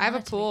is true. I have a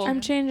wanted to be pool. I'm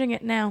changing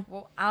it now.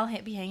 well, I'll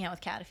be hanging out with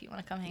Kat if you want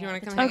to come hang You out. wanna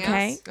with come the hang two out?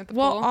 Okay. at the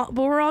Well, pool?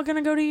 but we're all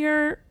gonna go to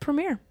your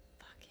premiere.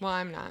 well,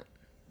 I'm not.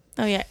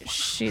 Oh yeah,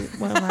 she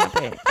will not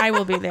be. I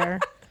will be there.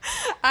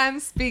 I'm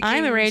speaking.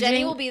 I'm a raging.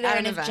 Jenny will be there, at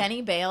and an if event.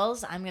 Jenny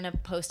bails, I'm gonna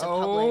post a Oh,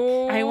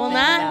 public. I will Oh,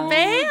 not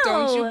bail.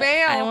 Don't you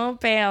bail. I won't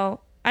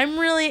bail. I'm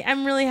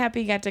really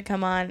happy you got to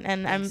come on,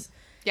 and Thanks.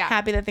 Yeah. I'm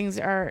happy that things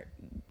are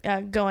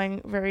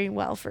going very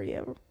well for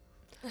you.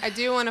 I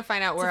do want to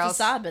find out It's where a else.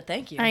 facade, but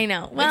thank you. I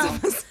know. Well,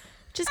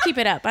 just keep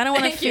it up. I don't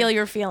want to Thank you. feel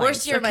your feelings.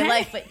 Worst year of my okay?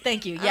 life, but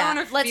thank you. I Yeah,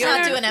 wanna let's feel not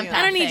your do an feelings. empath.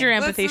 I don't need your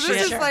thing. empathy This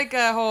is shit. like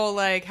a whole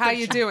like, how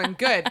you doing?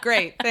 Good,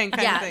 great, thing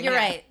kind of Yeah, thing. you're Yeah.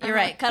 right. You're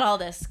right. Cut all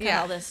this. Cut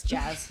Yeah. all this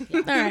jazz. Yeah.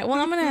 All right. Well,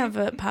 I'm gonna have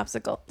a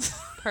popsicle.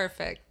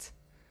 Perfect.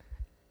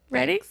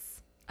 Ready?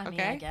 I mean,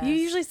 Okay. I guess. You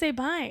usually say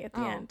bye at the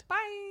Oh, end.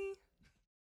 bye.